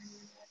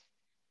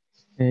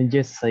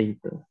 Yes, I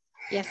do.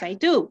 Yes, I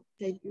do.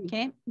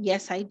 Okay.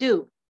 Yes, I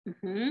do.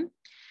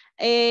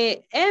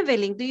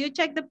 Evelyn, do you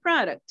check the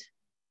product?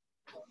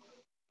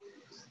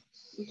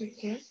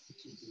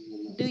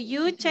 Do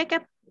you check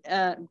up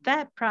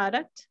that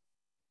product?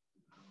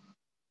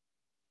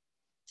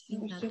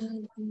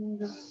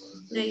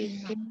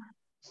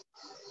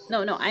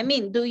 No, I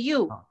mean, do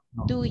you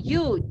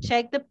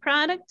check the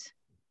product?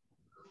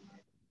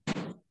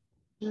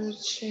 No,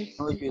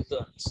 you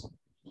don't.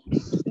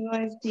 No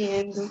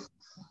entiendo.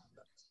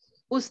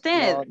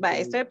 Usted,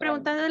 estoy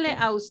preguntándole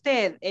a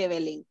usted,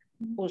 Evelyn.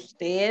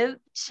 ¿Usted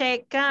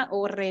checa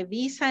o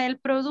revisa el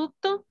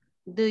producto?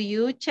 Do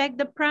you check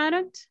the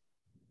product?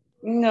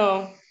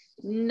 No.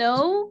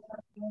 No,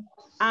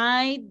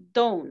 I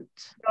don't.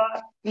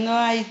 No,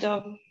 I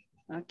don't.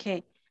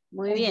 Ok,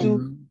 muy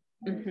bien.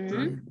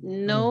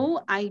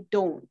 No, I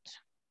don't.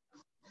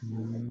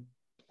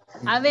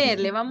 A ver,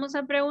 le vamos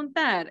a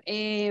preguntar.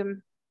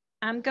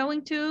 I'm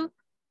going to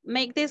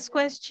make this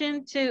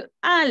question to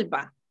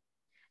Alba.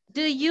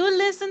 Do you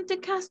listen to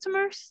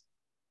customers?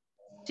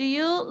 Do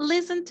you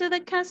listen to the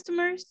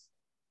customers?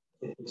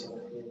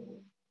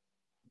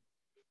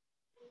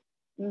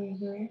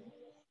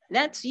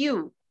 That's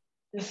you.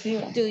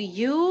 Do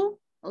you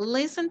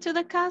listen to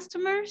the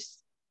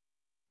customers?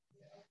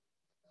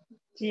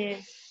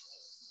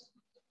 Yes.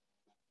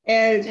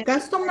 ¿El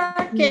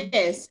customer qué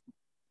es?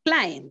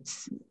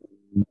 Clients.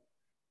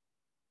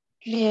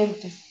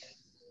 Clientes.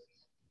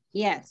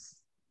 Yes.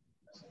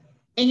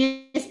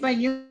 En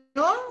español,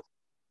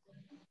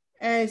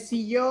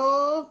 si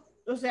yo,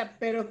 o sea,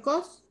 pero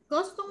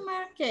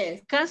customer ¿qué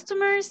es?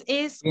 Customers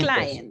is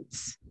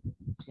clients.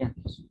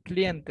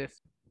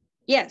 Clientes.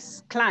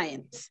 Yes,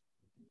 clients.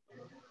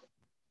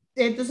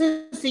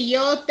 Entonces, si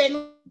yo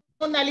tengo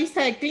una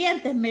lista de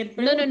clientes, me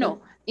pregunto.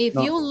 No. If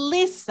you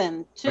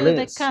listen to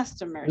the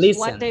customers,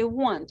 what they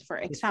want, for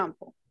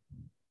example.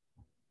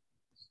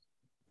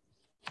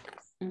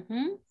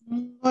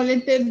 No le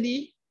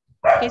entendí.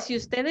 Que si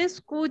usted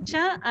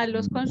escucha a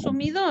los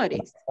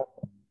consumidores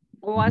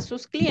o a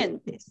sus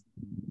clientes.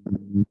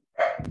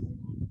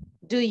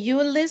 Do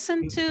you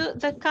listen to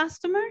the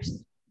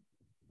customers?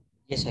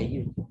 Yes, I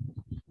do.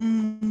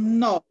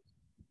 No.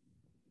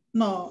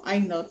 No, I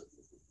not.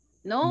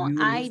 No,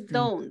 I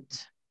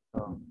don't.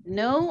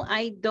 No,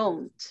 I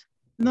don't.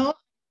 No,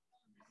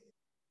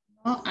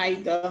 I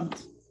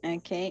don't.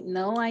 Okay,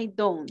 no, I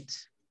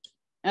don't.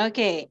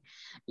 Okay,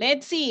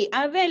 let's see.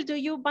 Abel, do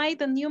you buy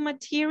the new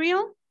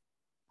material?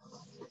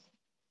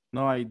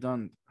 No, I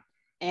don't.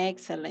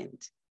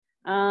 Excellent.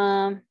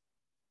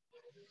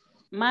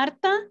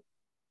 Marta?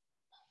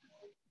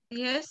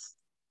 Yes.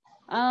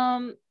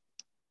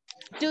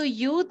 Do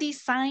you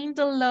design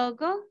the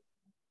logo?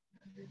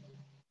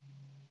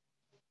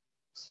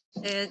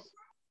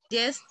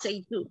 Yes,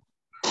 I do.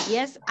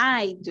 Yes,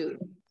 I do.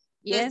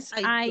 Yes,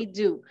 I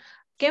do.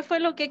 ¿Qué fue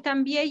lo que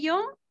cambié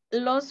yo?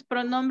 Los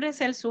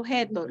pronombres el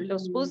sujeto.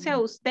 Los puse a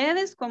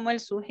ustedes como el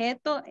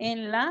sujeto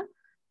en la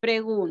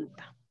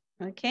pregunta.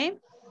 ¿Ok?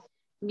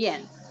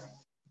 Bien.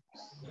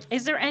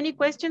 Is there any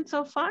question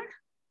so far?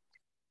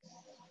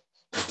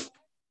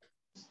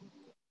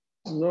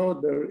 No,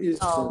 there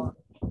isn't. Oh.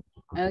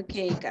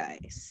 Okay,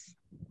 guys.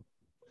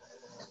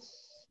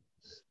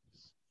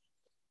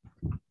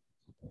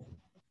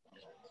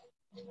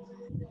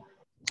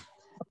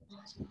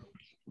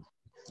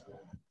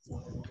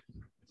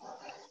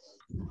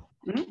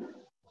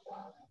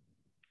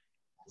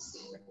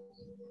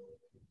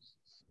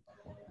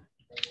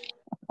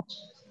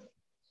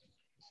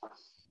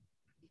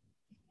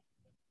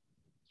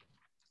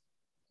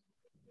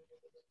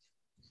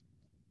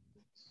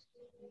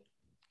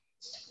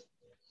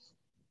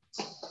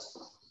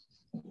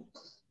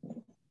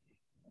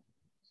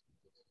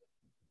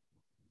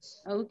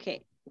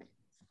 Okay.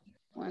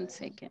 1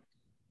 second.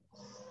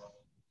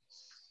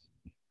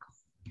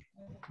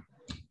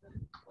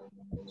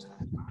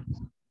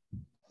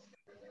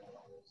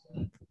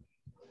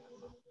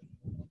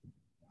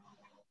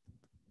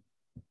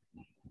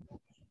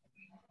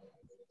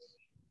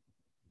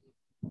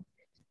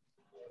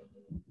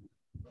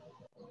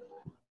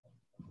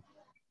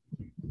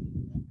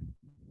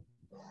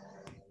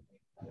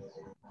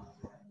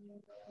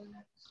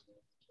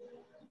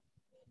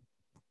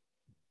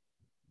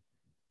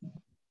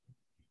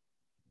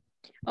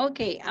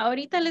 Ok,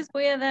 ahorita les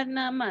voy a dar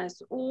nada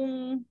más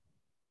unos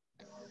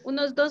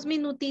 2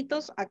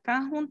 minutitos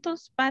acá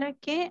juntos para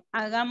que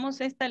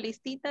hagamos esta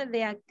listita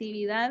de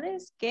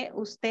actividades que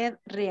usted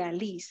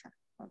realiza.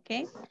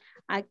 Ok,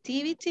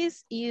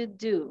 activities you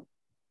do.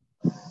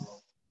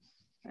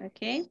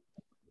 Ok.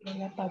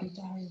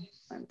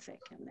 1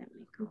 second, let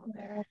me go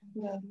there.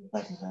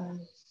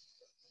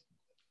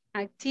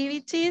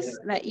 Activities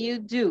that you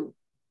do.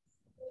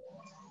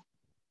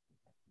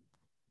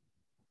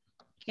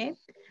 Okay,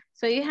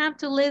 so you have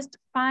to list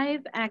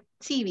 5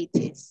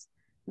 activities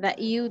that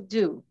you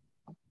do.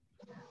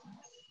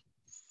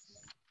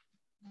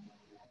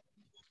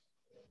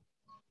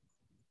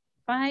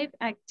 Five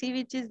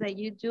activities that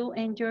you do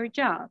in your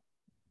job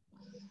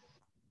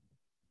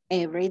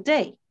every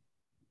day.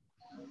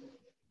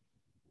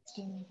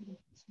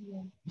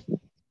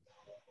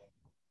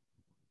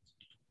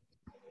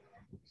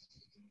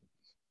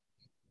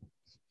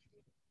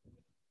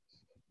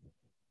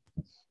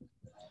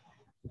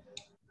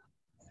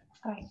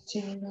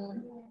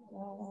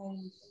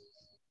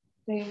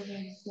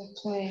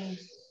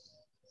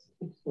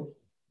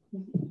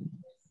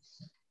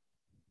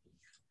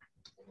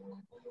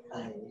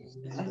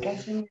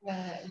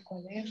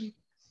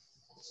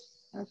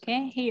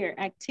 Okay, here,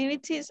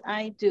 activities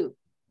I do.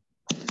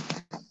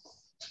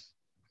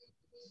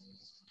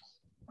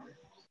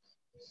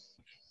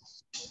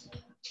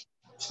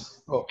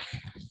 Oh.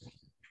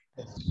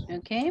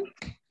 Okay.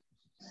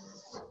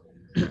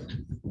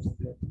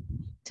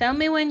 Tell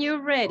me when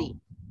you're ready.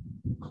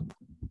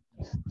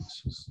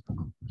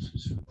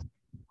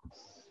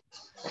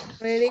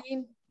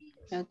 Ready.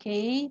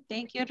 Okay,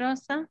 thank you,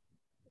 Rosa.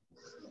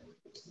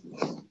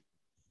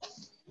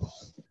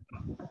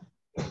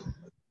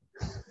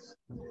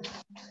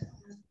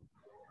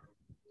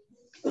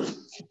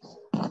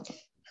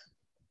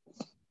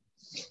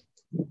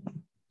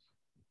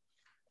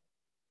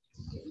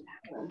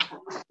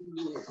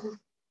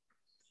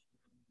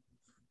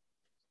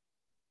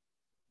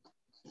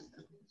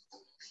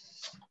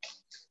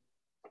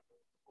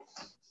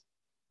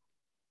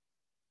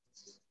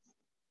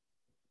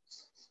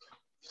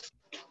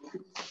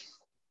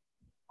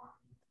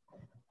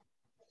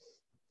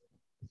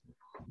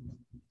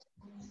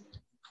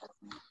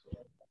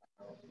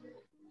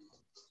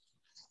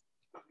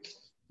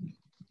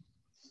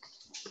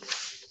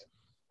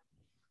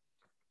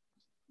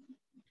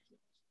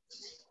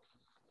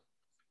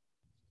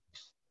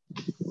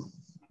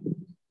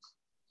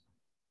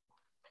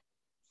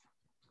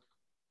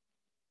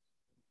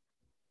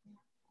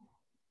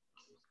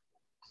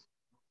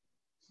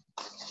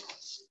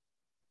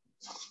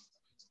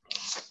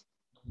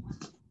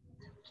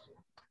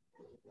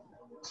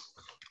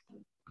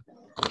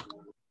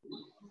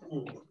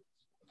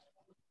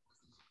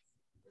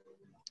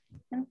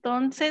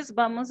 Entonces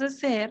vamos a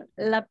hacer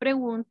la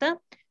pregunta,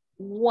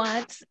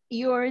 what's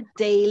your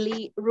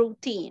daily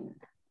routine?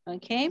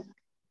 Okay,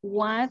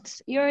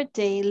 what's your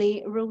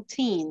daily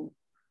routine?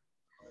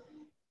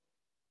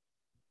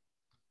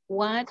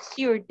 What's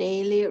your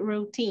daily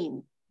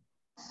routine?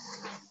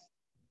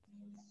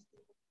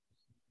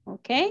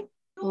 ¿Ok?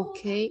 Ok.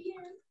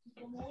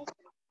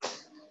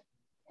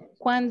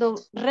 Cuando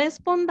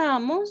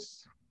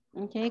respondamos,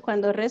 ok,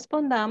 cuando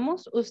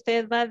respondamos,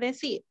 usted va a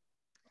decir,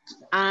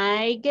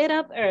 I get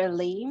up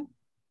early,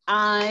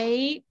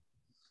 I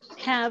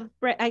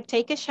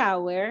take a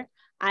shower,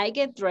 I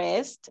get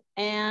dressed,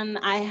 and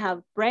I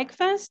have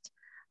breakfast,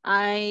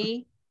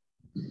 I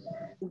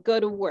go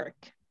to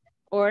work,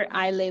 or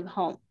I leave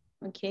home,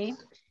 ok.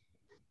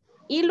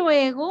 Y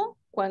luego,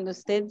 cuando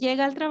usted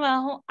llega al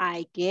trabajo,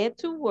 I get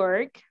to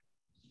work,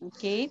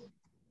 ok,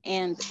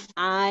 and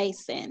I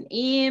send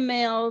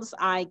emails,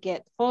 I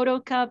get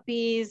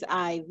photocopies,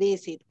 I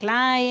visit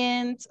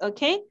clients,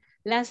 ok.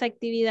 Las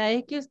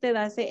actividades que usted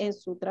hace en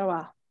su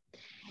trabajo.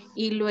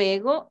 Y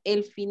luego,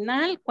 el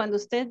final, cuando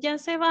usted ya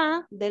se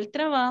va del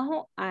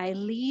trabajo, I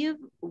leave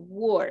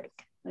work,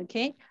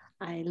 ok.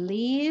 I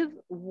leave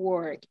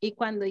work. Y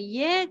cuando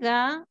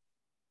llega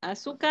a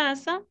su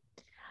casa,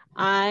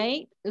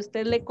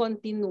 usted le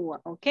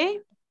continúa, ¿ok?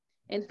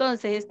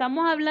 Entonces,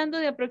 estamos hablando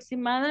de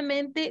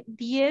aproximadamente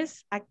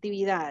 10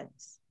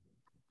 actividades.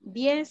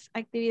 10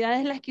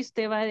 actividades las que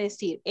usted va a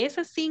decir.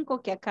 Esas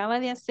 5 que acaba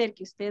de hacer,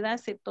 que usted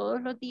hace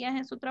todos los días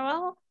en su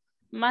trabajo,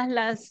 más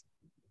las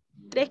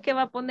 3 que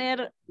va a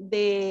poner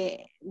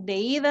de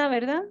ida,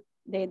 ¿verdad?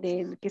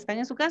 De que están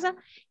en su casa.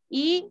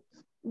 Y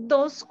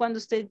 2 cuando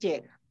usted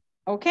llega,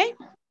 ¿ok?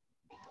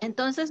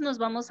 Entonces, nos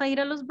vamos a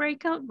ir a los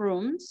breakout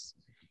rooms.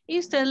 Y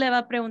usted le va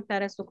a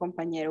preguntar a su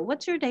compañero,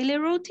 what's your daily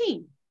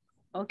routine?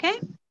 Okay?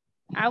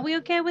 Are we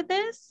okay with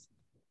this?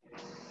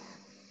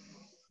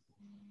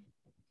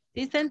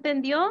 ¿Sí se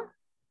entendió?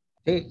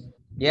 Sí.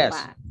 Yes.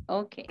 Va,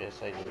 okay.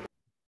 Yes, I do.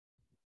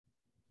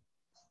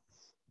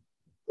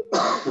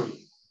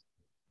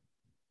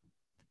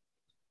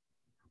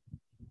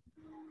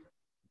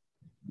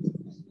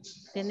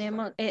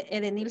 Tenemos,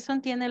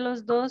 Edenilson tiene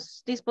los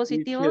 2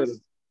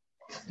 dispositivos.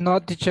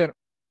 No, teacher.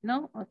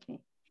 No,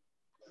 okay.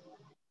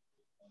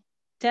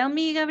 Tell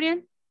me,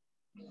 Gabriel.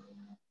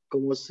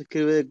 ¿Cómo se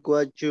escribe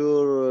what's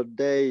your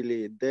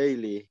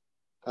daily?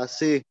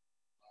 Así,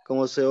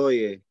 como se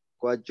oye.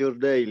 What's your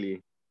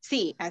daily?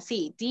 Sí,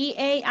 así.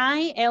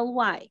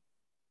 D-A-I-L-Y.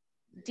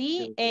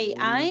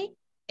 D-A-I-L-Y.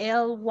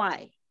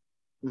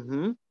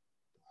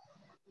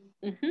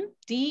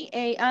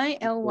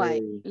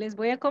 D-A-I-L-Y. Les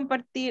voy a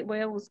compartir, voy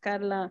a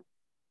buscar la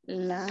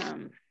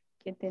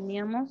que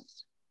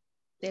teníamos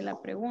de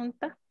la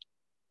pregunta,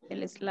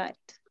 el slide.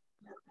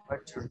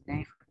 What's your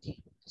name?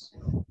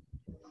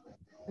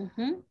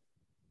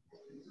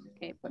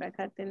 Ok, por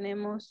acá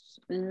tenemos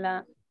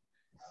la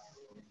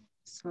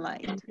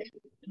slide.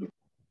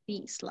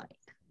 The slide.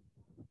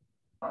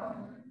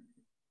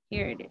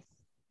 Here it is.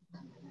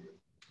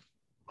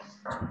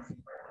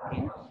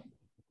 Okay.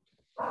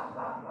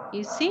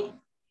 You see?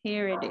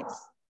 Here it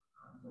is.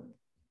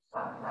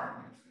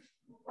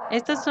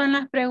 Estas son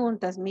las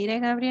preguntas. Mire,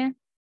 Gabriel.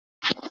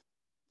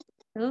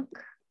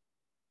 Look.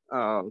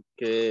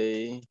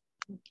 Okay.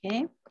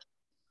 Okay.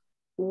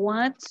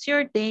 What's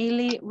your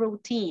daily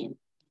routine?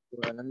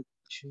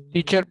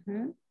 Teacher.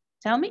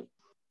 Tell me.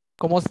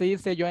 ¿Cómo se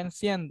dice yo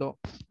enciendo?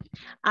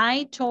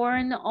 I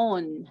turn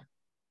on.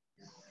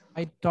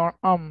 I turn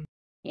on.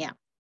 Yeah.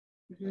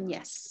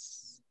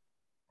 Yes.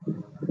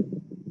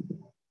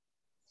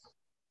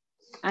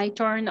 I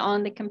turn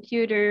on the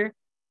computer.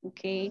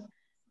 Okay.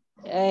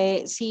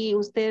 Si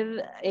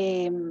usted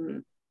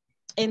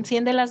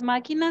enciende las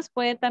máquinas,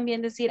 puede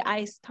también decir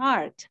I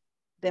start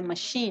the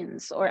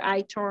machines or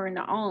I turn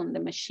on the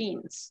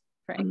machines,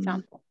 for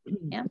example.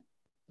 Yeah.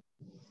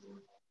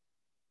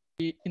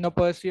 Y no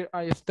puedo decir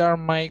I start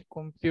my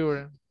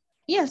computer.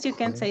 Yes, you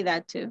can say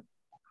that too.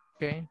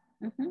 Okay.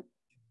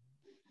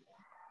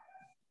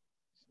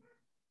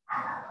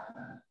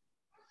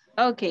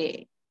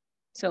 Okay.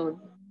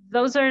 So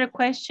those are the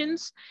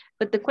questions,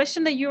 but the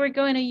question that you are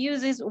going to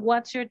use is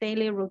what's your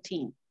daily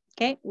routine?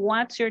 Okay,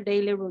 what's your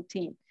daily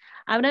routine?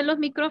 Abran los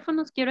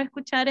micrófonos, quiero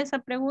escuchar esa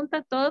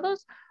pregunta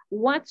todos.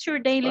 What's your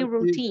daily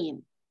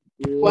routine?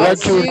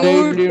 What's your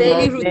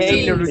daily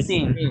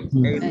routine?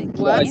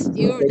 What's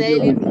your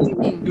daily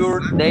routine?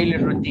 Your daily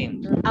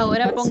routine.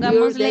 Ahora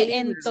pongámosle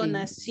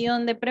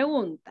entonación de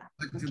pregunta.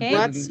 Okay?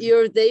 What's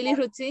your daily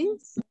routine?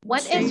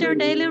 What is your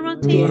daily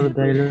routine?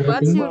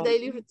 What's your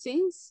daily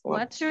routine?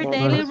 What's your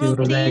daily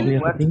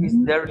routine? What is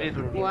daily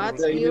routine?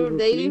 What's your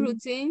daily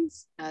routine?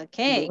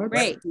 Okay,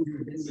 great.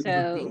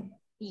 So,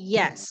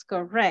 yes,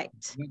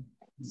 correct.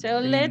 So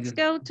let's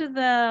go to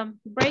the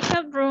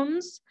breakout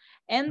rooms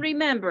and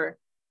remember,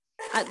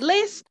 at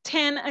least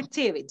 10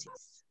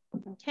 activities,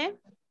 okay?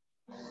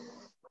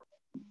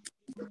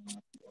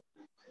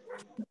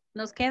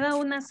 Nos queda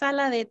una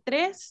sala de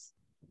 3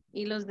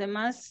 y los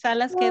demás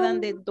salas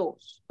quedan de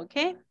 2,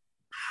 okay?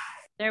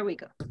 There we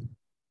go.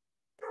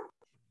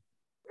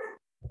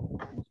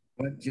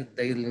 What's your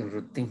daily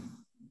routine?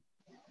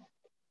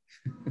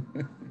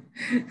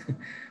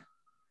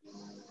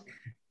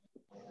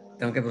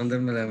 Tengo que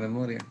aprenderme la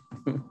memoria.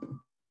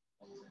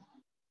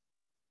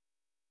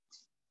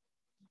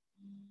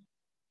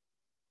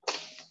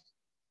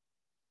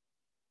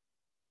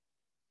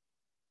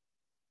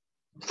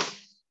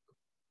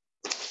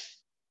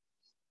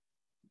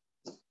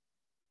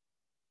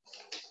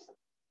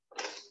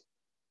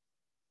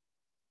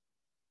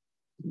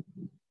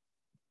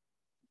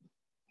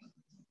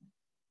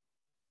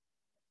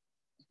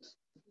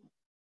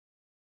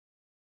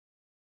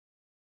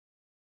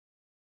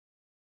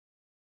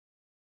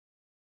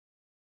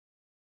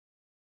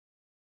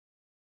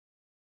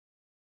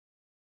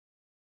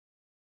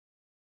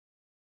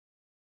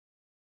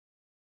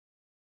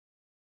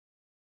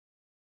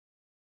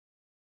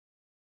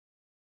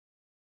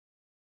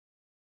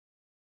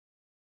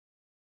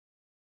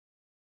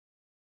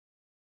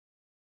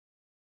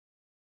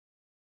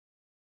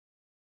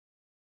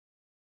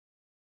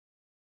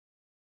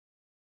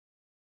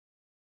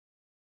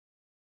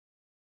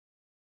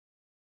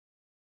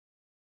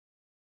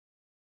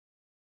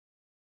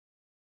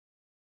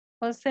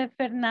 José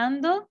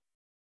Fernando.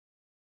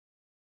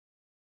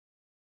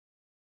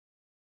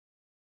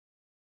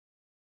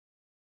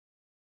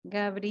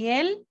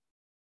 Gabriel.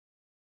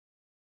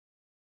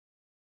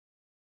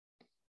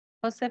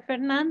 José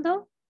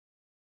Fernando.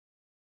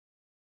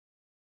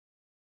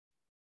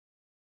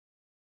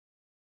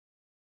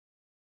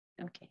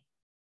 Okay.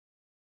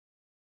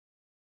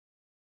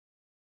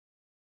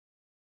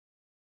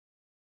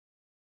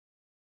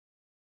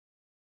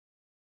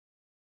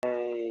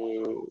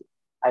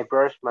 I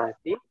brush my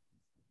teeth.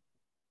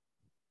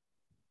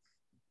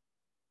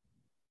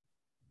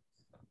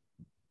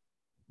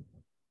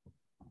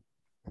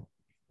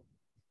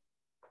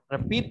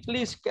 Repeat,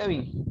 please,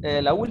 Kevin.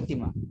 La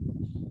última.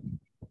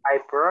 I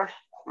brush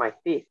my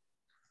teeth.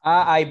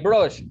 Ah, I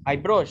brush.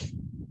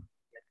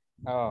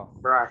 Oh.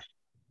 Brush.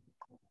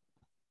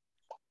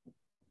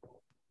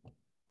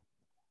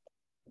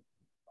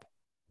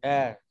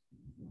 Yeah.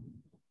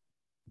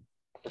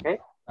 Okay.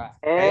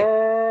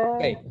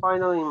 Okay. And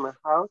finally in my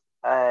house,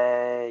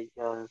 I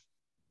just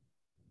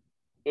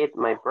eat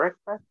my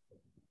breakfast.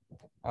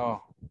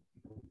 Oh.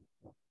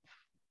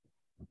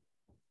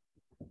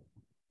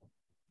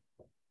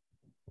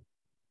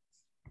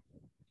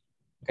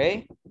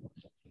 Okay.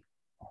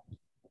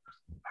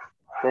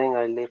 Then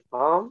I leave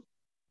home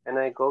and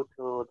I go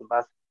to the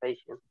bus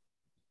station.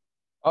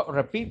 Oh,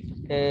 repeat.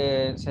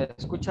 Se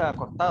escucha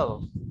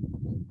cortado.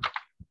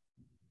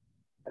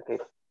 Okay,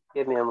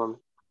 give me a moment.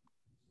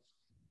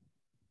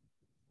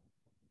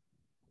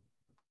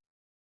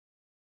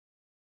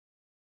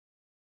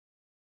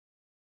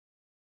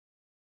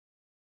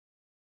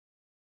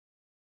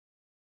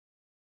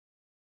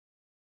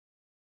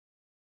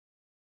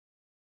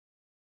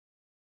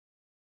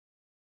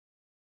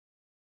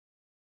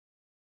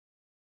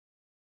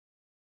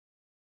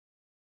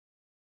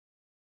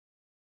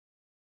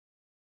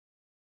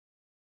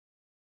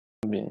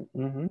 Bien.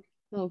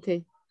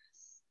 Okay.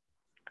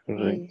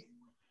 Correct.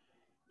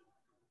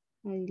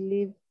 I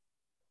leave.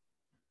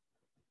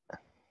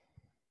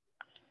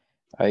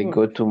 I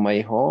go to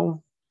my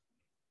home.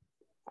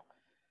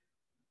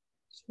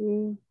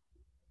 To...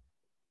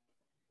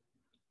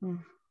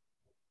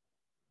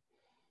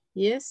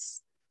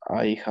 Yes.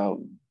 I have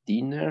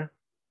dinner.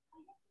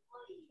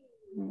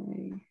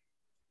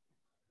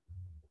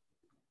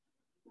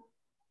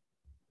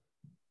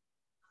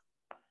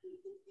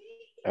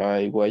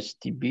 I watch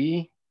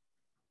TV.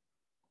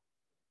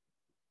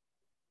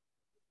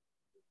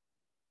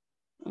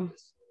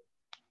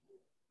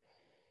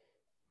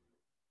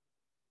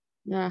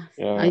 Yeah.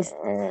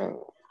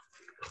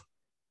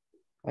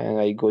 And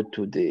I go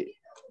to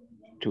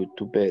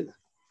bed.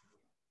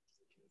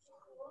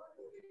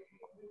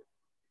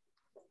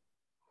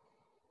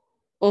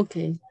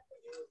 Okay.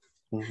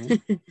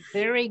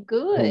 Very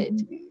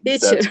good.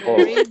 Teacher.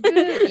 Very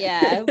good.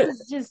 Yeah, I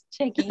was just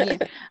checking here.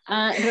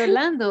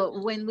 Rolando,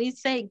 when we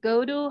say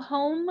go to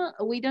home,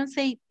 we don't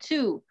say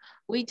to.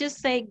 We just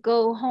say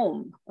go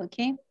home.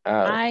 Okay.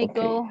 I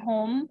go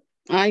home.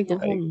 I go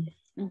home.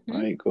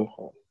 I go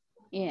home.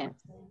 Yeah.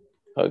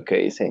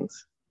 Okay,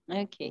 thanks.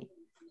 Okay.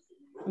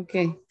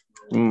 Okay.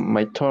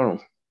 My turn.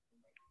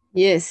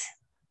 Yes.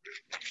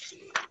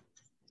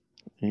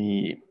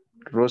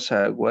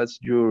 Rosa, what's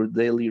your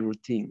daily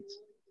routine?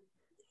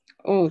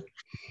 Oh,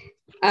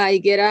 I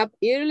get up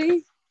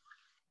early.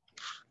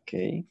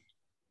 Okay.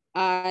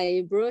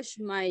 I brush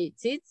my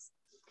teeth.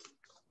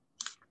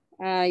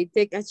 I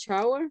take a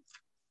shower.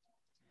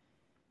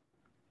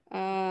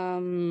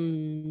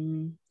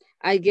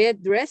 I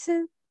get dressed.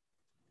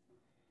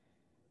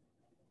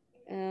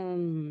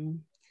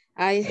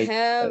 I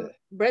have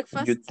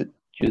breakfast.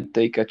 You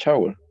take a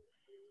shower.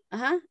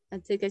 I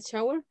take a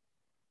shower.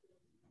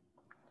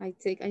 I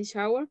take a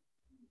shower.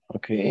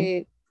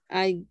 Okay.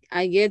 I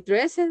get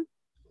dressed.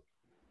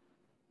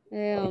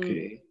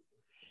 Okay.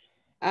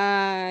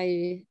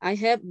 I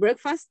have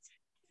breakfast.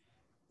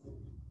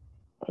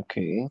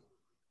 Okay.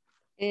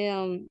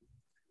 I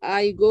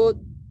go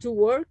to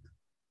work.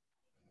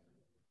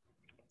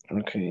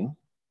 Okay.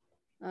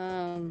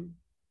 I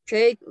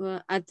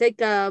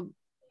take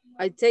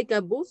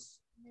a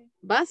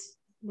bus.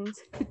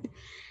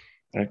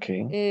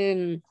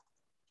 Okay.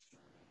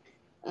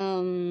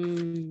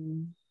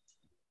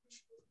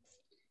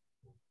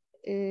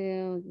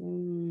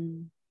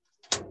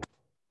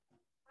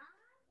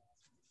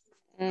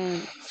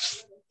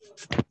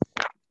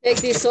 Check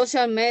the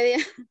social media.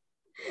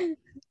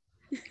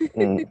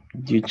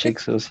 You check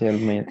social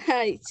media.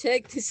 I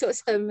check the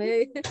social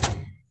media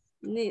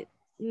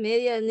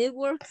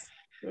networks.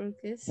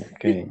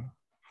 Okay.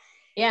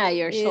 Yeah,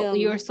 your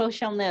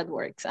social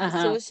networks.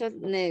 Social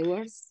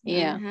networks.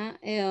 Yeah.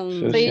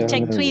 So you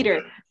check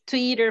Twitter,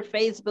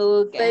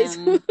 Facebook,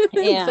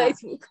 yeah.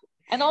 Facebook.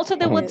 And also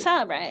the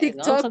WhatsApp, right?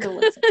 TikTok. Also the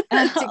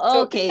WhatsApp.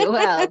 Okay,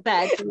 well,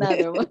 that's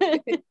another one.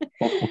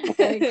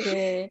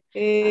 Okay.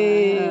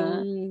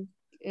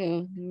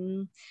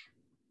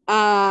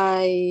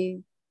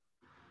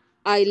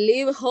 I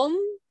leave home.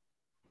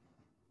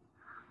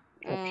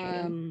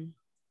 Okay.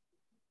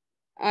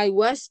 I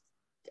watch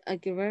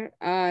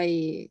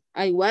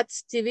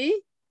TV.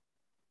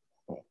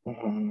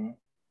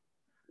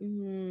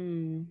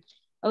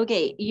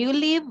 Okay, you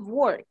leave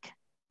work.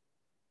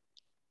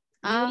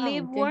 You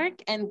leave okay.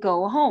 work and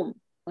go home.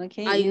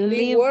 Okay, I you leave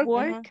leave work.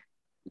 work.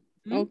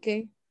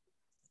 Okay.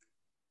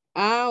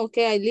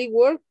 Okay, I leave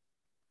work,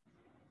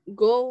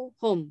 go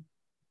home.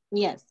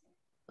 Yes.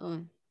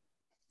 Oh.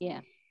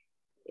 Yeah.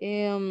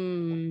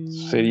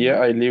 Sería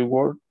I leave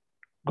work,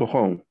 go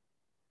home.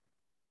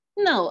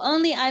 No,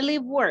 only I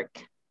leave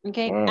work.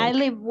 Okay, I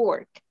leave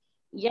work.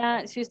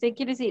 Ya, si usted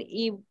quiere decir,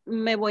 y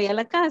me voy a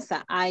la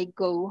casa, I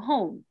go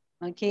home.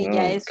 Okay,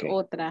 ya es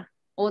otra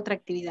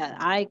actividad.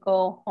 I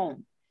go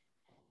home.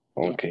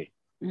 Okay.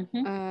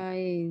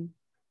 Yeah.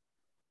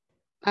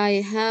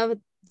 I have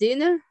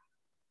dinner.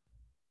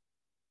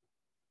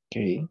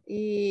 Okay.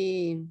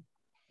 Y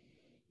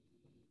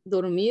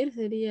dormir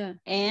sería.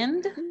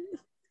 And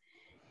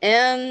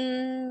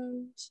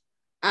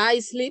I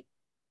sleep.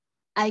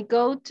 I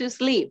go to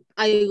sleep.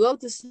 I go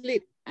to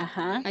sleep.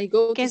 Ajá. I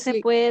go que to se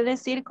sleep. puede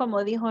decir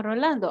como dijo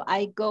Rolando,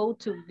 I go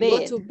to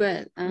bed. Go to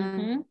bed.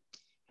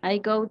 I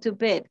go to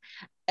bed.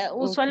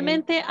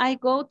 Usualmente I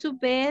go to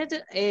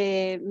bed,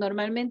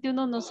 normalmente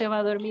uno no se va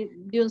a dormir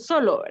de un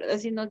solo, ¿verdad?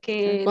 Sino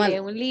que lee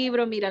un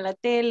libro, mira la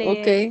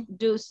tele,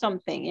 do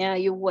something. Yeah,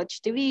 you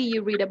watch TV,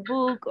 you read a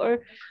book, or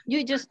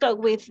you just talk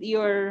with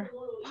your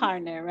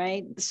partner,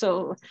 right?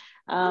 So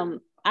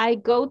I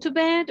go to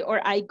bed or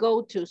I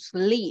go to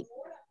sleep.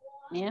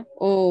 Yeah.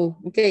 Oh,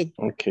 okay.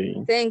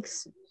 Okay.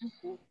 Thanks.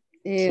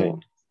 Sí.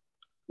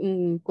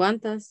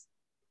 ¿Cuántas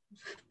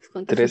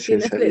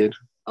 13 salieron.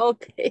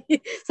 Okay,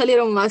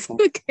 salieron más.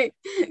 Okay.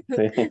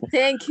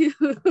 Thank you.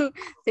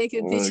 Thank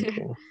you, teacher.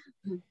 Okay.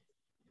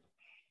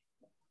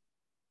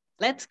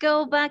 Let's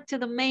go back to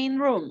the main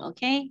room,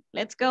 okay?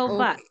 Let's go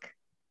back.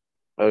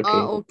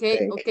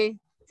 Okay. Okay.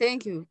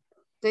 Thank you.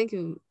 Thank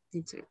you,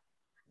 teacher.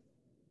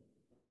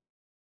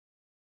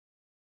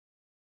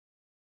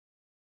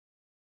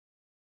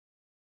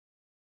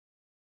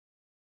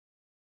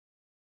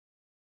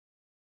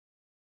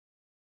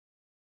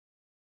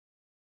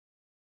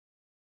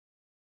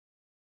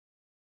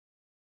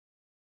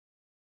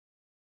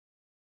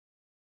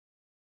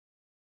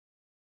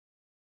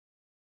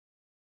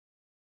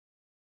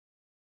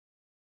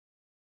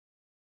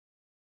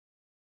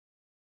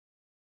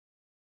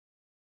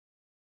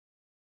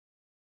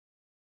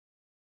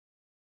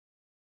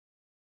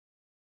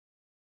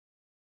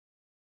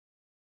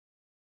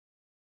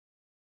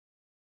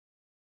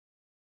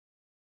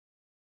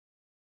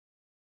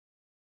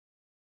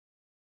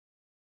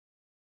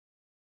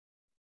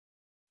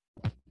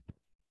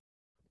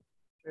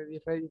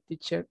 Ready,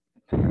 teacher.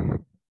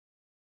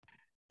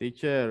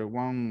 Teacher,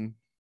 one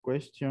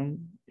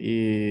question.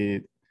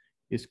 Is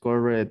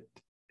correct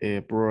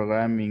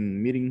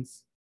programming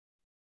meetings?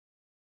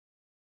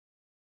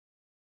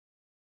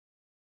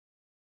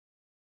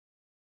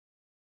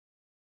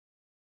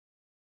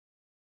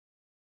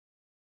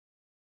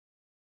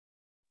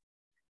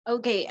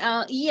 Okay,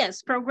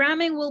 yes,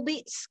 programming will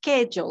be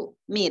scheduled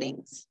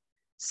meetings.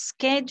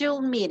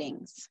 Scheduled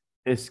meetings.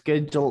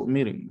 Scheduled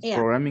meetings. Yeah.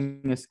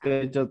 Programming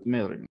scheduled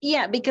meetings.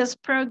 Yeah, because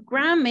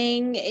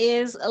programming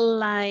is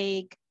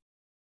like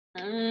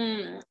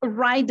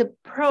write the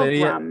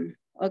program,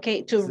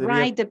 okay, to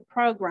write the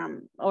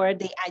program or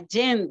the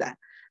agenda,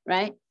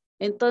 right?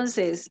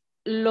 Entonces,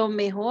 lo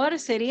mejor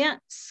sería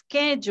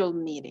schedule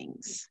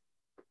meetings.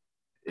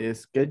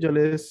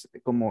 Schedule es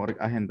como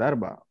agendar,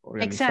 va,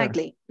 organizar.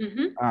 Exactly.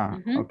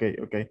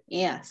 Okay.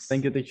 Yes.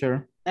 Thank you,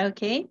 teacher.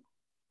 Okay.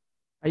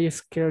 I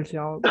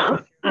schedule.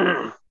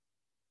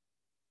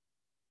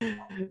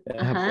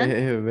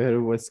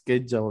 Verbo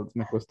schedule,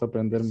 me cuesta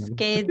aprenderme.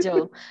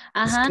 Schedule.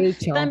 Ajá.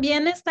 Schedule.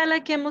 También está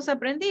la que hemos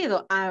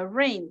aprendido,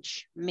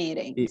 arrange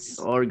meetings.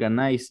 Y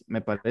organize, me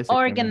parece.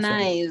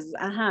 Organize,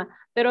 ajá.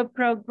 Pero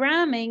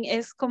programming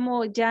es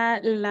como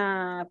ya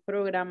la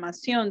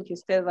programación que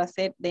usted va a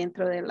hacer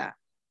dentro de la...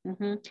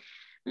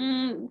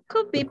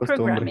 Could be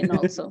programming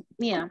also.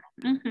 Yeah.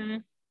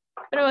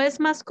 Pero es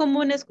más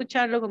común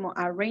escucharlo como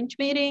arrange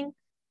meeting,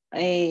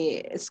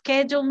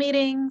 schedule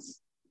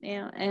meetings,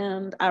 yeah,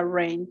 and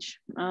arrange.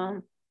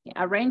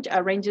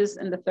 Arranges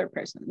in the third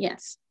person,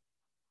 yes.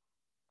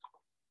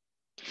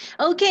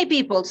 Okay,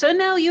 people, so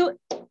now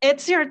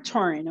it's your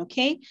turn,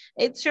 okay?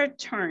 It's your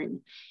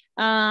turn.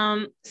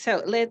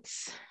 So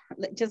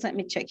just let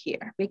me check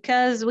here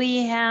because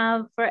we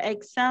have, for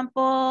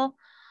example,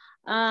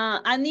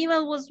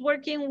 Aníbal was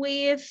working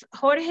with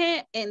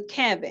Jorge and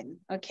Kevin,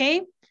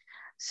 okay?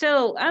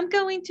 So I'm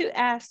going to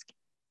ask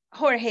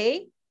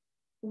Jorge,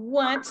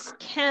 what's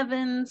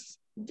Kevin's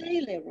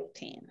daily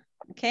routine,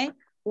 okay?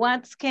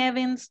 What's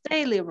Kevin's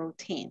daily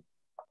routine?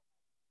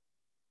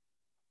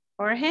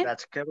 Jorge?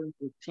 That's Kevin's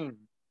routine.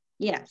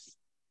 Yes.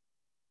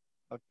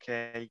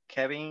 Okay,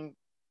 Kevin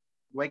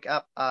wake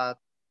up at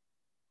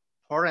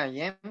 4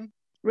 a.m.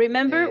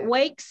 Remember,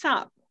 wakes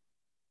up.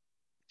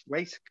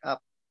 Wakes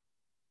up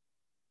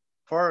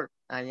 4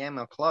 a.m.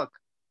 o'clock.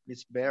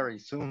 It's very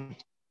soon.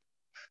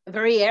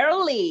 Very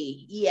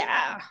early,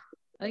 yeah.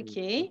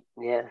 Okay.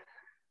 Yes.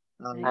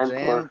 And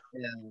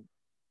then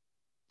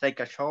take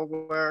a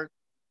shower,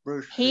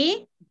 brush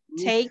He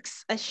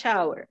takes a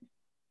shower.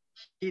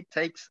 He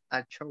takes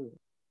a shower.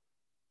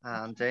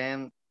 And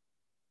then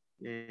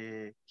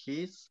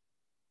he's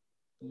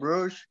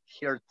brush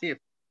her teeth.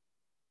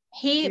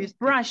 He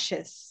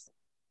brushes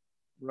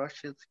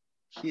Brushes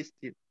his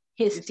teeth.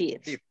 his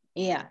teeth.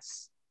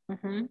 Yes.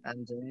 Mhm.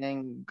 And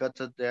then go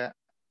to the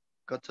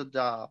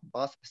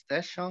bus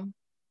station.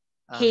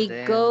 And He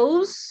then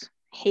goes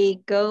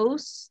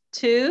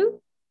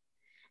to.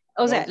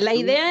 O sea, goes la to-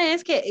 idea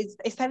es que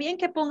está bien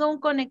que ponga un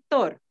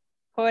conector,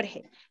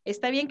 Jorge.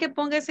 Está bien que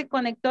ponga ese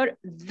conector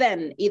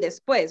then y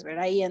después,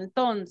 ¿verdad? Y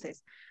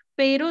entonces.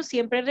 Pero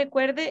siempre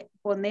recuerde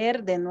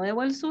poner de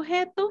nuevo el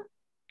sujeto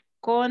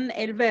con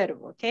el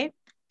verbo, ¿ok?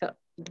 So,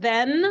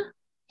 then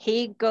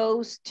he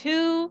goes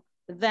to,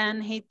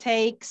 then he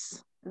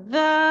takes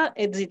the,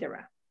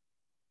 etc.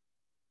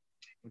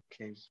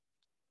 Okay.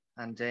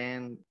 And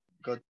then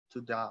goes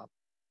to the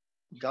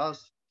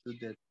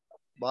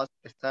bus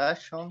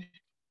station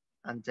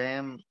and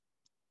then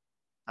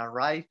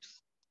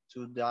arrives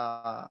to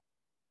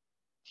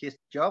his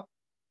job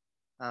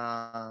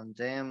and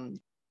then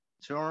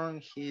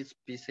turn his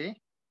PC.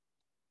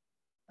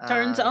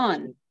 Turns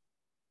on.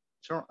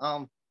 Turn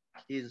on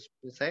his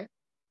PC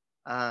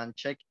and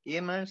check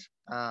emails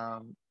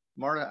and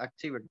more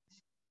activities.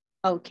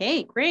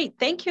 Okay, great.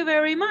 Thank you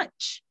very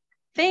much.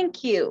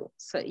 Thank you.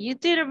 So you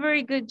did a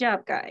very good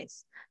job,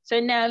 guys. So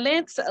now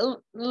let's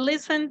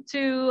listen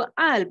to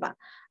Alba.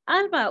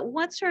 Alba,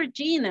 what's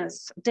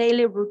Georgina's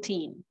daily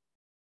routine?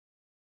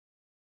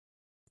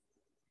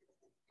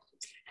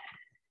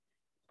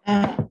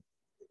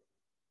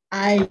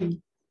 I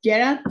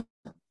get up.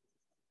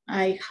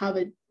 I have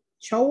a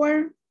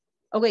shower.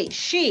 Okay,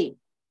 she,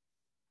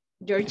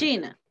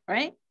 Georgina,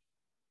 right?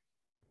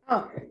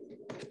 Oh.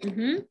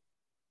 Mm-hmm.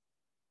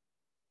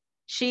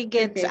 She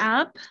gets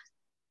up.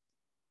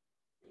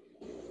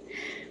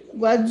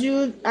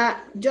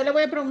 Yo le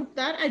voy a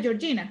preguntar a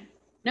Georgina.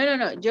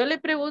 No. Yo le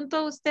pregunto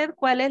a usted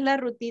cuál es la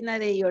rutina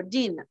de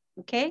Georgina.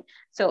 Okay.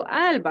 So,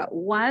 Alba,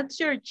 what's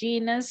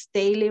Georgina's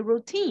daily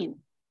routine?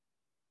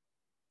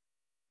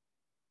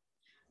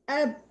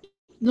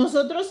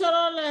 Nosotros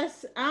solo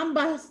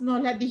ambas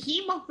nos las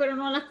dijimos, pero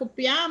no las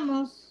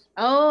copiamos.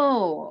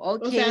 Oh,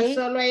 ok. O sea,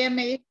 solo ella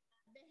me dijo.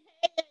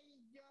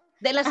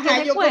 De las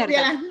que yo copié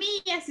recuerda. las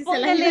mías y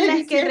Póngale se las las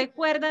iba que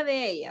recuerda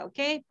de ella, ¿ok?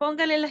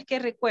 Póngale las que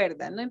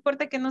recuerda. No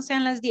importa que no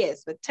sean las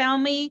 10, but tell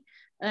me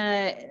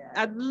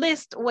at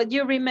least what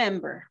you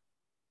remember.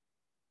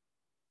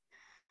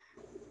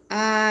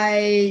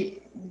 She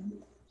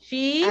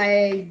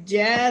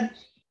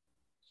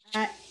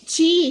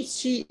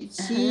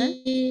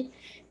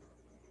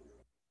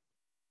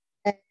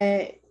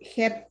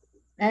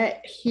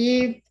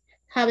he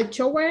have a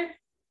shower.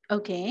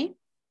 Okay.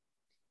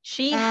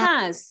 She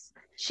has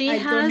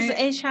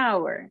a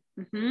shower.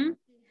 Mm-hmm.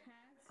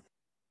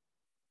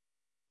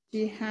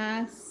 She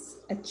has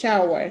a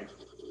shower.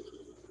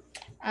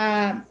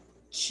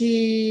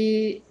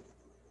 She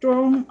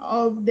turned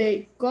off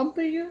the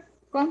computer.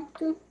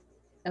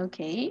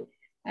 Okay.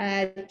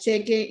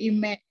 Checking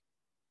email.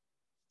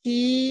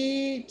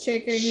 She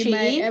checking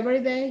email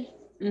every day.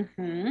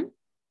 Mm-hmm.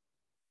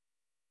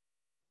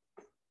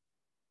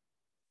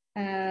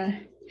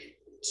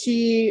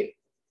 She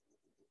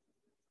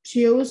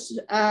uses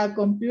a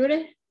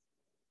computer.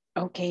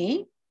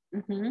 Okay.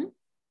 Mm-hmm.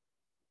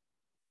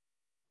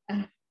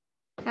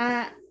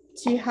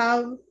 She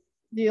have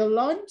the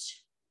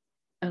lunch.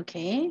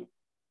 Okay.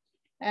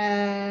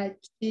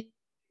 She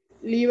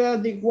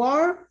leave the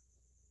work.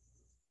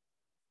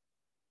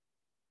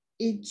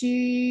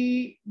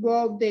 She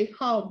go the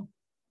home.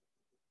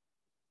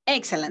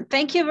 Excellent.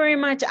 Thank you very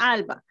much,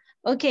 Alba.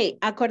 Ok,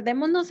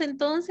 acordémonos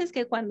entonces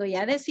que cuando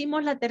ya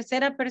decimos la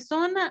tercera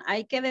persona,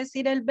 hay que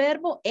decir el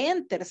verbo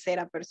en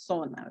tercera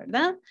persona,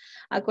 ¿verdad?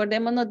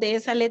 Acordémonos de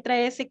esa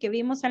letra S que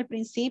vimos al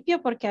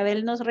principio porque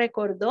Abel nos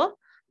recordó,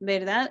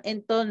 ¿verdad?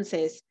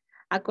 Entonces,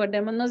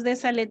 acordémonos de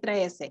esa letra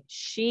S.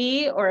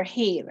 She or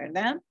he,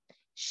 ¿verdad?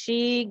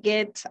 She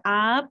gets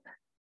up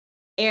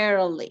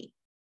early.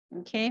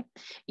 Ok.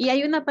 Y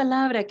hay una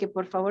palabra que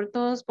por favor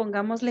todos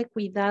pongámosle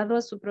cuidado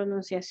a su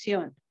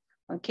pronunciación.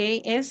 Ok,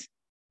 es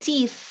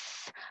teeth.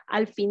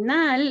 Al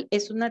final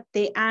es una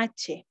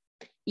TH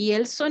y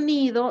el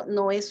sonido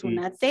no es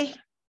una T.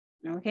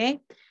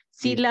 Ok,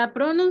 si la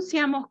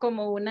pronunciamos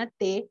como una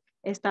T,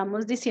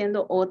 estamos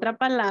diciendo otra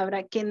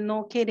palabra que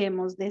no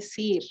queremos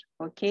decir.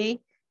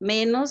 Ok,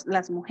 menos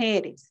las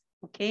mujeres.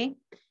 Ok,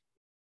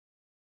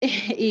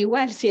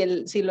 igual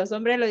si los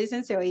hombres lo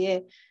dicen se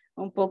oye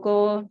un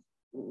poco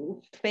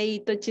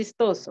feito,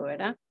 chistoso,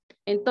 ¿verdad?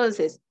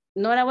 Entonces,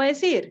 no la voy a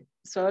decir,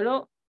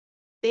 solo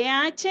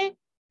TH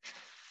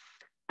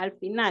al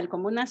final,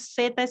 como una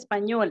Z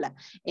española,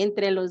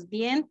 entre los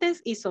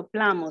dientes y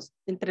soplamos,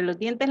 entre los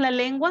dientes la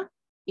lengua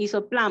y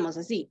soplamos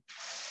así.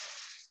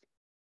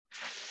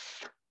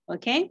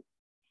 ¿Ok?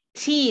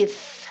 Teeth.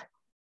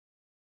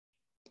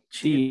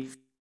 Teeth.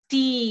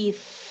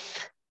 Teeth.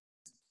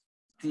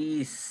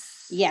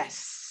 Teeth.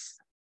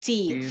 Yes.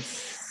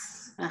 Teeth.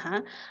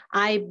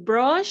 I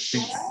brush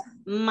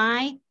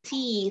my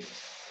teeth.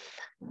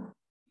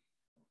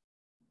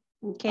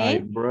 Okay. I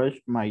brush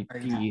my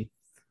teeth.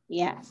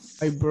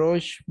 Yes. I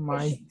brush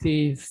my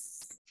teeth.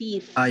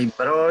 Teeth. I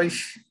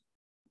brush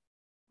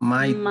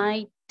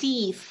My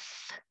teeth.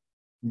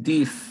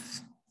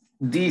 This.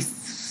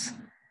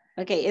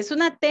 Ok, es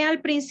una T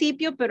al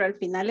principio, pero al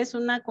final es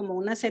una como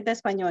una Z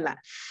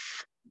española.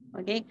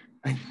 Ok.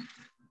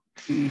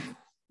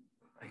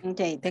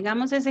 Ok,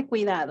 tengamos ese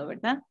cuidado,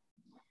 ¿verdad?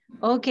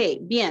 Ok,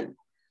 bien.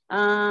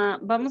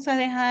 Vamos a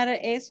dejar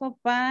eso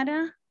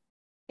para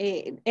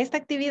esta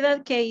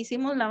actividad que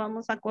hicimos, la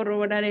vamos a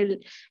corroborar,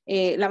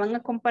 la van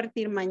a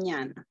compartir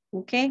mañana.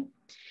 Ok.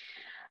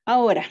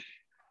 Ahora,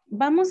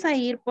 vamos a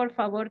ir, por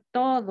favor,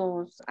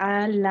 todos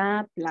a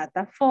la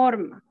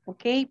plataforma,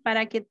 ¿ok?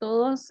 Para que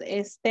todos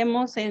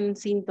estemos en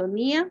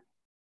sintonía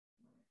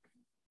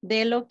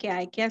de lo que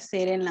hay que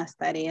hacer en las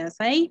tareas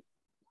ahí,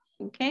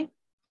 ¿ok?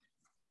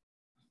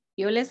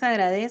 Yo les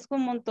agradezco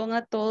un montón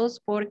a todos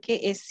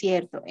porque es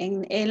cierto,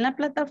 en la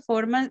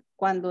plataforma,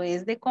 cuando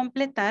es de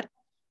completar,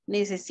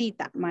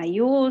 necesita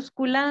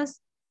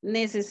mayúsculas,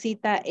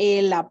 necesita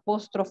el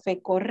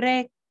apóstrofe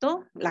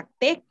correcto, la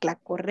tecla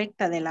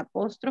correcta del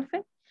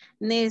apóstrofe,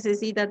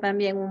 necesita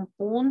también un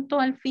punto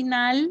al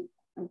final,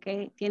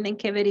 ¿ok? Tienen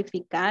que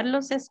verificar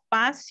los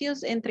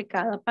espacios entre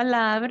cada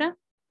palabra,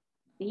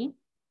 ¿sí?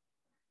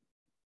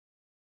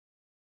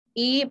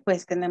 Y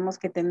pues tenemos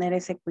que tener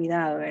ese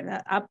cuidado,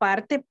 ¿verdad?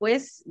 Aparte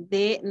pues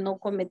de no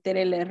cometer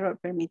el error.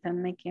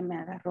 Permítanme que me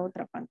agarró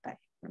otra pantalla.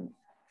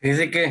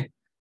 Dice que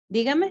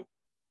Dígame.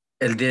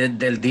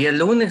 del día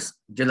lunes,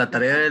 yo la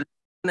tarea del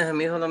lunes a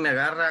mi hijo no me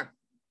agarra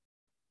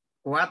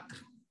 4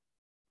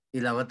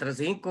 y la otra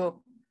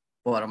 5,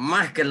 por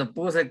más que lo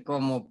puse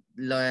como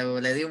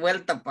le di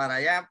vuelta para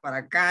allá, para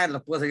acá,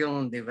 lo puse yo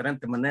en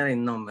diferente manera y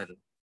no me lo.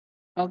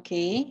 Ok,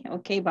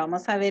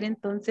 vamos a ver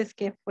entonces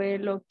qué fue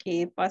lo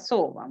que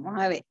pasó. Vamos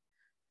a ver.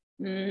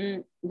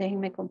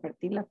 Déjenme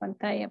compartir la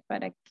pantalla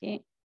para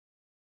que...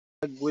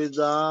 We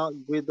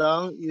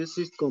don't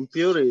use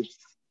computers.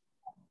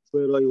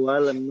 Pero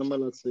igual a mí no me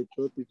lo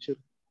aceptó, teacher.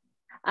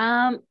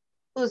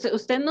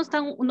 Usted no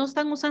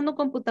están usando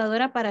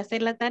computadora para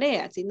hacer la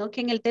tarea, sino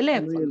que en el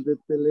teléfono. No, el de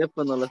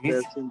teléfono lo estoy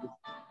haciendo.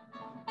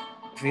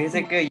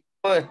 Fíjese que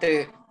yo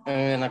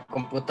en la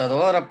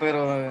computadora,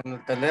 pero en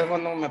el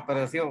teléfono me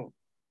apareció.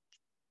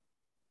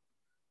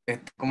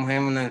 ¿Cómo se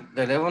llama? En el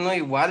teléfono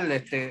igual,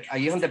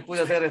 ahí es donde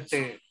pude hacer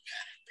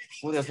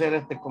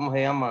 ¿cómo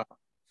se llama?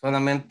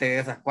 Solamente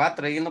esas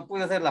 4, y no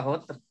pude hacer las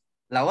otras.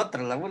 La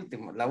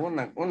última,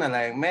 una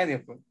la en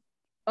medio, pues.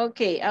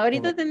 Ok,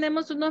 ahorita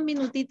tenemos unos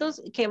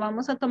minutitos que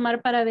vamos a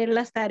tomar para ver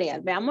las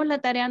tareas. Veamos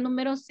la tarea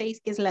número 6,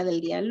 que es la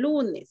del día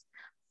lunes,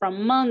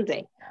 from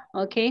Monday,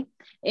 ok.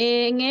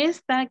 En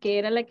esta, que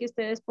era la que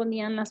ustedes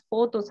ponían las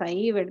fotos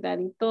ahí, ¿verdad?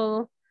 Y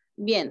todo.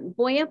 Bien,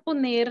 voy a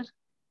poner,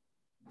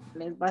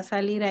 les va a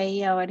salir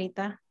ahí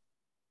ahorita,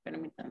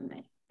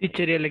 permítanme.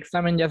 Teacher, ¿y el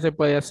examen ya se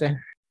puede hacer?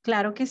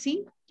 Claro que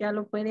sí, ya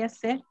lo puede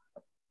hacer.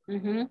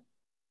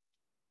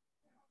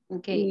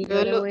 Ok,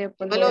 Yo le voy a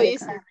poner lo acá.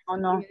 hice. ¿O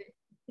no?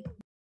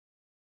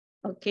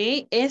 Ok,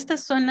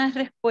 estas son las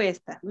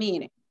respuestas.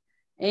 Miren,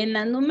 en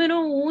la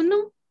número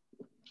 1,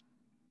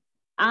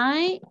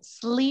 I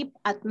sleep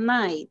at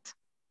night.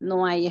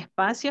 No hay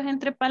espacios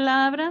entre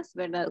palabras,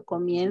 ¿verdad?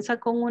 Comienza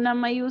con una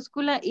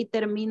mayúscula y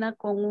termina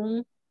con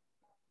un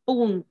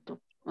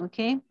punto,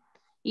 ¿ok?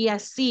 Y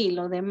así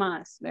lo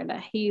demás,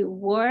 ¿verdad? He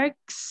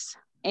works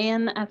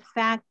in a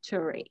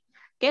factory.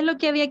 ¿Qué es lo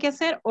que había que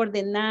hacer?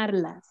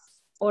 Ordenarlas,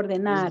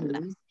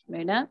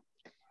 ¿verdad?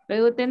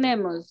 Luego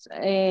tenemos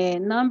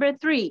number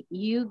 3,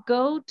 you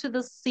go to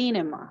the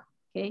cinema.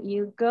 Okay,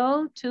 you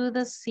go to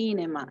the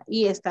cinema.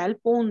 Y está el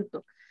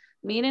punto.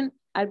 Miren,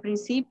 al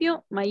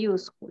principio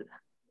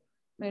mayúscula,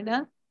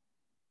 ¿verdad?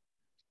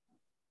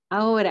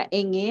 Ahora,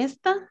 en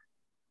esta,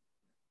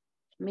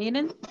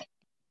 miren,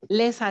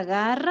 les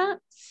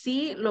agarra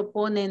si lo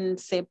ponen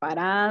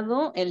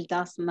separado, el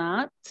does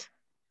not.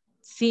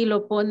 Si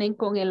lo ponen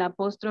con el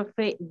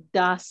apóstrofe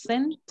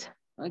doesn't,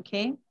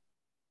 ¿ok?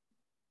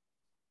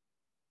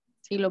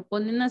 Si lo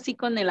ponen así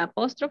con el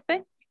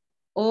apóstrofe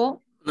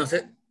o no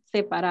sé,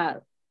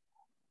 separado.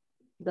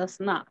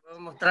 Does not. Puedo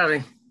mostrar,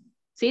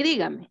 Sí,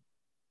 dígame.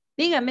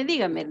 Dígame,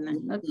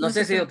 Hernán. No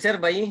sé si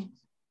observa ahí.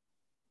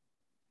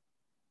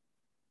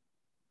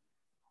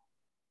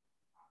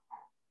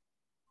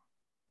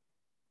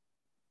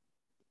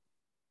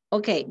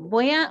 Ok,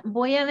 voy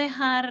a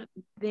dejar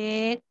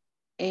de,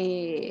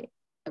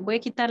 voy a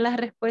quitar las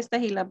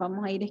respuestas y las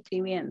vamos a ir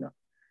escribiendo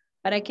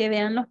para que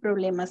vean los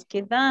problemas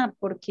que da,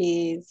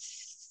 porque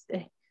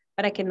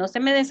para que no se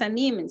me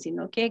desanimen,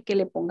 sino que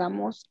le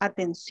pongamos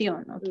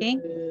atención, ¿ok?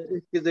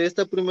 Es que de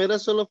esta primera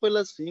solo fue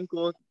las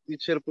 5,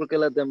 teacher, porque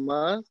las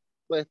demás,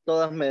 pues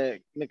todas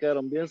me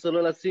quedaron bien,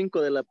 solo las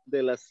 5 de la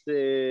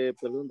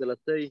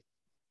 6,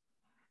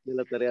 de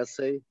la tarea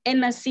 6.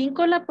 En las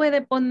 5 la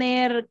puede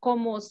poner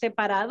como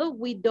separado,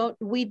 we do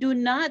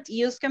not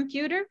use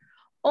computer,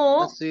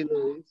 o, Así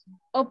lo hice.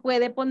 o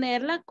puede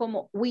ponerla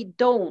como we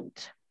don't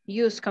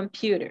use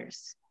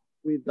computers.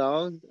 We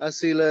don't,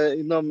 así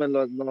no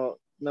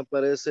me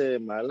parece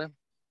mala.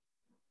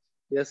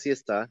 Y así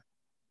está.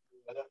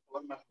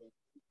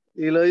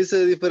 Y lo hice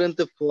de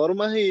diferentes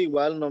formas y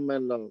igual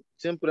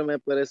siempre me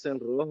aparece en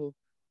rojo.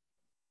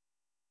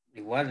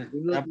 Igual,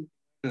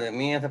 de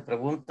mí esa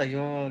pregunta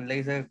yo le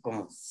hice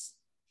como...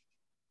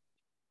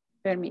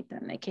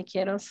 Permítanme que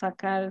quiero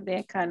sacar de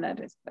acá la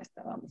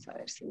respuesta. Vamos a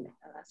ver si me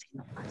da así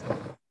nomás.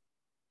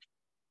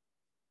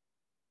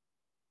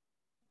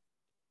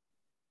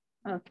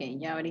 Ok,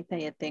 ya ahorita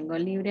ya tengo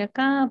libre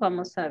acá.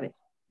 Vamos a ver.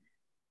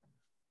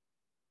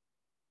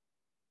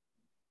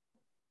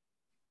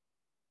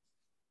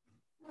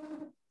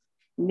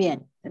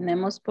 Bien,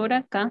 tenemos por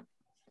acá.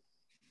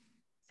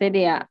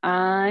 Sería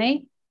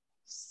I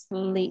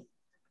sleep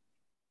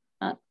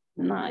at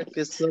night. Es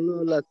que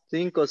solo las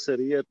 5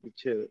 sería,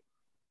 teacher.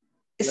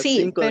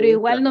 Sí, pero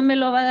igual no me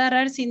lo va a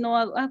agarrar si no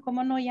hago.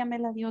 ¿Cómo no? Ya me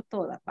la dio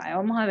toda.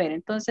 Vamos a ver.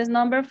 Entonces,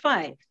 number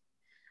 5.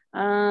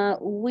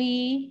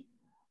 We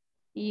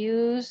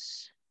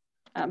use,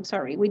 I'm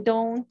sorry, we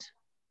don't.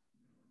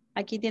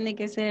 Aquí tiene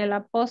que ser el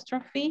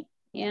apóstrofe.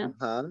 Yeah.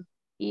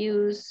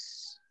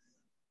 Use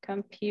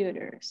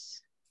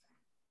computers.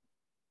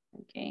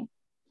 Ok.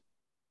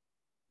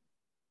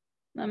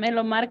 No me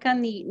lo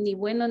marcan ni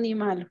bueno ni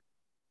malo.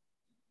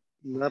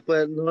 No,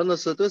 pues no,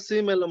 nosotros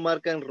sí me lo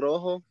marca en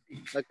rojo.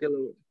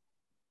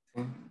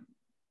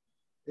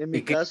 En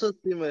mi caso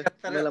sí me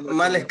la marca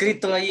mal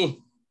escrito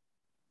allí.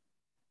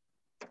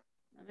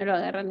 No me lo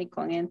agarra ni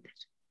con enter.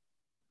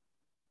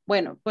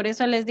 Bueno, por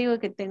eso les digo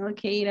que tengo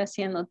que ir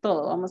haciendo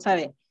todo. Vamos a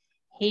ver.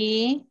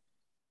 He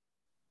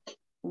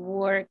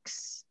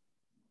works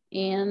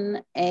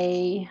in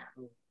a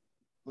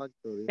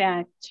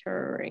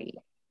factory.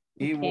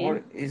 He Okay.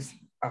 works in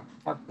a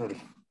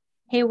factory.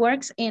 He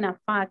works in a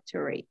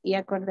factory. Y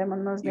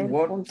acordémonos del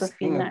punto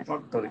final.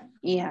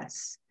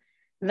 Yes.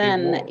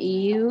 Then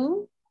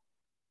you,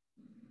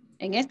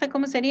 en esta,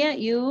 ¿cómo sería?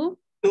 You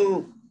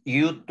go.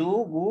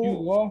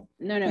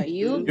 No,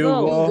 you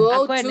go.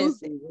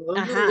 Acuérdense.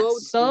 Ajá.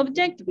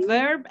 Subject,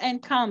 verb, and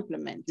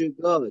complement. You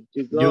go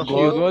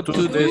to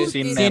the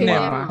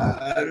cinema.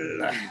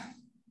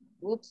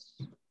 Oops.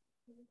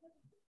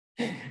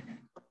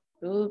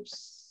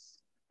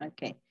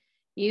 Okay.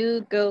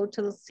 You go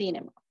to the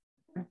cinema.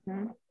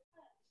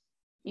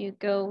 You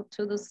go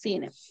to the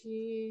cinema.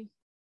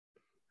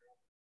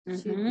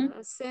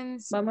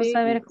 Vamos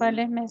a ver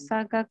cuáles me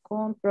saca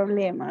con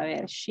problema. A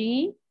ver,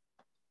 she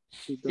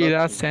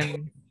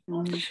doesn't.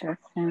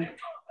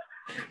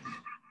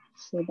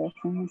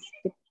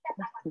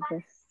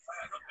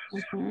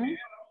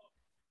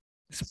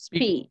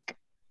 Speak.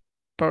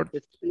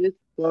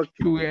 Portuguese.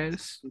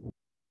 Portuguese.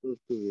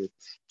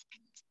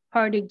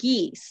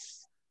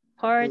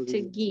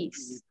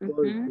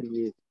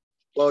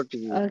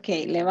 Ok,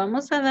 le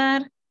vamos a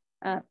dar.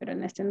 Pero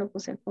en este no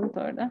puse el punto,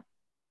 ¿verdad?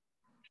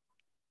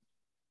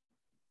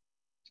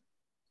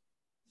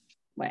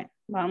 Bueno,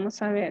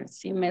 vamos a ver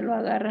si me lo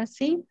agarra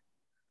así.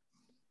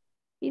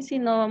 Y si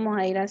no, vamos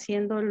a ir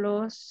haciendo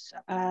los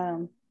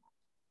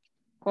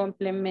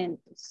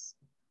complementos.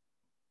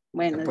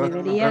 Bueno,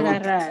 debería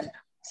agarrar.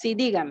 Sí,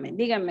 dígame,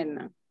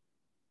 no.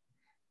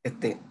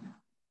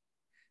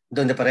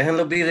 Donde aparecen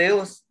los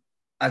videos,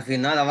 al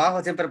final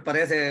abajo siempre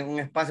aparece un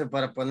espacio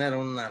para poner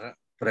una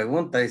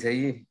pregunta, dice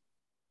ahí.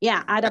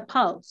 Yeah, add a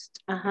post.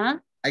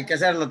 Ajá. Hay que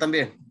hacerlo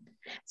también.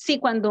 Sí,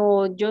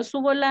 cuando yo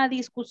subo la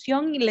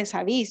discusión y les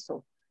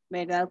aviso,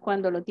 ¿verdad?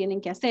 Cuando lo tienen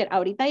que hacer.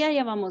 Ahorita ya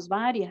llevamos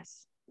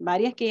varias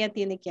que ya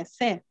tiene que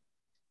hacer.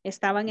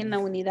 Estaban en la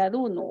unidad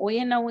 1. Hoy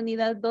en la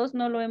unidad 2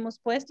 no lo hemos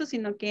puesto,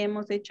 sino que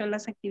hemos hecho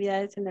las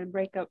actividades en el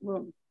breakout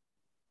room.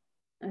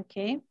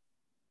 Ok.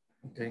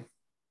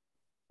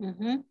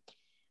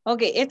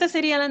 Ok, esta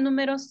sería la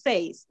número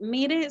 6.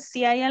 Mire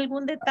si hay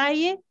algún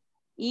detalle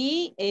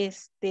y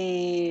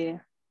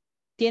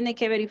tiene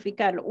que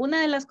verificarlo.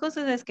 Una de las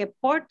cosas es que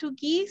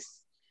portugués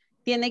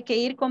tiene que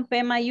ir con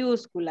P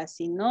mayúscula,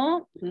 si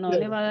no, no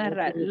le va a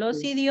agarrar.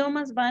 Los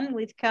idiomas van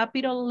with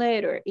capital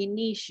letter,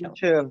 initial.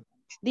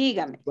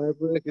 Dígame.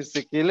 Si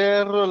aquí le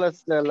agarro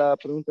la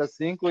pregunta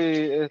 5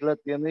 y la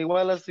tiene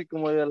igual así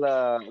como yo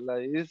la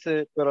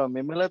hice, pero a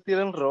mí me la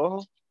tira en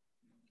rojo.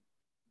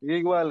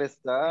 Igual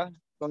está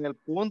con el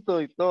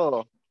punto y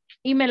todo.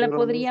 Y me la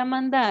podría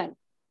mandar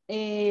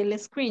el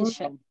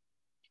screenshot.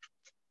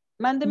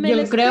 Mándeme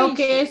el creo screenshot.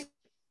 que es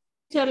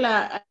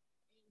la...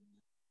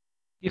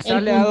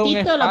 Quizás le ha dado un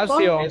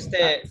espacio.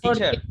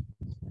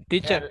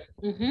 Teacher.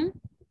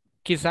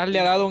 Quizás le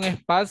ha dado un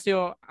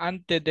espacio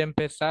antes de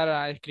empezar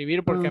a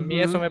escribir, porque a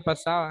mí eso me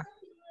pasaba.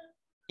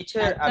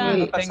 Teacher, a mí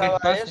me pasaba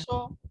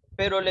eso,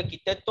 pero le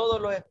quité todos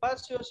los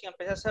espacios y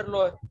empecé a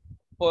hacerlo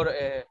por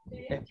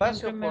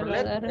espacio,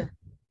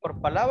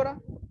 por palabra,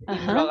 y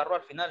me lo agarró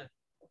al final.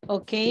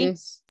 Ok.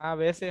 A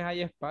veces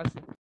hay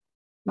espacio.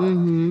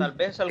 Tal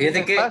vez algún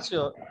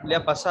espacio le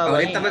ha pasado.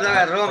 Ahorita me lo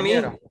agarró a mí.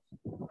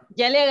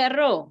 ¿Ya le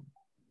agarró?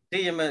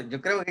 Sí,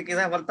 yo creo que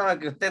quizás faltaba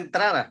que usted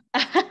entrara.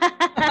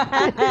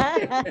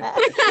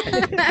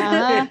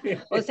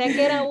 O sea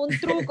que era un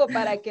truco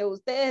para que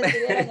ustedes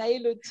estuvieran ahí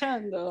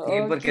luchando. Sí,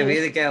 porque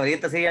vi que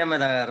ahorita sí ya me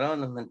la agarró,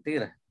 no es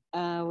mentira.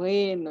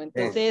 Bueno,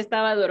 entonces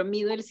estaba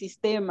dormido el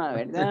sistema,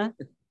 ¿verdad?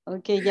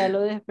 Ok, ya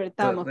lo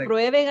despertamos. Correcto.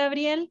 Pruebe,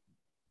 Gabriel.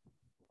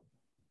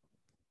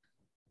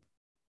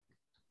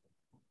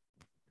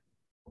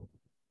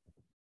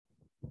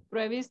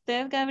 Pruebe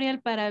usted,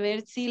 Gabriel, para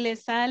ver si le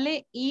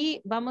sale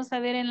y vamos a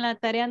ver en la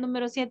tarea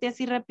número 7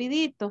 así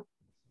rapidito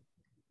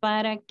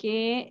para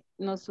que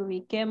nos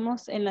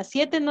ubiquemos. En la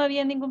 7 no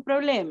había ningún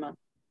problema.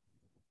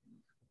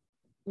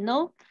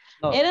 ¿No?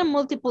 No. Era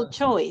multiple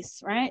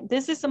choice, right?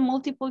 This is a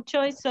multiple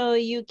choice, so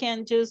you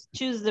can just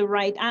choose the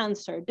right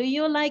answer. Do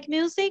you like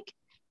music?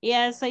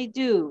 Yes, I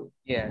do.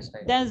 Yes,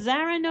 I do. Does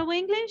Zara know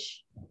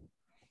English?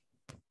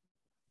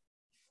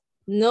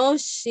 No,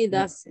 she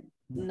doesn't.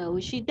 No,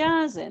 she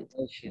doesn't.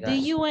 No, she Do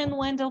doesn't. you and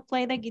Wendell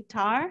play the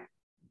guitar?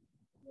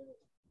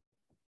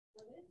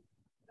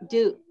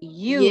 Do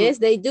you? Yes,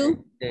 they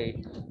do.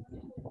 They,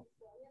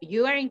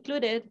 You are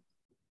included.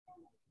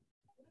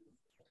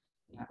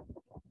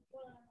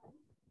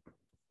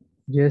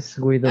 Yes,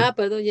 we do. Ah,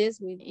 perdón, yes,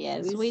 we do.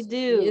 Yes, we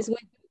do. Yes, we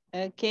do.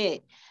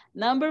 Okay.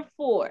 Number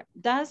 4.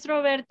 Does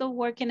Roberto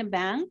work in a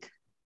bank?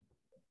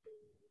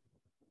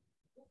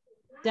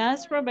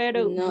 Does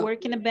Roberto No.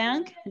 work in a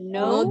bank?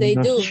 No. No, they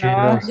No, do. she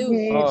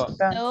doesn't. oh,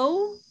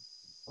 No.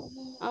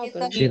 Ah,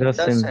 perdón. She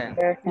doesn't.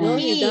 No,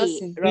 he He.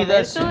 doesn't. Roberto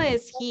doesn't.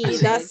 is he. He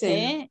doesn't.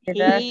 Okay. He He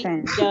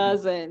doesn't.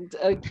 doesn't.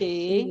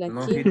 Okay.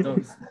 No, he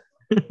does.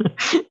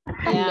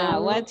 Yeah.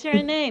 No. What's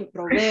your name?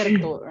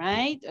 Roberto,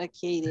 right?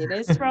 Okay. It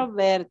is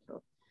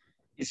Roberto.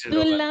 Dice Do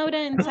Roberto. Laura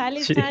and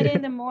Sally Sí. study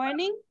in the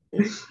morning?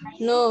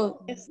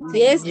 No.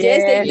 Yes,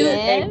 yes, they do.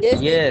 Yes.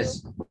 Yes,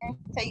 Yes.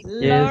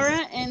 Laura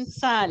and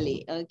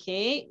Sally,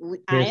 okay?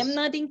 I am Yes.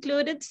 not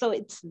included, so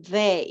it's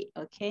they,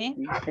 okay?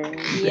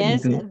 They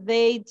Yes, do.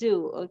 they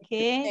do,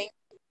 okay?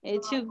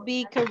 It should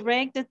be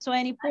correct at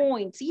 20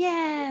 points.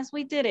 Yes,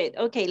 we did it.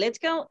 Okay, let's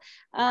go.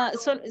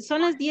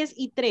 Son las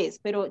 10:03,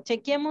 pero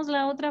chequemos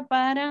la otra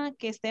para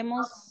que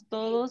estemos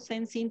todos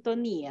en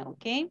sintonía,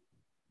 okay?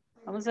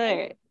 Vamos a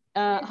ver.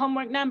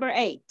 Homework number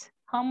 8.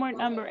 Homework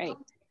number 8.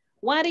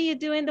 What do you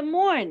do in the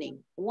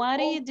morning? What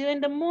do you do in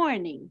the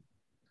morning?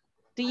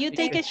 Do you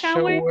take a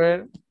shower?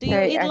 Do you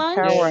Take eat a lunch?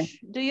 shower.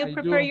 Do you I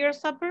prepare do. your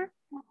supper?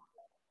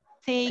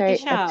 Take a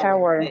Take a shower.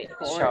 shower. Take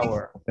a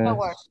shower.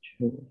 That's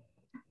true.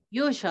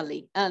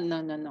 Usually.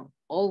 No.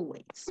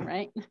 Always,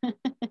 right?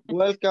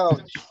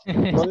 Welcome.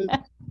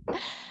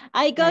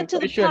 I go to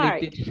the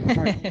park.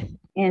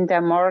 In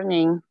the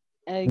morning.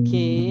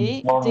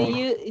 Okay.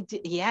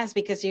 Yes,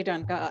 because you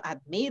don't go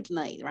at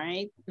midnight,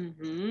 right?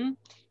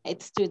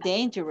 It's too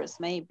dangerous,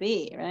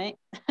 maybe, right?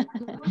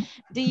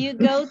 Do you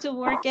go to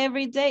work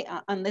every day?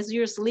 Unless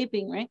you're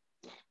sleeping, right?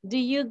 Do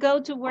you go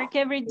to work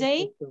every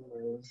day?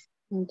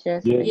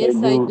 Yes, Yes,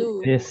 I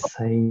do. Yes,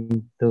 I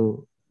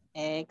do.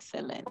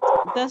 Excellent.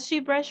 Does she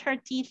brush her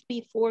teeth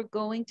before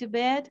going to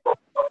bed?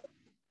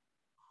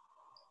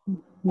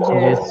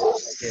 Yes.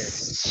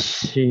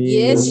 Yes,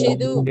 she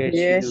do.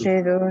 Yes, she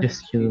do.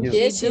 Yes, she do.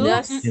 Yes, she do?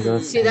 does. She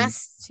does. She does.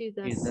 She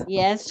does.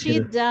 Yes, she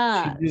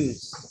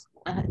does.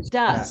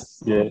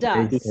 Does. Yes.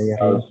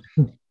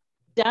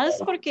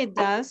 Does porque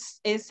does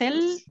es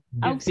el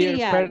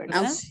auxiliar,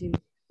 ¿verdad?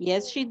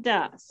 Yes, she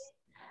does.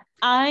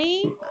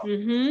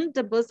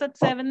 The bus at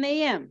 7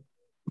 a.m.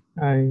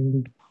 I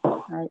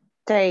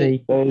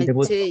Take the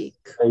bus.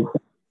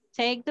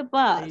 Take the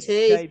bus.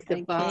 Take the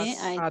Okay,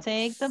 bus. I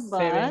take the 7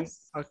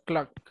 bus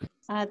o'clock.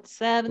 at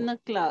 7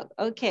 o'clock.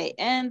 Okay,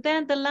 and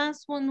then the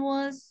last one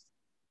was,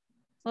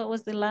 what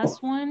was the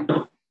last one?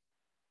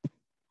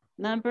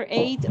 Number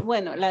 8.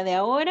 Bueno, la de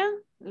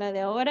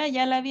ahora,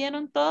 ¿ya la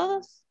vieron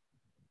todos?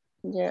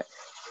 Yes.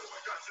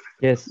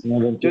 Yes.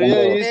 Yo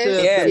ya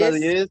hice hasta la Yes.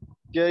 10.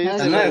 Ya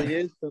hice la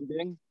 10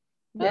 también.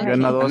 Yo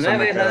en la 12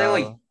 me he la de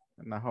hoy. quedado.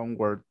 En la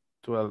homework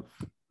 12.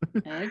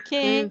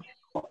 Okay.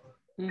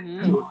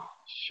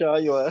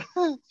 Shy,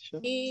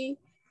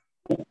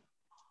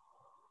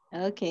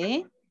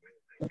 Okay.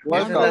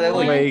 Esa es la de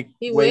hoy.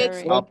 He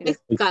Wakes wakes up.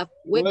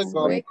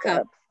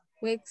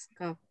 Wakes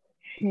up.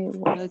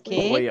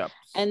 Okay. Way up.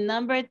 And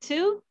number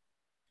 2?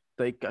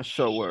 Take a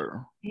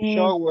shower.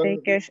 Shower.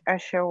 Take a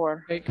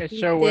shower. Take a He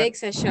shower.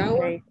 takes a shower.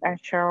 Take a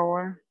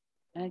shower.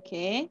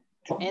 Okay.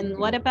 And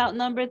what about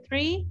number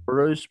 3?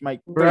 Brush my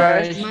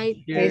Brush My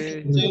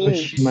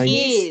Brush my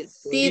Teeth.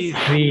 teeth.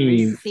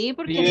 teeth. Sí,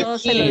 porque no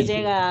se los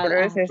llega a...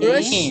 Brush.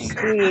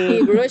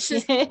 He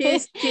brushes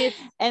his teeth.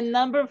 And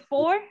number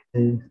 4?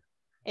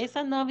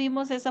 Esa no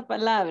vimos esa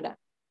palabra.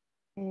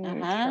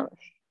 Ajá.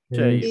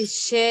 He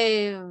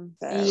shaves.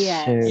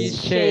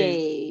 Yes.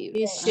 Shave.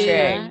 He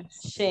Ajá.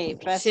 Shave.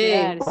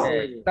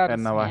 Rasurarse. La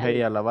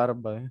navajilla, la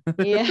barba.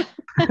 Yeah.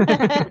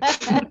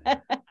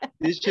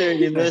 Teacher,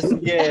 y no es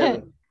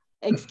piel.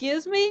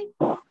 Excuse me?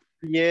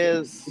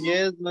 Piel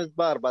no es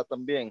barba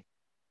también.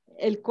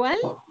 ¿El cuál?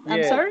 I'm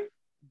Piel. sorry?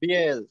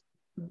 Piel.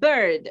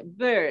 Bird.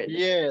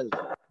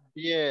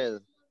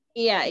 Piel.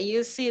 Yeah,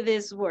 you see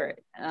this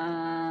word.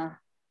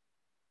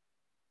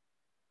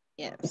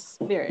 Yes,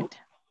 bird.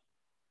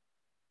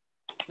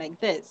 Like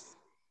this.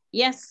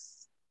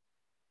 Yes,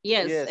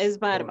 es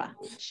barba.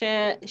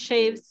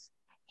 Shaves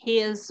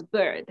his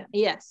bird.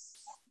 Yes.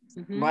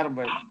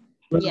 Barber.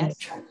 Yes.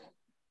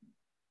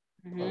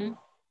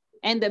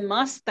 And the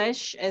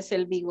mustache es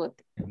el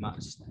bigote.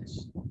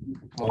 Mustache.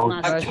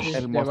 Mustache.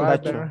 El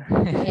mostacho.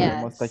 Yes.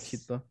 El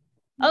mostachito.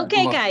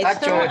 Okay, guys,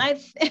 so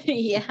Mostacho.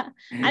 yeah,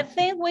 I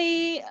think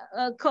we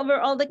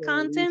cover all the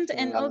content,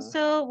 and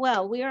also,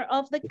 well, we are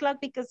off the clock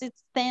because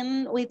it's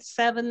 10 with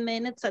 7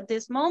 minutes at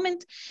this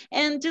moment.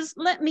 And just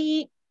let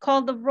me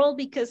call the roll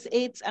because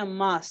it's a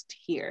must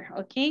here,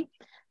 okay?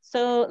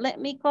 So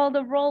let me call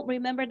the roll.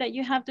 Remember that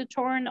you have to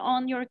turn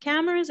on your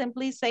cameras and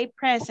please say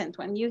present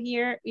when you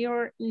hear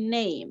your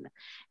name.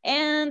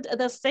 And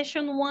the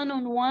session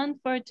one-on-one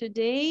for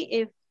today,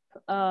 if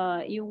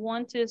you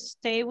want to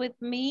stay with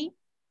me,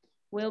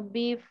 will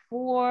be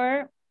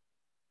for,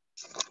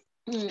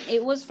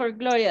 it was for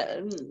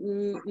Gloria,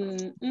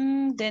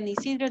 then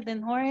Isidro,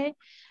 then Jorge.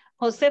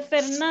 Jose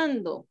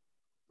Fernando.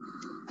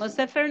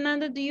 Jose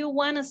Fernando, do you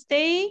want to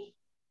stay?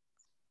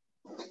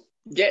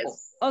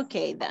 Yes.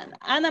 Okay, then.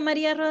 Ana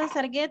María Rodas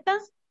Argueta.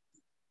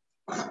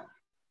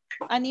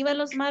 Aníbal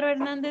Osmaro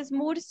Hernández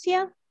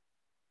Murcia.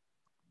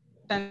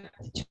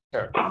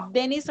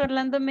 Denis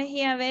Orlando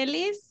Mejía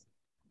Vélez.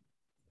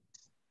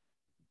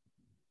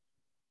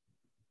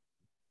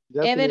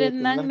 Ever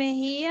Hernán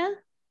Mejía.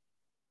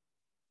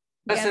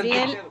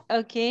 Gabriel,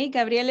 okay.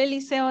 Gabriel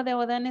Eliseo de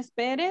Odanes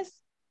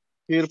Pérez.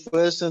 Here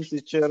present,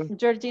 teacher.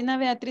 Georgina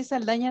Beatriz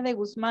Aldaña de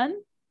Guzmán.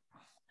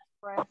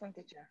 Present,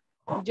 teacher.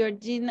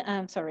 Georgina,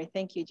 I'm sorry,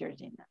 thank you,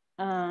 Georgina.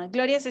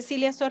 Gloria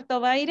Cecilia Suerto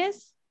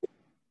Baires.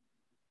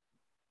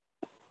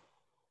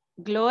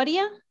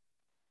 Gloria.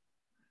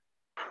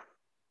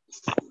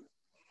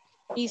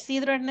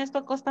 Isidro Ernesto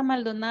Acosta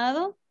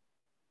Maldonado.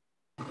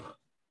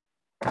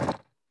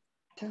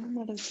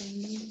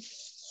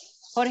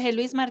 Jorge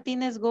Luis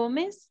Martínez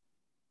Gómez.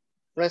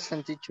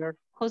 Present, teacher.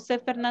 José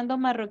Fernando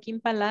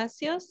Marroquín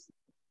Palacios.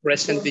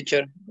 Present,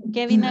 teacher.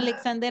 Kevin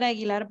Alexander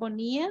Aguilar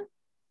Bonilla.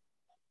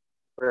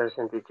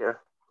 Present, teacher.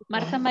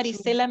 Marta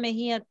Marisela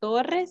Mejía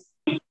Torres.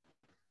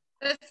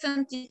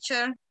 Present,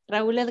 teacher.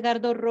 Raúl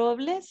Edgardo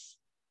Robles.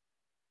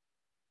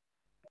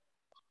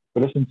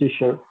 Present,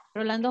 teacher.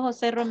 Rolando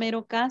José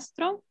Romero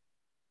Castro.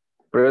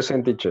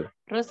 Present, teacher.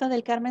 Rosa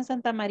del Carmen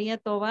Santa María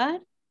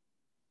Tobar.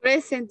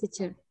 Present,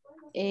 teacher.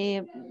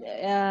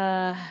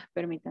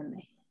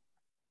 Permítanme.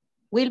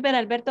 Wilber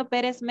Alberto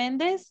Pérez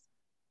Méndez.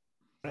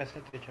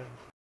 Present, teacher.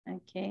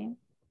 Okay.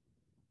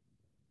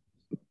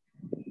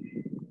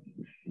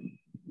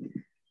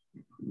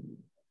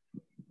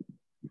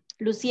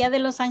 Lucía de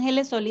Los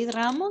Ángeles Solís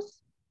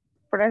Ramos.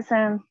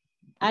 Present.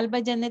 Alba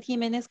Janet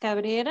Jiménez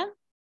Cabrera.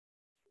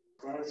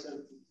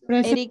 Present.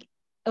 Eric,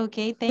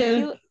 okay, thank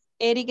you.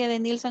 Eric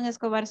Edenilson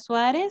Escobar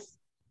Suárez.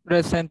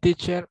 Present,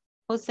 teacher.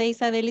 José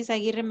Isabel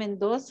Izaguirre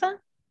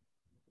Mendoza.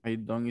 I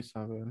don't,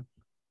 Isabel.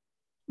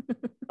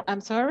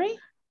 I'm sorry?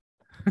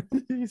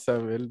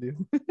 Isabel,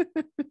 dijo.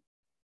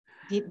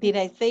 Did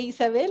I say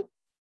Isabel?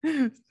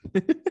 Así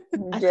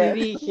Yes.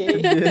 dije.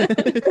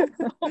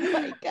 Oh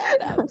my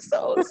God, I'm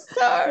so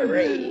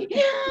sorry.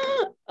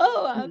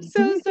 Oh, I'm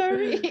so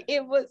sorry.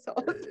 It was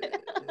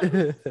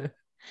José.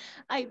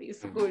 Ay,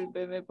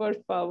 discúlpeme, por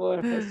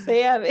favor.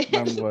 José Abel.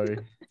 Don't worry.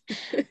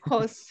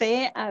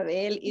 José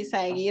Abel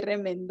Izaguirre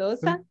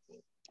Mendoza.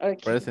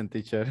 Okay. Present,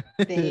 teacher.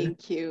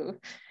 Thank you.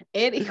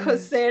 Eric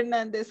José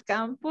Hernández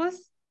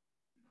Campos.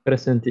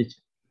 Present,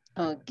 teacher.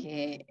 Ok.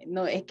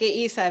 No, es que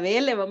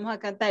Isabel le vamos a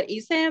cantar.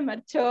 Y se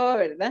marchó,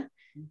 ¿verdad?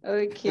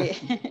 Ok.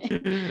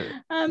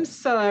 I'm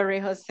sorry,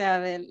 José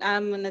Abel.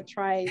 I'm going to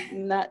try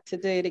not to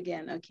do it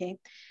again, okay?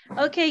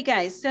 Okay,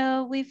 guys.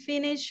 So we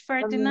finished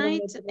for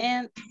tonight.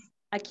 And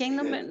 ¿a quién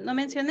no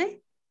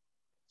mencioné?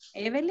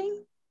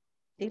 Evelyn?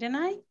 Didn't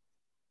I?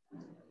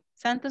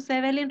 Santos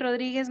Evelyn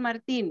Rodríguez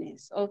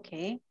Martínez.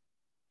 Okay.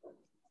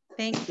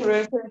 Thank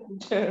you.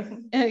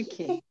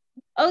 Okay.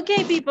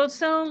 Okay, people.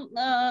 So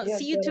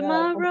see you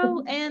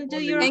tomorrow and do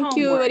your homework.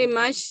 Thank you very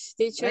much,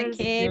 teacher.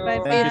 Okay,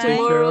 bye-bye. Thank See you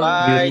tomorrow.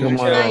 Bye, Bye.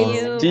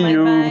 teacher.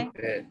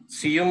 Bye-bye.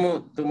 See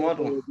you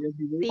tomorrow.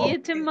 See you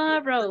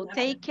tomorrow.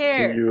 Take See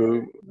care.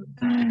 you.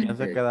 ¿Quién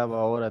se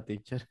quedaba ahora,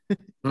 teacher?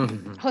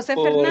 José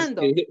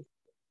Fernando.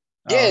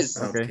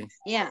 Yes. Okay.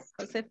 Yeah,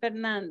 José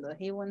Fernando.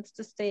 He wants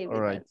to stay with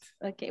All right. us.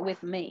 Okay,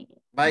 with me.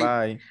 Bye.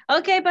 Bye.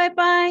 Okay,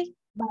 bye-bye.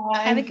 Bye.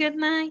 Have a good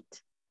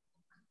night.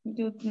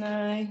 Good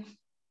night.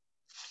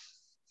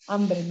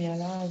 Hambre me ha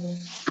dado.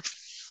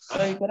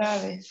 Estoy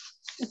grave.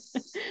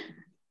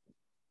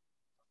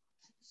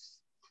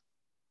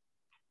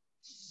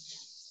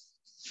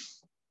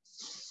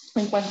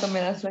 En cuanto me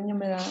da sueño,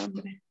 me da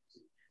hambre.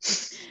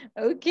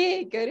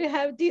 Okay, go to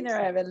have dinner,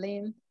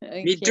 Evelyn.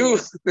 Okay. Me too.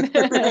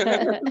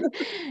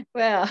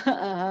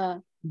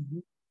 Well,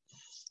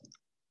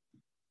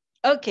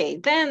 okay,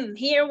 then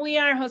here we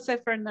are, Jose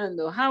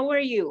Fernando. How are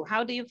you?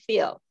 How do you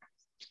feel?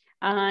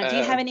 Do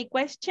you have any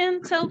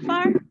questions so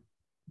far?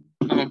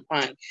 I'm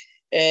fine.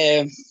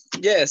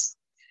 Yes.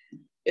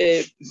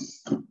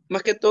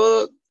 Más que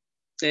todo,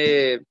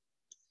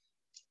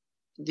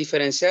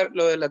 diferenciar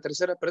lo de la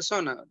tercera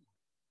persona.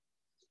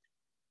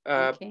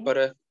 Okay.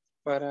 Para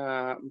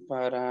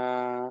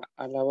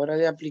a la hora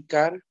de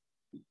aplicar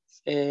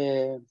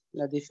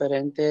las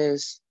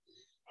diferentes,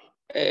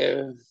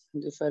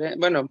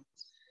 bueno,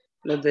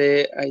 Los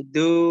de I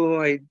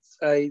do, I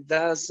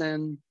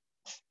doesn't,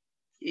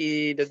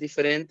 y las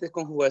diferentes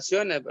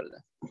conjugaciones,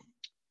 ¿verdad?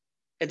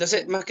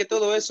 Entonces, más que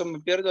todo eso, me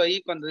pierdo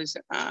ahí cuando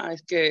dicen,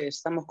 es que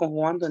estamos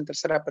conjugando en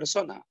tercera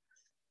persona.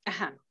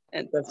 Ajá.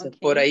 Entonces, Okay.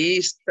 por ahí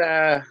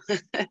está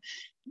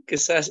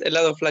quizás el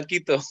lado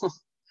flaquito.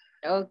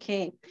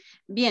 Ok.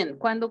 Bien,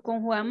 cuando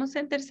conjugamos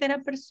en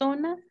tercera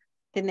persona,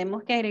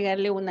 tenemos que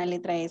agregarle una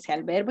letra S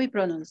al verbo y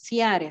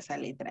pronunciar esa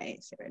letra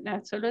S,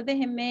 ¿verdad? Solo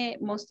déjenme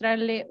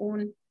mostrarle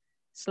un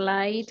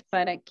slide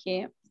para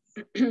que,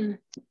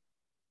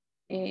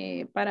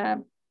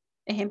 para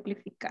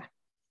ejemplificar.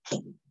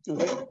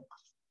 Okay.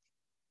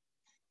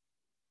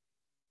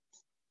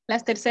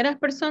 Las terceras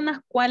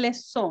personas,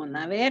 ¿cuáles son?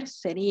 A ver,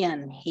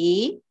 serían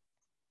he,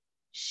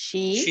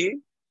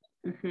 she,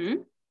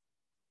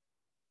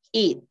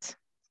 it.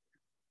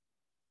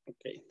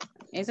 Okay.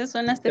 Esas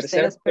son las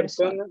terceras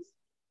personas.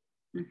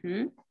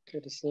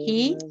 Terceras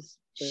He,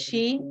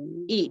 she,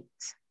 it.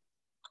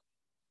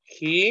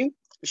 He,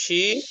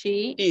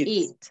 she,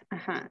 it.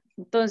 Ajá.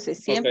 Entonces,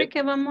 siempre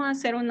que vamos a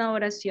hacer una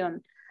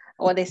oración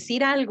o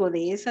decir algo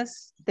de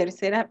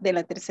de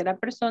la tercera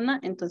persona,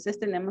 entonces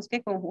tenemos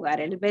que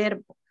conjugar el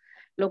verbo.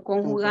 Lo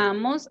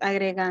conjugamos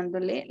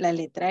agregándole la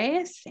letra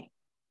S.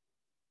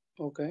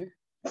 Ok.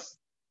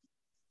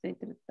 Estoy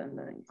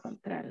tratando de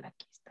encontrarla.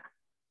 Aquí está.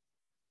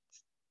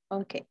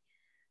 Ok.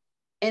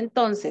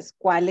 Entonces,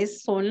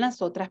 ¿cuáles son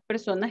las otras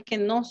personas que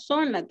no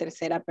son la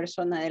tercera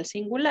persona del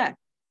singular?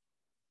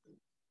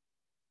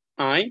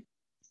 I.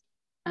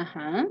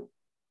 Ajá.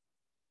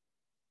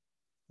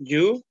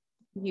 You.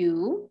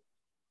 You.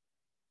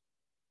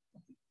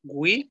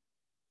 We.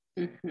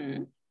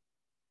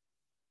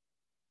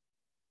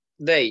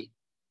 They.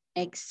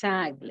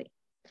 Exactly.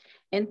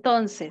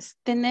 Entonces,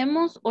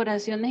 tenemos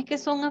oraciones que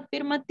son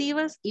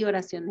afirmativas y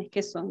oraciones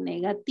que son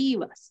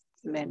negativas,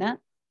 ¿verdad?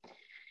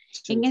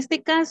 Sí. En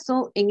este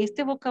caso, en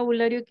este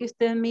vocabulario que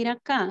usted mira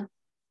acá,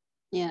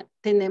 ya,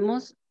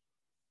 tenemos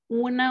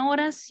una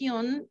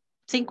oración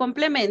sin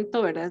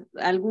complemento, ¿verdad?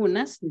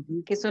 Algunas,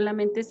 que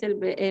solamente es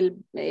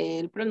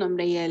el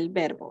pronombre y el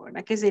verbo,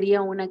 ¿verdad? Que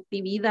sería una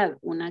actividad,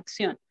 una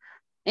acción.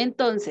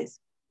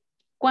 Entonces,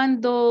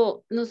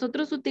 cuando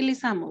nosotros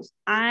utilizamos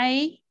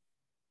I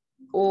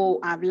o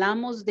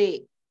hablamos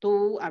de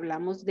tú,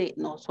 hablamos de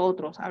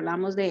nosotros,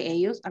 hablamos de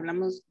ellos,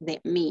 hablamos de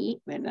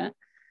mí, ¿verdad?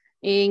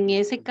 En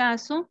ese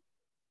caso,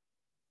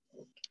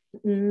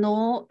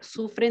 no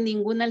sufre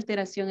ninguna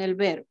alteración el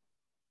verbo,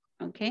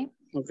 ¿ok?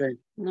 Ok.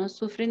 No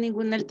sufre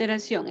ninguna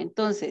alteración.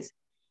 Entonces,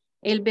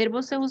 el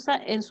verbo se usa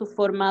en su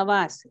forma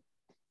base.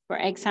 For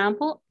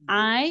example,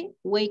 I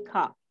wake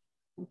up,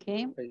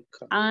 ¿ok?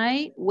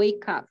 I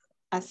wake up.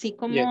 Así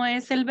como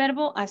es el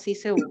verbo, así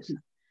se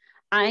usa.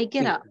 I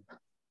get up.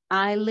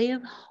 I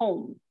live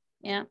home.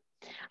 Yeah.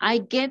 I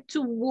get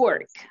to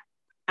work.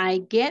 I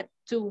get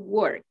to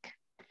work.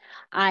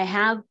 I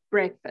have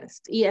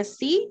breakfast. Y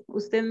así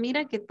usted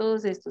mira que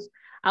todos estos.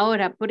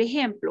 Ahora, por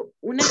ejemplo,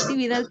 una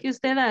actividad que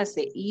usted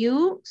hace,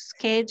 you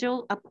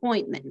schedule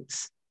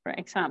appointments, for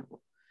example.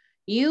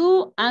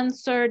 You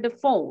answer the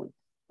phone.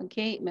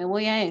 Ok, me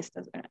voy a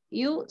estas. ¿Verdad?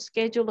 You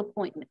schedule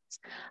appointments.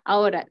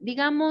 Ahora,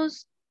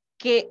 digamos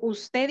que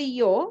usted y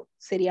yo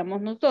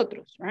seríamos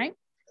nosotros, right?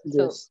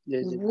 Yes,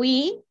 So,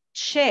 we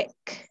check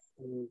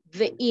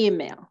the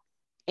email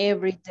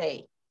every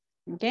day.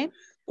 Okay?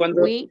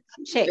 Cuando, we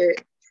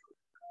check.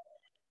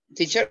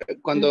 Teacher,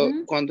 cuando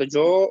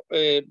yo,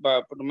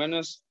 por lo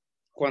menos,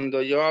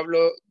 cuando yo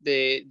hablo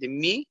de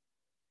mí,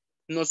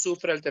 no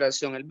sufre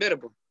alteración el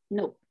verbo.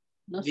 No,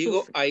 no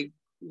digo, sufre. I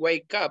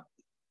wake up.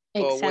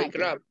 O wake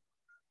up.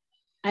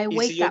 I y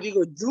wake si yo up.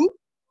 digo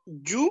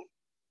you.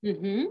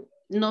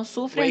 No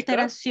sufre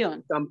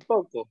alteración.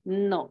 Tampoco.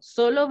 No,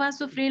 solo va a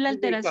sufrir la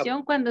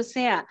alteración cuando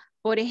sea,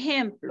 por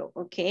ejemplo,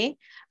 ok,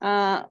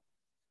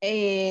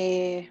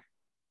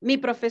 mi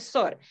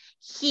profesor,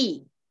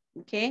 he,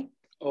 ok,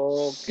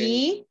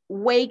 he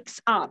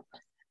wakes up.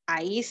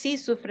 Ahí sí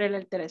sufre la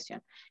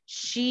alteración.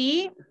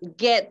 She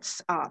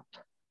gets up.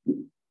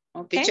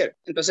 Okay. Teacher,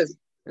 entonces,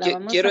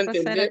 quiero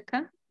entender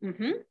acá.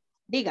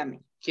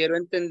 Dígame. Quiero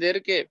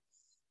entender que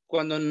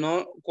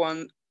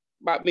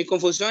mi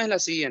confusión es la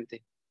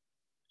siguiente.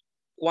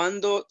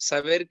 ¿Cuándo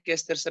saber que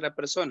es tercera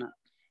persona?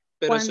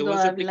 Pero según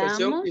su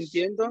explicación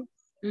entiendo,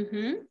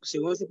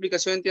 según su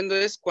explicación entiendo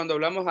es cuando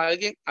hablamos a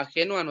alguien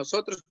ajeno a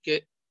nosotros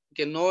que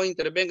no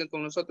intervenga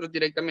con nosotros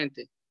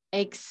directamente.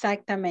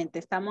 Exactamente,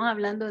 estamos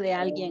hablando de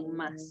alguien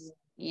más.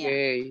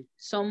 Yeah.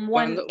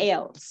 Someone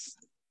else.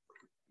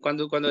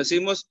 Cuando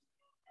decimos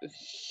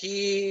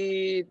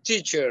he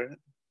teacher.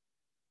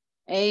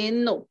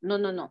 No.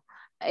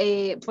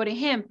 Por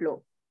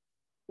ejemplo,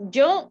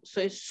 yo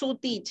soy su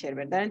teacher,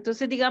 ¿verdad?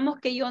 Entonces digamos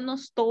que yo no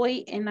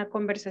estoy en la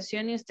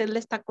conversación y usted le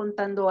está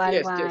contando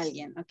algo a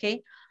alguien,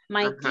 ¿ok?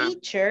 My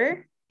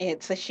teacher,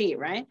 it's a she,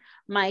 right?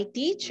 My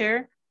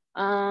teacher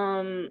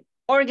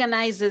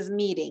organizes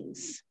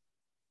meetings,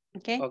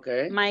 okay?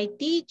 My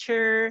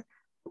teacher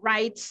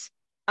writes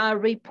a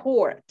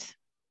report,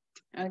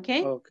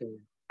 okay?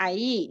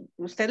 Ahí,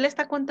 usted le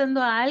está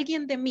contando a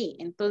alguien de mí,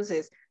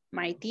 entonces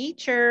My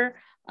teacher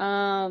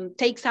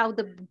takes out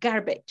the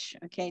garbage,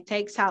 okay?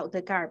 Takes out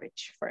the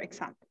garbage, for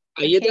example.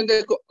 Ahí,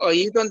 Okay?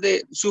 ahí es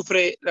donde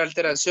sufre la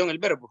alteración el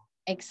verbo.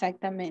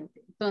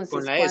 Exactamente.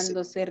 Entonces, la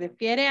cuando S. se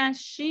refiere a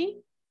she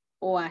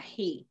o a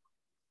he,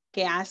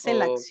 que hace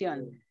la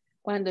acción.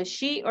 Cuando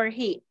she or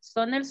he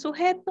son el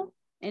sujeto,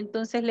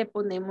 entonces le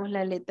ponemos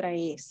la letra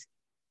S.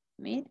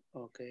 Mire.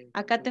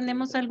 Acá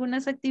tenemos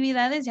algunas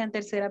actividades ya en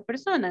tercera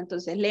persona,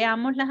 entonces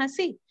leámoslas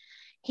así.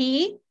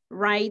 He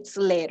writes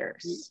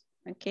letters.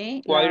 Ok,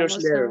 la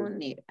vamos a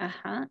unir.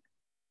 Ajá.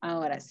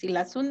 Ahora, si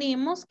las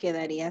unimos,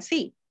 quedaría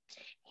así.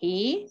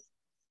 He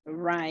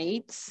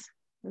writes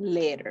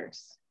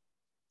letters.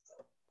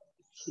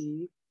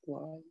 He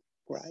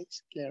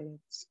writes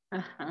letters.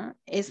 Ajá,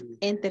 es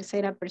en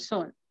tercera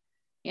persona,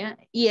 ¿ya?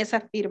 Y es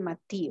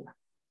afirmativa,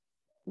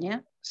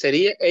 ¿ya?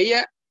 Sería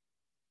ella.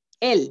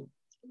 Él.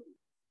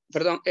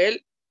 Perdón,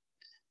 él.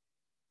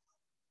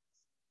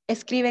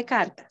 Escribe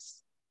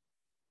cartas.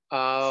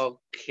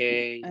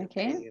 Okay.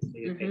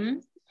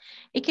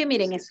 Y que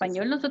miren, en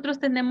español nosotros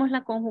tenemos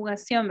la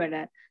conjugación,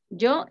 ¿verdad?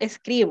 Yo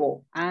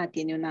escribo.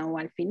 Tiene una O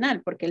al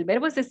final, porque el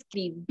verbo es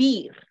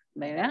escribir,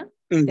 ¿verdad?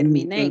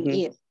 Termina en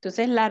ir.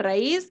 Entonces la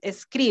raíz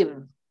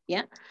escribe,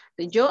 ¿ya?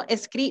 Entonces, yo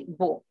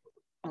escribo.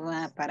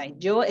 Para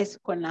yo es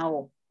con la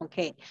O, ¿ok?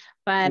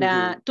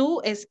 Para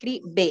tú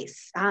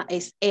escribes.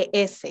 Es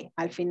ES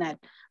al final,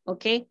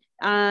 ¿ok?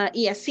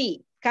 Y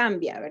así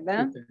cambia,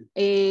 ¿verdad?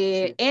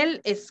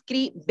 Él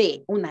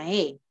escribe una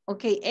E.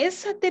 Ok,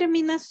 esa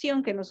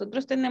terminación que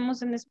nosotros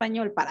tenemos en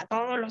español para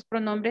todos los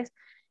pronombres,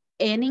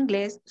 en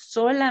inglés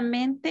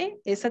solamente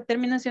esa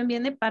terminación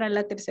viene para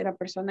la tercera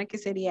persona que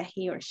sería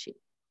he or she.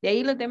 De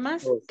ahí los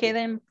demás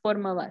quedan en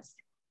forma base.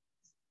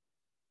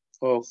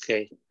 Ok.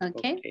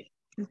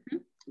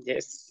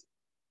 Yes.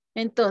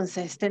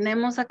 Entonces,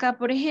 tenemos acá,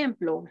 por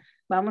ejemplo,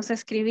 vamos a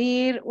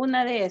escribir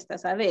una de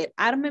estas. A ver,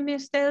 ármeme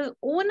usted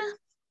una.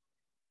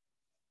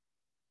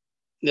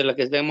 De la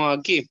que tenemos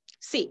aquí.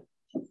 Sí.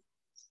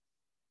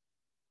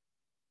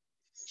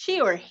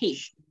 She or he.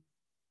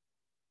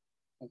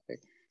 Okay.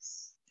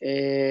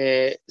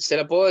 Se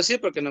la puedo decir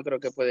porque no creo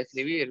que pueda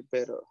escribir,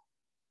 pero...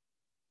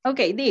 Ok,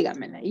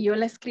 dígamela y yo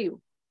la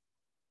escribo.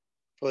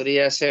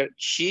 Podría ser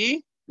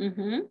she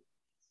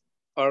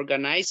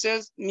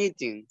organizes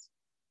meetings.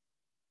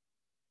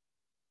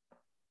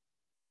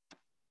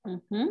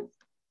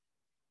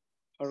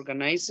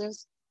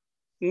 Organizes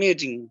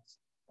meetings.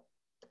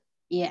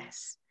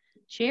 Yes.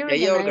 She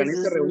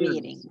organizes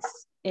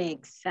meetings.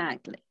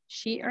 Exactly.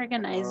 She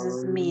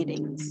organizes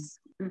meetings.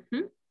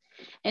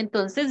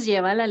 Entonces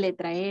lleva la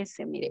letra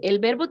S. Mire, el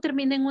verbo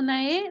termina en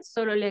una E,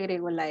 solo le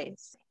agrego la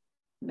S.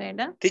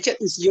 ¿Verdad? Teacher,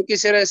 y si yo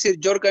quisiera decir,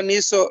 yo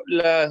organizo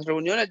las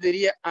reuniones,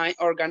 diría I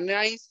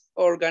organize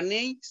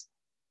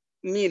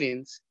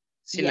meetings.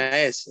 Sin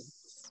la S.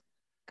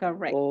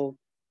 Correct.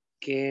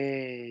 Ok.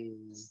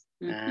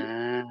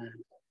 Yeah.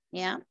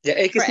 Ya,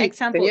 es que For sí,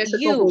 example, tenía esa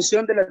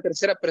confusión de la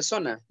tercera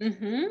persona.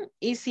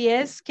 Y si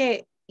es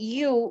que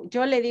you,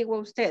 yo le digo a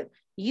usted,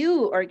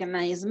 you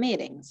organize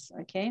meetings,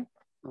 ¿ok?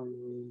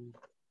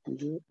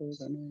 You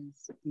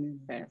organize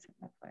meetings.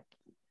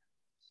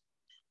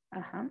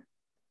 Ajá.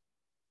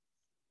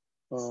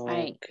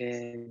 Ok.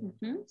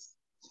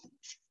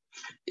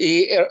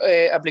 Y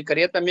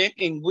aplicaría también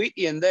en we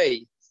y en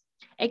they.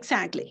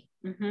 Exactly.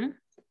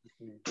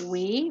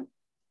 We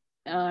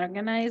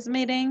organize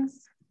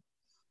meetings.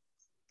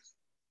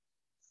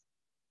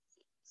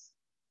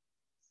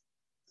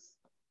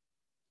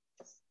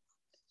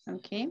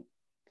 Okay.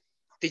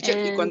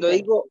 Teacher, y cuando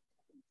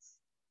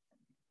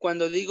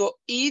digo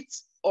it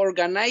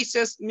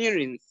organizes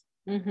meetings,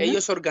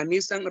 ellos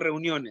organizan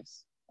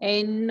reuniones.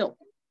 No.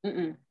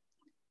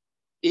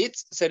 It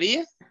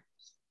sería.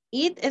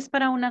 It es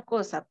para una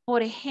cosa.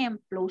 Por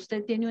ejemplo,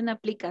 usted tiene una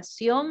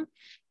aplicación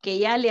que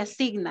ya le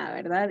asigna,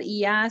 ¿verdad? Y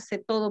ya hace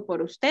todo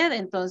por usted.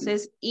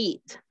 Entonces,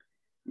 it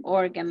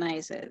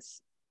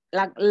organizes.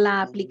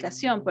 La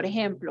aplicación, por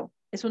ejemplo,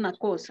 es una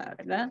cosa,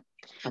 ¿verdad?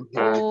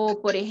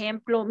 O, por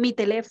ejemplo, mi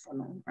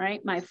teléfono,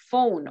 right? My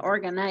phone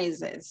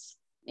organizes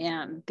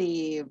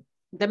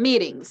the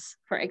meetings,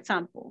 for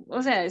example.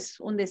 O sea, es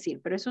un decir,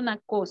 pero es una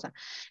cosa.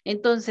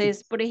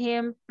 Entonces, por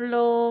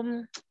ejemplo,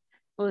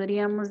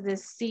 podríamos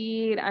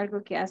decir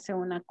algo que hace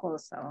una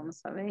cosa.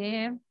 Vamos a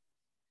ver.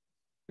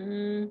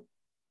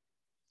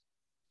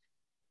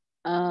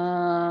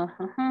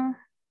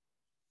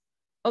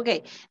 Ok,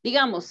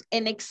 digamos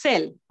en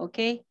Excel, ok.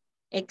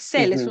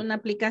 Excel es una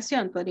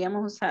aplicación,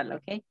 podríamos usarla,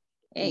 ok.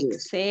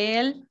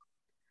 Excel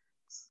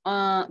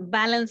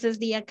balances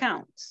the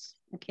accounts,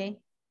 ok.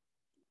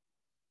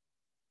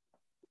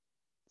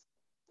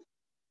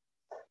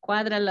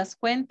 Cuadra las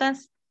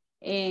cuentas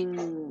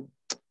en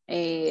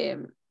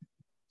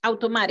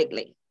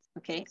automatically,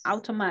 ok.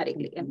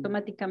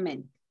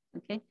 Automáticamente,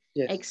 ok.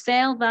 Yes.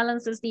 Excel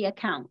balances the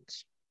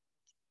accounts.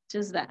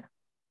 Just that.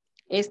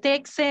 Este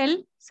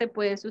Excel se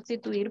puede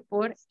sustituir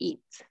por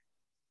it.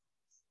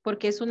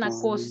 Porque es una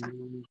cosa.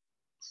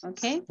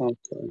 ¿Ok?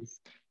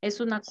 Es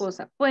una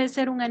cosa. Puede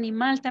ser un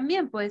animal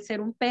también. Puede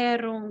ser un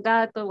perro, un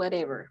gato,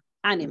 whatever.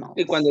 animals.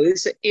 Y cuando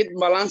dice it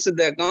balances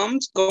the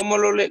accounts, ¿cómo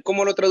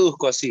lo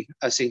traduzco así?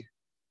 Así.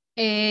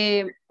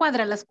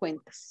 Cuadra las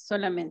cuentas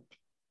solamente.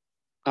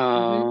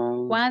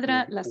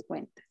 Cuadra las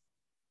cuentas.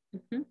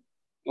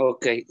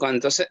 Ok,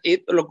 entonces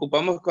it lo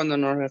ocupamos cuando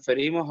nos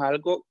referimos a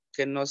algo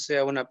que no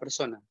sea una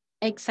persona.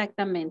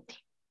 Exactamente.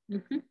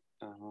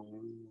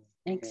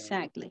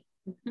 Exactly.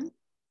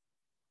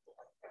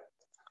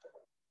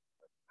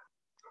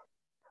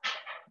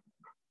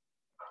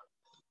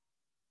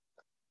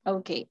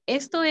 Ok,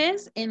 esto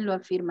es en lo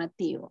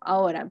afirmativo.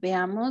 Ahora,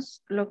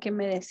 veamos lo que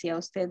me decía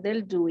usted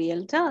del do y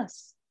el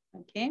does.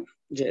 Ok.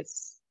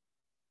 Yes.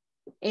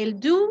 El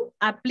do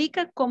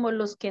aplica como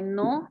los que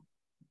no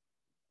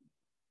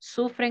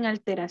sufren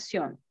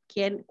alteración.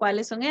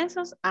 ¿Cuáles son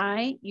esos?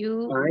 I,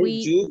 you,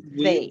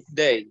 we,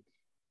 they.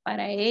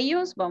 Para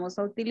ellos vamos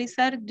a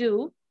utilizar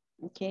do.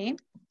 Ok.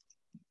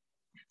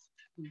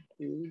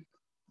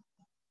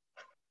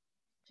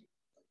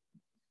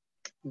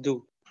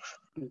 Do.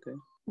 Okay.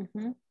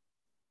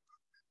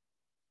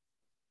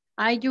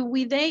 I, you,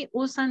 we, they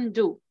usan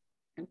do.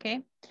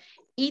 Okay.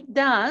 It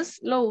does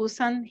lo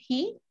usan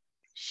he,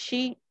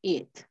 she,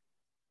 it.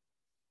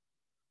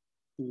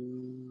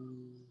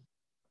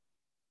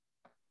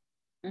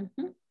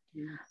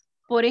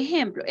 Por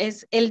ejemplo,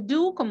 es el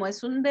do, como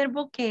es un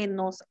verbo que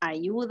nos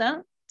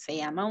ayuda, se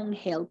llama un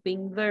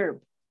helping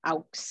verb,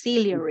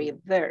 auxiliary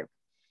verb.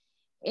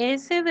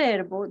 Ese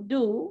verbo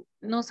do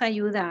nos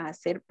ayuda a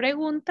hacer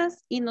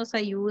preguntas y nos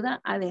ayuda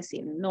a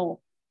decir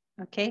no.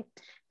 ¿Ok?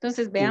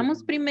 Entonces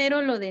veamos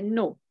primero lo de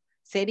no.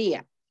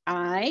 Sería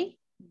I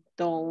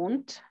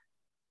don't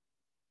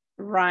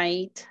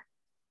write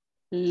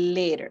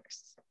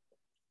letters.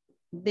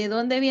 ¿De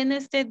dónde viene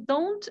este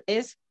don't?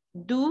 Es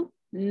do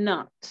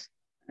not.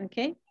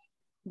 ¿Ok?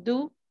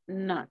 Do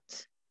not.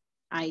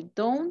 I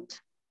don't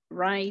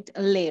write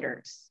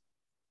letters.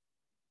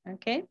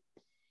 ¿Ok?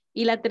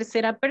 Y la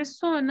tercera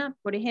persona,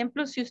 por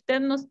ejemplo, si usted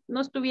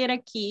no estuviera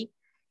aquí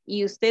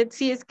y usted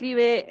sí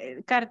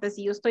escribe cartas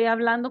y yo estoy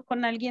hablando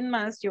con alguien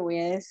más, yo voy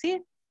a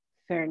decir,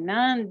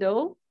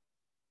 Fernando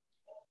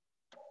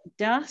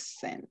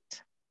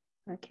doesn't,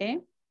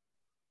 ¿ok?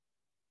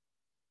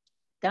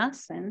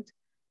 Doesn't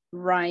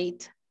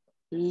write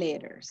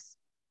letters.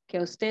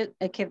 Que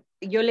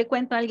yo le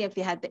cuento a alguien,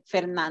 fíjate,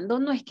 Fernando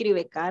no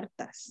escribe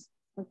cartas,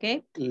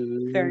 ¿ok?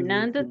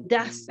 Fernando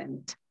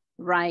doesn't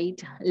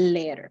write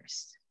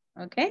letters,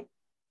 ¿ok?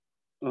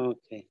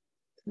 Ok.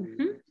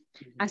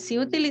 Así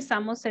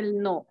utilizamos el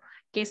no,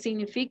 que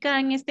significa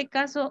en este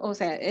caso, o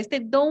sea,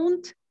 este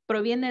don't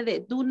proviene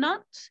de do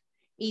not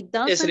y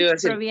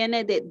doesn't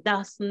proviene de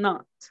does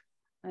not,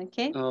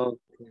 ¿ok?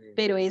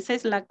 Pero esa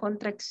es la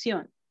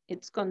contracción.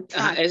 It's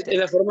contracted. Es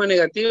la forma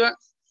negativa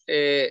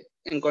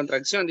en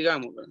contracción,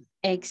 digamos.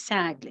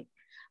 Exactly.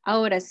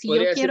 Ahora, si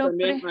podría yo quiero...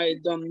 también, I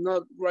do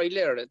not write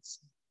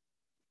letters.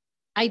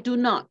 I do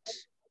not.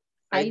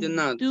 I do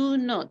not. Do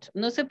not.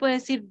 No se puede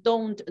decir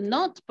don't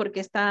not porque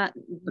está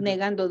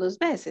negando dos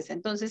veces.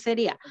 Entonces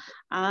sería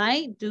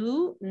I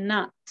do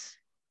not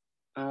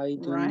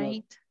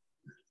write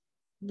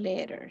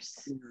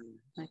letters.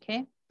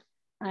 Okay.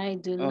 I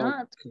do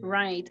not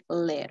write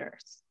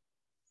letters.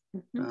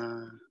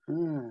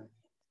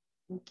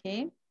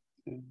 Okay.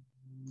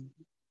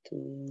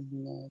 Do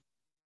not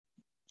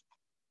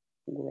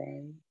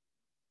write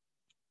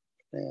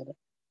letters.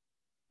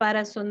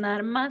 Para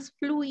sonar más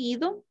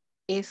fluido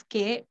es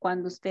que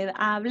cuando usted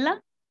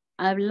habla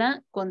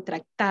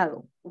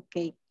contractado,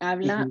 ok,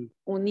 habla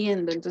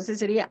uniendo. Entonces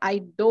sería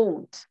I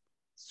don't.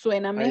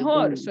 Suena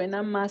mejor,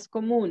 suena más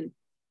común.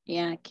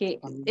 Ya que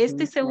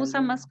este se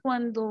usa más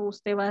cuando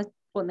usted va a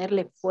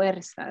ponerle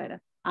fuerza,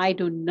 ¿verdad? I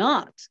do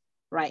not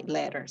write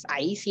letters.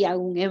 Ahí sí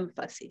hago un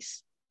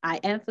énfasis. I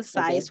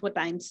emphasize what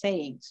I'm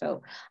saying.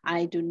 So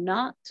I do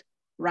not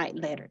write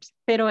letters.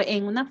 Pero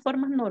en una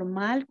forma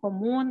normal,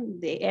 común,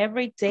 de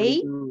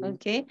everyday,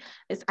 okay,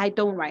 es I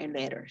don't write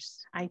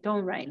letters. I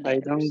don't write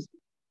letters.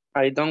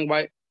 I don't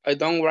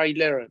write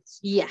letters.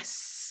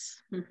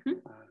 Yes.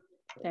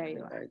 There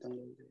you are. I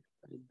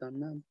don't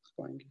know.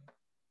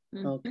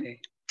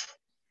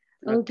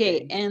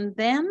 Okay, and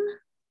then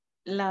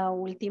la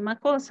última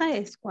cosa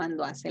es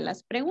cuando hace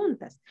las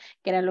preguntas,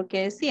 que era lo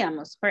que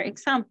decíamos. For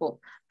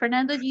example,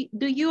 Fernando,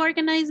 do you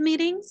organize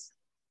meetings?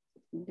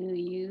 Do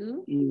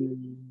you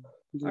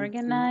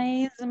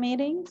organize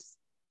meetings?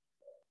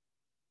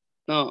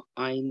 No,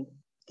 I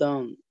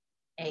don't.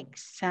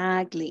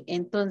 Exactly.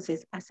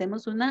 Entonces,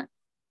 hacemos una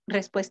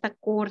respuesta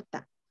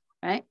corta,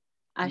 right?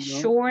 A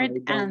short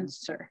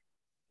answer.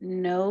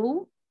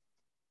 No,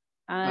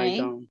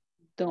 I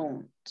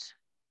don't.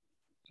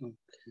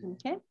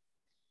 Okay.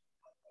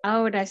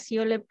 Ahora, si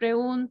yo le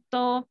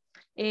pregunto,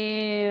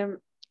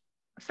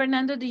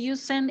 Fernando, do you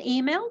send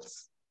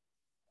emails?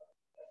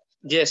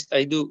 Yes,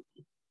 I do.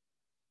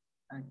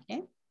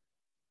 Okay.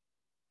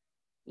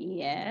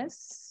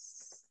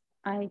 Yes,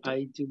 I do.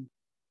 I do.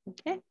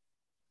 Okay.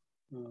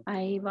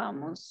 Ahí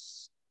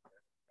vamos.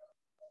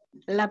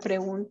 La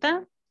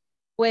pregunta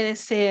puede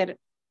ser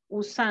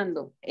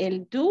usando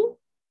el do,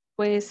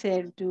 puede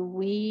ser do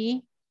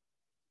we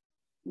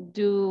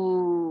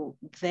Do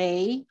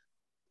they,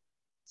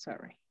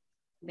 sorry,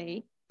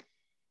 they,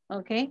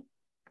 ok,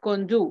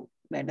 con do,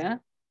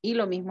 ¿verdad? Y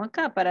lo mismo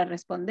acá para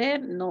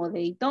responder, no,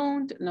 they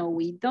don't, no,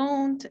 we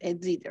don't,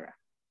 etc.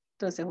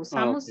 Entonces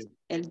usamos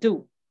el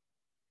do.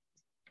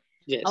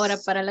 Yes. Ahora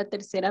para la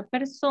tercera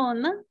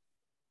persona,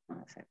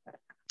 vamos a hacer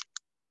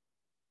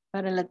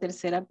para la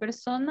tercera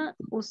persona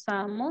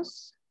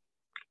usamos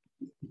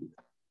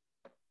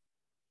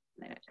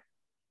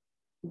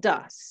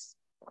does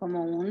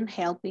como un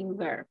helping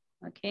verb,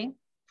 ¿ok?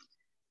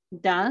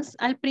 Does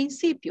al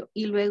principio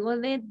y luego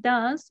de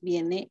does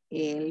viene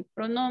el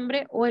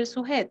pronombre o el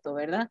sujeto,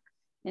 ¿verdad?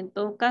 En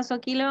todo caso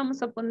aquí le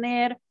vamos a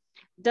poner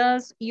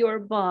does your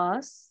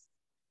boss,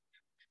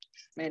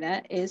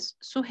 ¿verdad? Es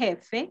su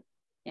jefe,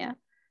 ¿ya?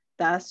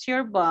 Does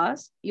your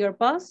boss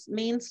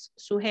means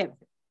su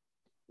jefe.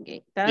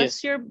 Okay.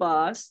 Does your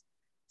boss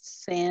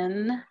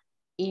send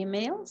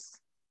emails?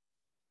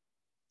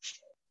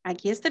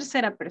 Aquí es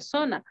tercera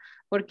persona,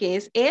 porque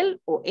es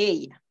él o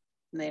ella,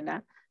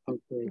 ¿verdad?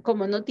 Okay.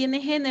 Como no tiene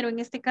género, en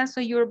este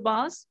caso, your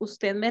boss,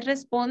 usted me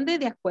responde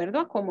de acuerdo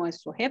a cómo es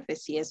su jefe,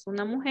 si es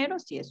una mujer o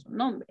si es un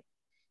hombre,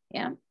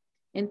 ¿ya?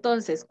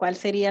 Entonces, ¿cuál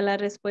sería la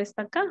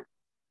respuesta acá?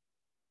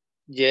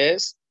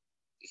 Yes,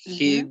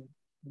 he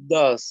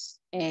does.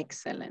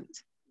 Excellent.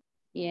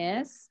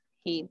 Yes,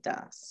 he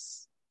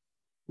does.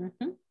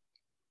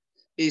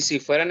 Y si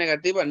fuera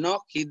negativa,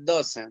 no, he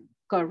doesn't.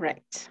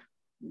 Correct.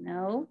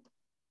 No,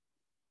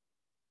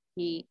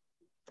 he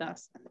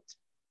doesn't.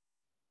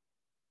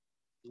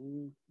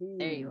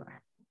 There you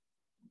are.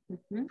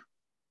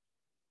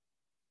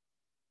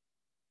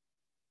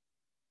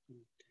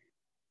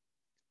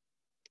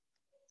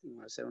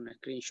 Vamos a hacer un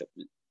screenshot.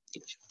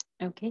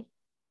 Okay.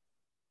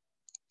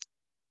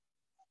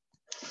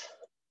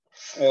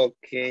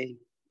 Okay.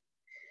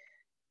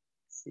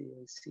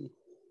 Sí, sí.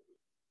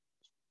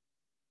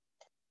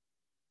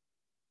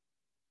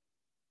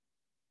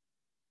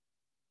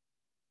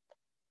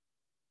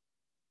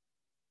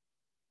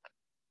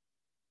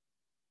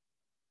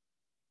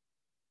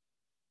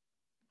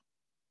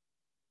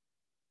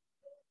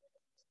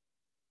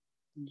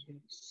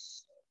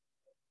 Yes.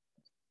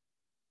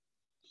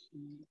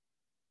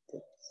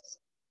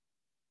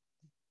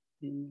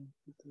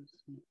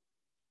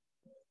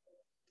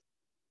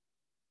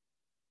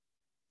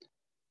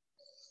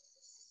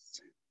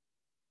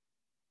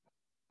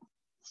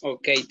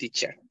 Okay,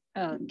 teacher.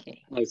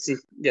 Okay. Oh, sí,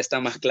 ya está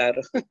más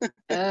claro.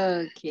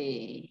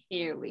 Okay,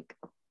 here we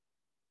go.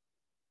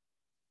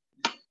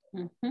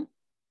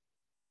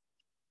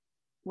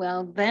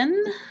 Well, then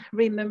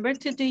remember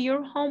to do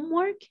your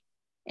homework.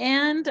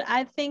 And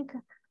I think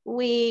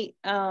we,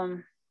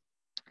 well,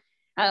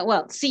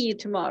 see you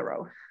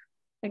tomorrow.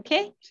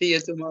 Okay? See you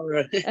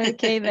tomorrow.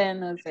 Okay,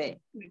 then, Jose.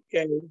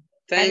 Okay. Have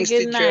Thanks, a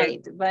good teacher.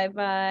 night.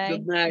 Bye-bye.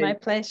 Good night. My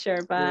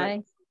pleasure.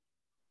 Bye.